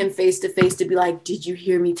to see him face to face to be like, did you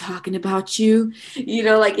hear me talking about you?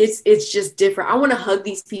 Like it's just different. I want to hug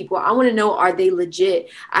these people. I want to know, are they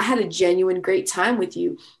legit? I had a genuine great time with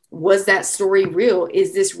you. Was that story real?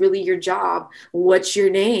 Is this really your job? What's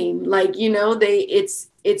your name? Like,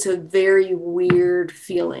 it's a very weird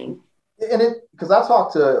feeling. And because I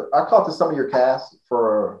talked to some of your cast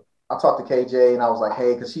I talked to KJ and I was like,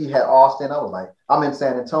 hey, because she had Austin. I was like, I'm in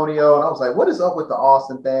San Antonio. And I was like, what is up with the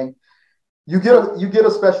Austin thing? You get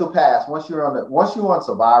a special pass once you're on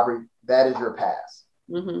Survivor. That is your pass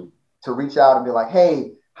to reach out and be like,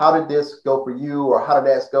 hey, how did this go for you? Or how did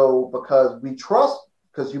that go? Because we trust,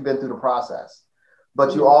 because you've been through the process,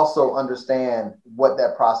 but you also understand what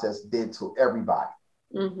that process did to everybody.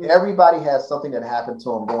 Everybody has something that happened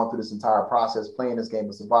to them going through this entire process, playing this game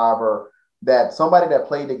of Survivor, that somebody that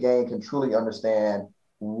played the game can truly understand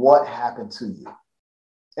what happened to you.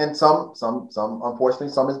 And some unfortunately,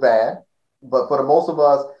 some is bad, but for the most of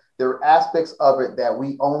us, there are aspects of it that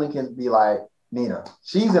we only can be like, Nina,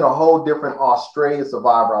 she's in a whole different Australia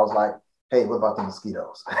Survivor. I was like, hey, what about the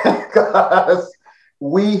mosquitoes? Because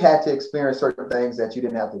we had to experience certain things that you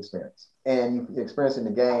didn't have to experience, and you experience in the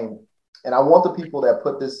game. And I want the people that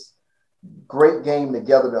put this great game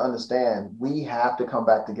together to understand we have to come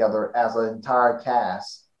back together as an entire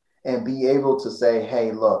cast and be able to say,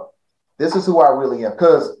 hey, look, this is who I really am.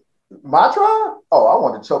 Because my tribe, I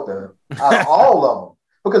wanted to choke them out of all of them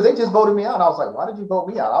because they just voted me out. And I was like, why did you vote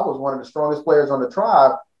me out? I was one of the strongest players on the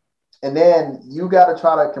tribe. And then you got to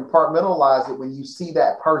try to compartmentalize it when you see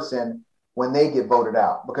that person when they get voted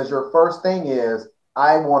out, because your first thing is,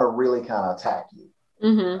 I want to really kind of attack you.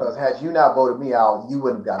 Because had you not voted me out, you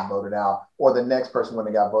wouldn't have gotten voted out, or the next person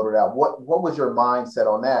wouldn't have got voted out. What was your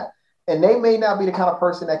mindset on that? And they may not be the kind of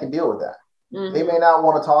person that can deal with that. They may not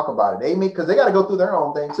want to talk about it. Because they got to go through their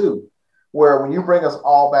own thing too. Where when you bring us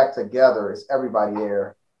all back together, it's everybody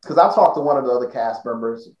there. Because I talked to one of the other cast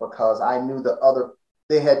members because I knew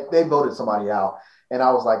they voted somebody out. And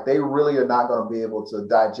I was like, they really are not going to be able to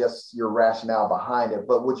digest your rationale behind it.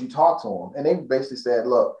 But would you talk to them? And they basically said,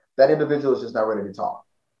 look, that individual is just not ready to talk.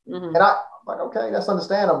 And I'm like, okay, that's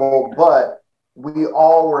understandable. But we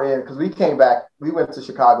all were in, because we came back, we went to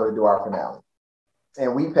Chicago to do our finale.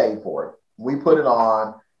 And we paid for it. We put it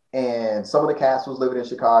on. And some of the cast was living in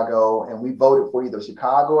Chicago. And we voted for either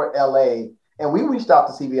Chicago or LA. And we reached out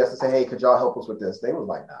to CBS and said, hey, could y'all help us with this? They was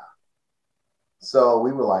like, nah. So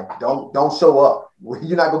we were like, don't show up.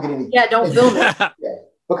 You're not going to get anything. Yeah, don't film it. Yeah.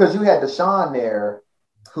 Because you had Deshaun there,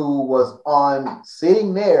 who was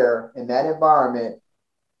sitting there in that environment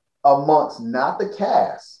amongst not the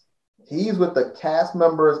cast. He's with the cast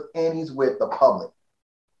members and he's with the public.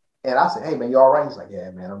 And I said, hey, man, you all right? He's like, yeah,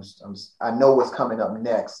 man, I know what's coming up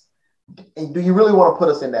next. And do you really want to put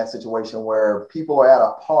us in that situation where people are at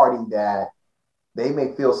a party that they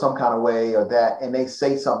may feel some kind of way or that, and they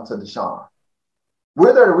say something to Deshaun?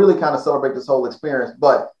 We're there to really kind of celebrate this whole experience,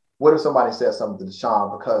 but what if somebody says something to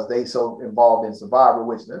Deshaun because they so involved in Survivor,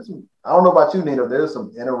 which I don't know about you, Nina, there's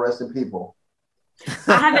some interesting people.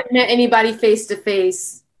 I haven't met anybody face to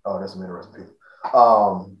face. Oh, there's some interesting people.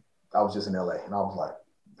 I was just in LA and I was like,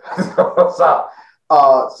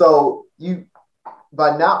 so you,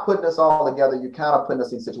 by not putting us all together, you're kind of putting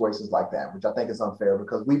us in situations like that, which I think is unfair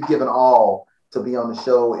because we've given all to be on the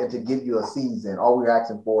show and to give you a season. All we're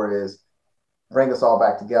asking for is bring us all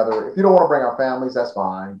back together. If you don't want to bring our families, that's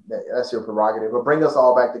fine. That's your prerogative. But bring us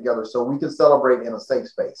all back together so we can celebrate in a safe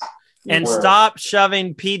space. And stop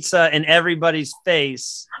shoving pizza in everybody's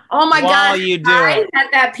face. Oh my God. You do I had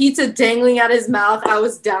that pizza dangling out his mouth. I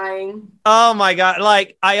was dying. Oh my God.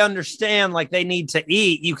 Like, I understand, like, they need to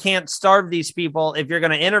eat. You can't starve these people if you're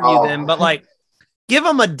going to interview them, but like, give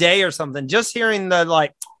them a day or something. Just hearing the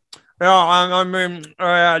like, I'm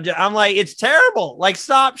like, it's terrible. Like,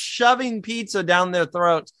 stop shoving pizza down their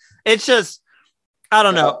throats. It's just, I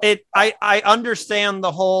don't know. I understand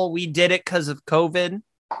the whole, we did it because of COVID.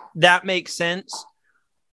 That makes sense.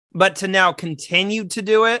 But to now continue to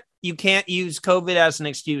do it, you can't use COVID as an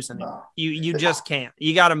excuse anymore. You just can't.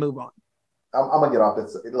 You got to move on. I'm going to get off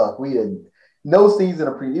this. Look, we didn't, no season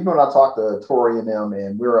of even when I talked to Tori and them,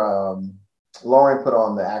 and Lauren put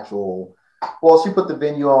on the actual, well, she put the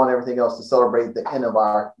venue on and everything else to celebrate the end of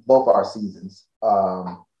both our seasons.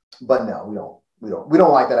 But no, we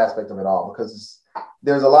don't like that aspect of it all because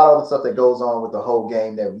there's a lot of other stuff that goes on with the whole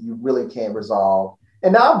game that you really can't resolve.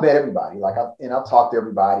 And now I've met everybody, I've talked to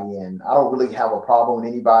everybody, and I don't really have a problem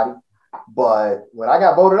with anybody. But when I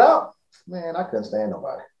got voted out, man, I couldn't stand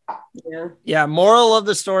nobody. Yeah. Moral of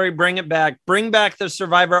the story: bring it back. Bring back the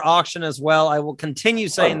Survivor auction as well. I will continue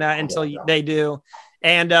saying that until they do,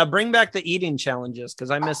 and bring back the eating challenges because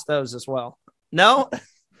I miss those as well. No,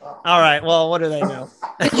 all right. Well, what do they know?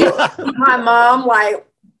 My mom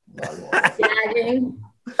gagging.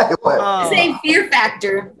 Same fear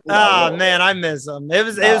factor. Oh man, I miss them. It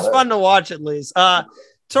was fun to watch at least. To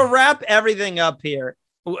wrap everything up here,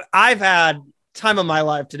 I've had time of my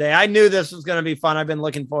life today. I knew this was going to be fun. I've been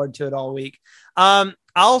looking forward to it all week.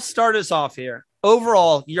 I'll start us off here.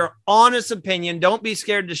 Overall, your honest opinion. Don't be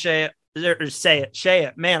scared to say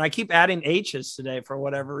it. Man, I keep adding H's today for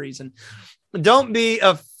whatever reason. Don't be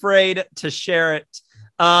afraid to share it.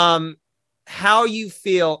 How you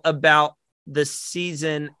feel about the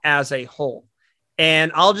season as a whole.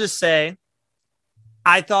 And I'll just say,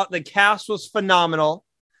 I thought the cast was phenomenal.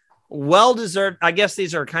 Well-deserved. I guess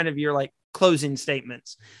these are kind of your like closing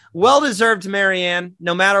statements. Well-deserved, Marianne.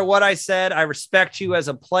 No matter what I said, I respect you as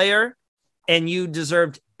a player, and you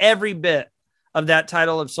deserved every bit of that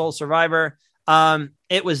title of Sole Survivor.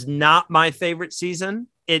 It was not my favorite season.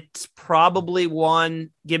 It's probably one,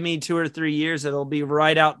 give me 2 or 3 years, it'll be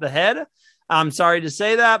right out the head. I'm sorry to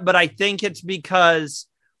say that, but I think it's because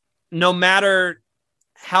no matter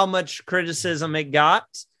how much criticism it got,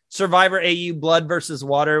 Survivor AU Blood versus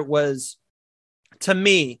Water was, to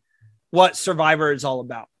me, what Survivor is all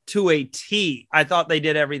about. To a T. I thought they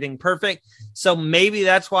did everything perfect. So maybe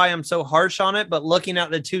that's why I'm so harsh on it. But looking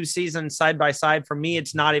at the 2 seasons side by side, for me,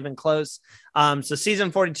 it's not even close. So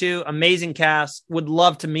season 42, amazing cast. Would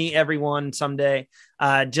love to meet everyone someday.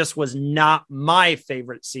 Just was not my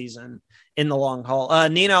favorite season in the long haul.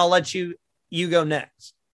 Nina, I'll let you go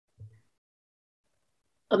next.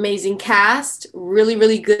 Amazing cast, really,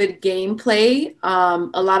 really good gameplay,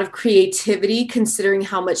 a lot of creativity considering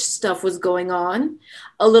how much stuff was going on,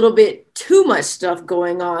 a little bit too much stuff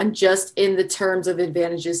going on just in the terms of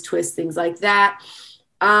advantages, twists, things like that.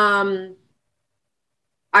 I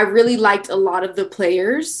really liked a lot of the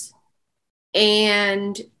players,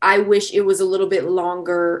 and I wish it was a little bit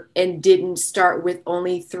longer and didn't start with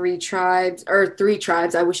only 3 tribes.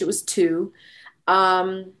 I wish it was 2.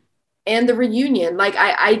 And the reunion, like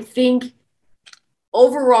I think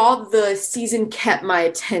overall the season kept my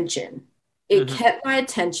attention. It kept my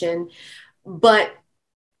attention, but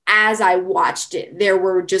as I watched it, there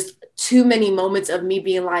were just too many moments of me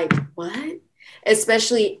being like, what?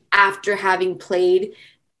 Especially after having played,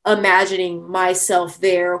 imagining myself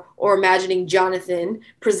there or imagining Jonathan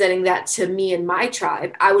presenting that to me and my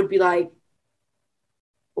tribe, I would be like,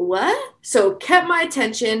 what? So it kept my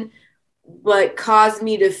attention, but caused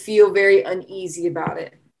me to feel very uneasy about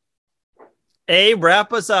it. Hey,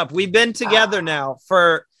 wrap us up. We've been together now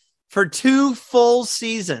for 2 full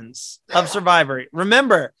seasons of Survivor.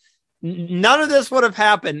 Remember, none of this would have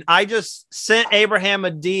happened. I just sent Abraham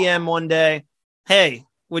a DM one day. Hey,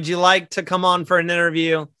 would you like to come on for an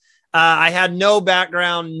interview? I had no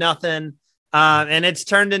background, nothing. And it's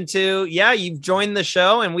turned into, you've joined the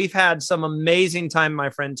show, and we've had some amazing time, my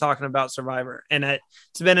friend, talking about Survivor. And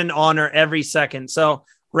it's been an honor every second. So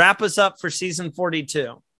wrap us up for season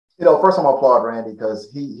 42. First I'm gonna applaud Randy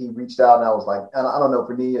because he reached out and I was like, and I don't know,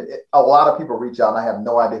 for me, a lot of people reach out and I have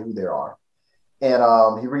no idea who they are.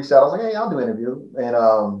 And he reached out. I was like, hey, I'll do an interview.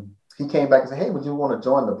 And he came back and said, hey, would you want to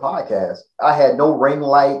join the podcast? I had no ring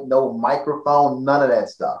light, no microphone, none of that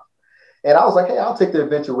stuff. And I was like, hey, I'll take the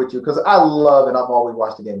adventure with you because I love and I've always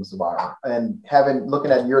watched the game of Survivor. And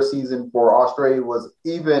looking at your season for Australia was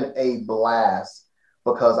even a blast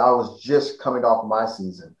because I was just coming off of my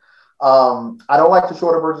season. I don't like the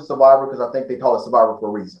shorter version of Survivor because I think they call it Survivor for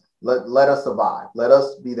a reason. Let us survive. Let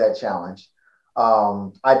us be that challenge.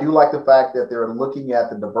 I do like the fact that they're looking at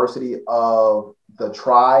the diversity of the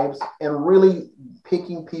tribes and really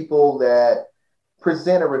picking people that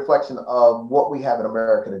present a reflection of what we have in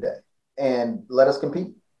America today. And let us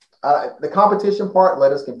compete. The competition part,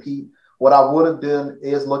 let us compete. What I would have done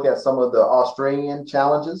is look at some of the Australian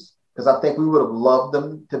challenges because I think we would have loved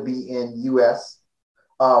them to be in U.S.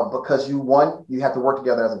 Because you have to work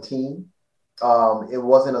together as a team. It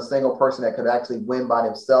wasn't a single person that could actually win by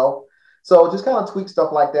themselves. So just kind of tweak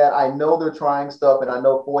stuff like that. I know they're trying stuff, and I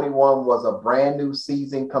know 41 was a brand new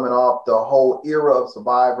season coming off the whole era of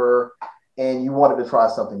Survivor, and you wanted to try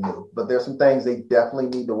something new. But there's some things they definitely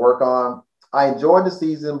need to work on. I enjoyed the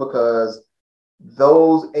season because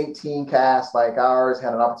those 18 casts like ours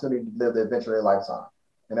had an opportunity to live the adventure of their lifetime.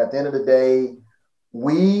 And at the end of the day,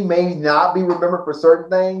 we may not be remembered for certain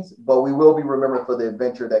things, but we will be remembered for the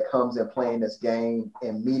adventure that comes in playing this game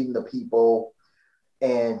and meeting the people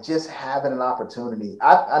and just having an opportunity.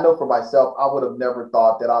 I know for myself, I would have never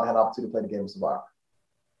thought that I'd had an opportunity to play the game of Survivor.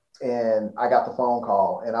 And I got the phone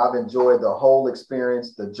call, and I've enjoyed the whole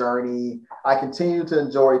experience, the journey. I continue to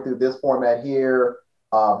enjoy through this format here,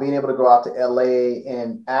 being able to go out to LA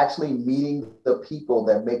and actually meeting the people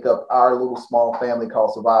that make up our little small family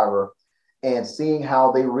called Survivor and seeing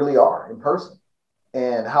how they really are in person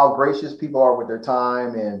and how gracious people are with their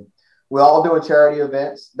time. And we're all doing charity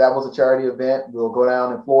events. That was a charity event. We'll go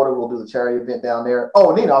down in Florida. We'll do the charity event down there.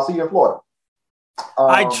 Oh, Nina, I'll see you in Florida.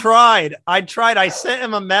 I tried. I sent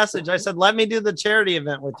him a message. I said, let me do the charity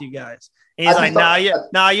event with you guys. And he's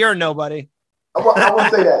like, you're nobody. I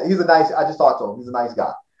won't say that. I just talked to him. He's a nice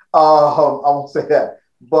guy. I won't say that.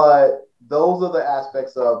 But those are the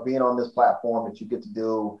aspects of being on this platform that you get to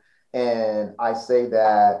do. And I say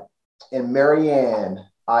that in Marianne,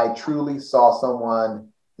 I truly saw someone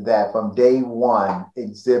that from day one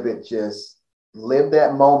just live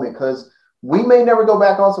that moment because we may never go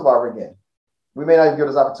back on Survivor again. We may not even get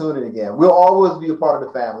this opportunity again. We'll always be a part of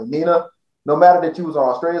the family. Nina, no matter that you was on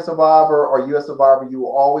Australian Survivor or U.S. Survivor, you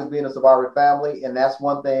will always be in a Survivor family. And that's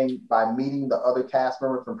one thing by meeting the other cast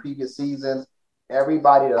members from previous seasons.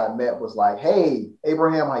 Everybody that I met was like, hey,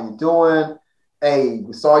 Abraham, how you doing? Hey,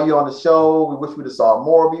 we saw you on the show. We wish we'd have saw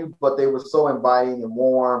more of you, but they were so inviting and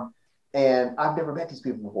warm. And I've never met these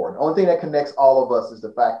people before. The only thing that connects all of us is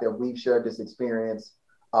the fact that we've shared this experience.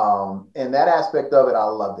 And that aspect of it, I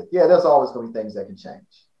loved it. Yeah, there's always going to be things that can change.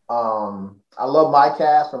 I love my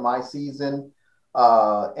cast from my season.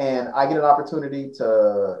 And I get an opportunity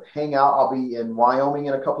to hang out. I'll be in Wyoming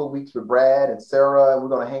in a couple of weeks with Brad and Sarah, and we're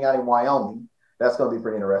going to hang out in Wyoming. That's going to be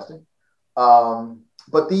pretty interesting.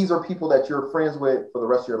 But these are people that you're friends with for the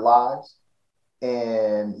rest of your lives.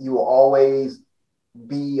 And you will always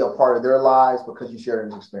be a part of their lives because you share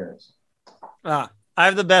this experience. I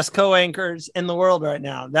have the best co-anchors in the world right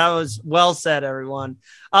now. That was well said, everyone.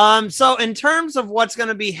 So in terms of what's going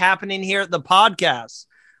to be happening here at the podcast,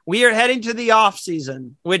 we are heading to the off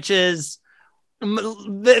season, which is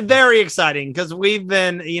very exciting because we've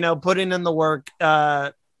been, putting in the work,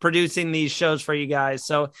 producing these shows for you guys.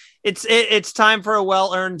 So it's time for a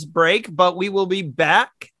well-earned break, but we will be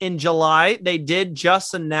back in July. They did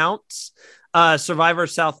just announce Survivor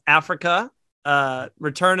South Africa,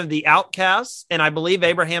 Return of the Outcasts, and I believe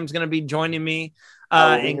Abraham's going to be joining me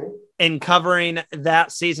in covering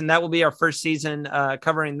that season. That will be our first season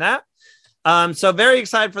covering that. So very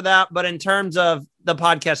excited for that. But in terms of the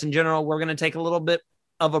podcast in general, we're going to take a little bit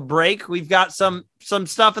of a break. We've got some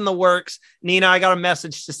stuff in the works. Nina, I got a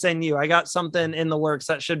message to send you. I got something in the works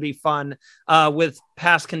that should be fun with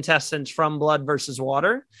past contestants from Blood versus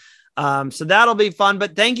Water. So that'll be fun.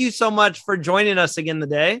 But thank you so much for joining us again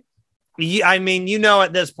today.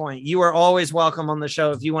 At this point, you are always welcome on the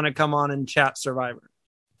show if you want to come on and chat Survivor.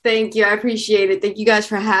 Thank you. I appreciate it. Thank you guys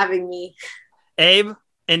for having me. Abe,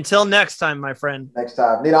 until next time, my friend. Next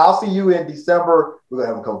time. Nina, I'll see you in December. We're going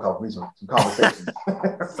to have some conversations.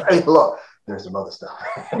 Hey, look, there's some other stuff.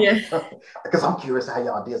 Yeah. Because I'm curious how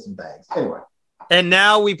y'all did some things. Anyway. And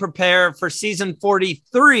now we prepare for season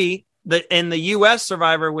 43 in the US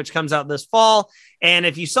Survivor, which comes out this fall. And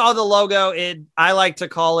if you saw the logo, I like to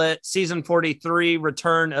call it season 43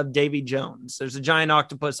 Return of Davy Jones. There's a giant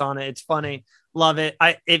octopus on it. It's funny. Love it.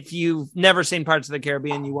 If you've never seen Pirates of the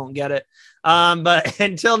Caribbean, you won't get it. But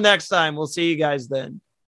until next time, we'll see you guys then.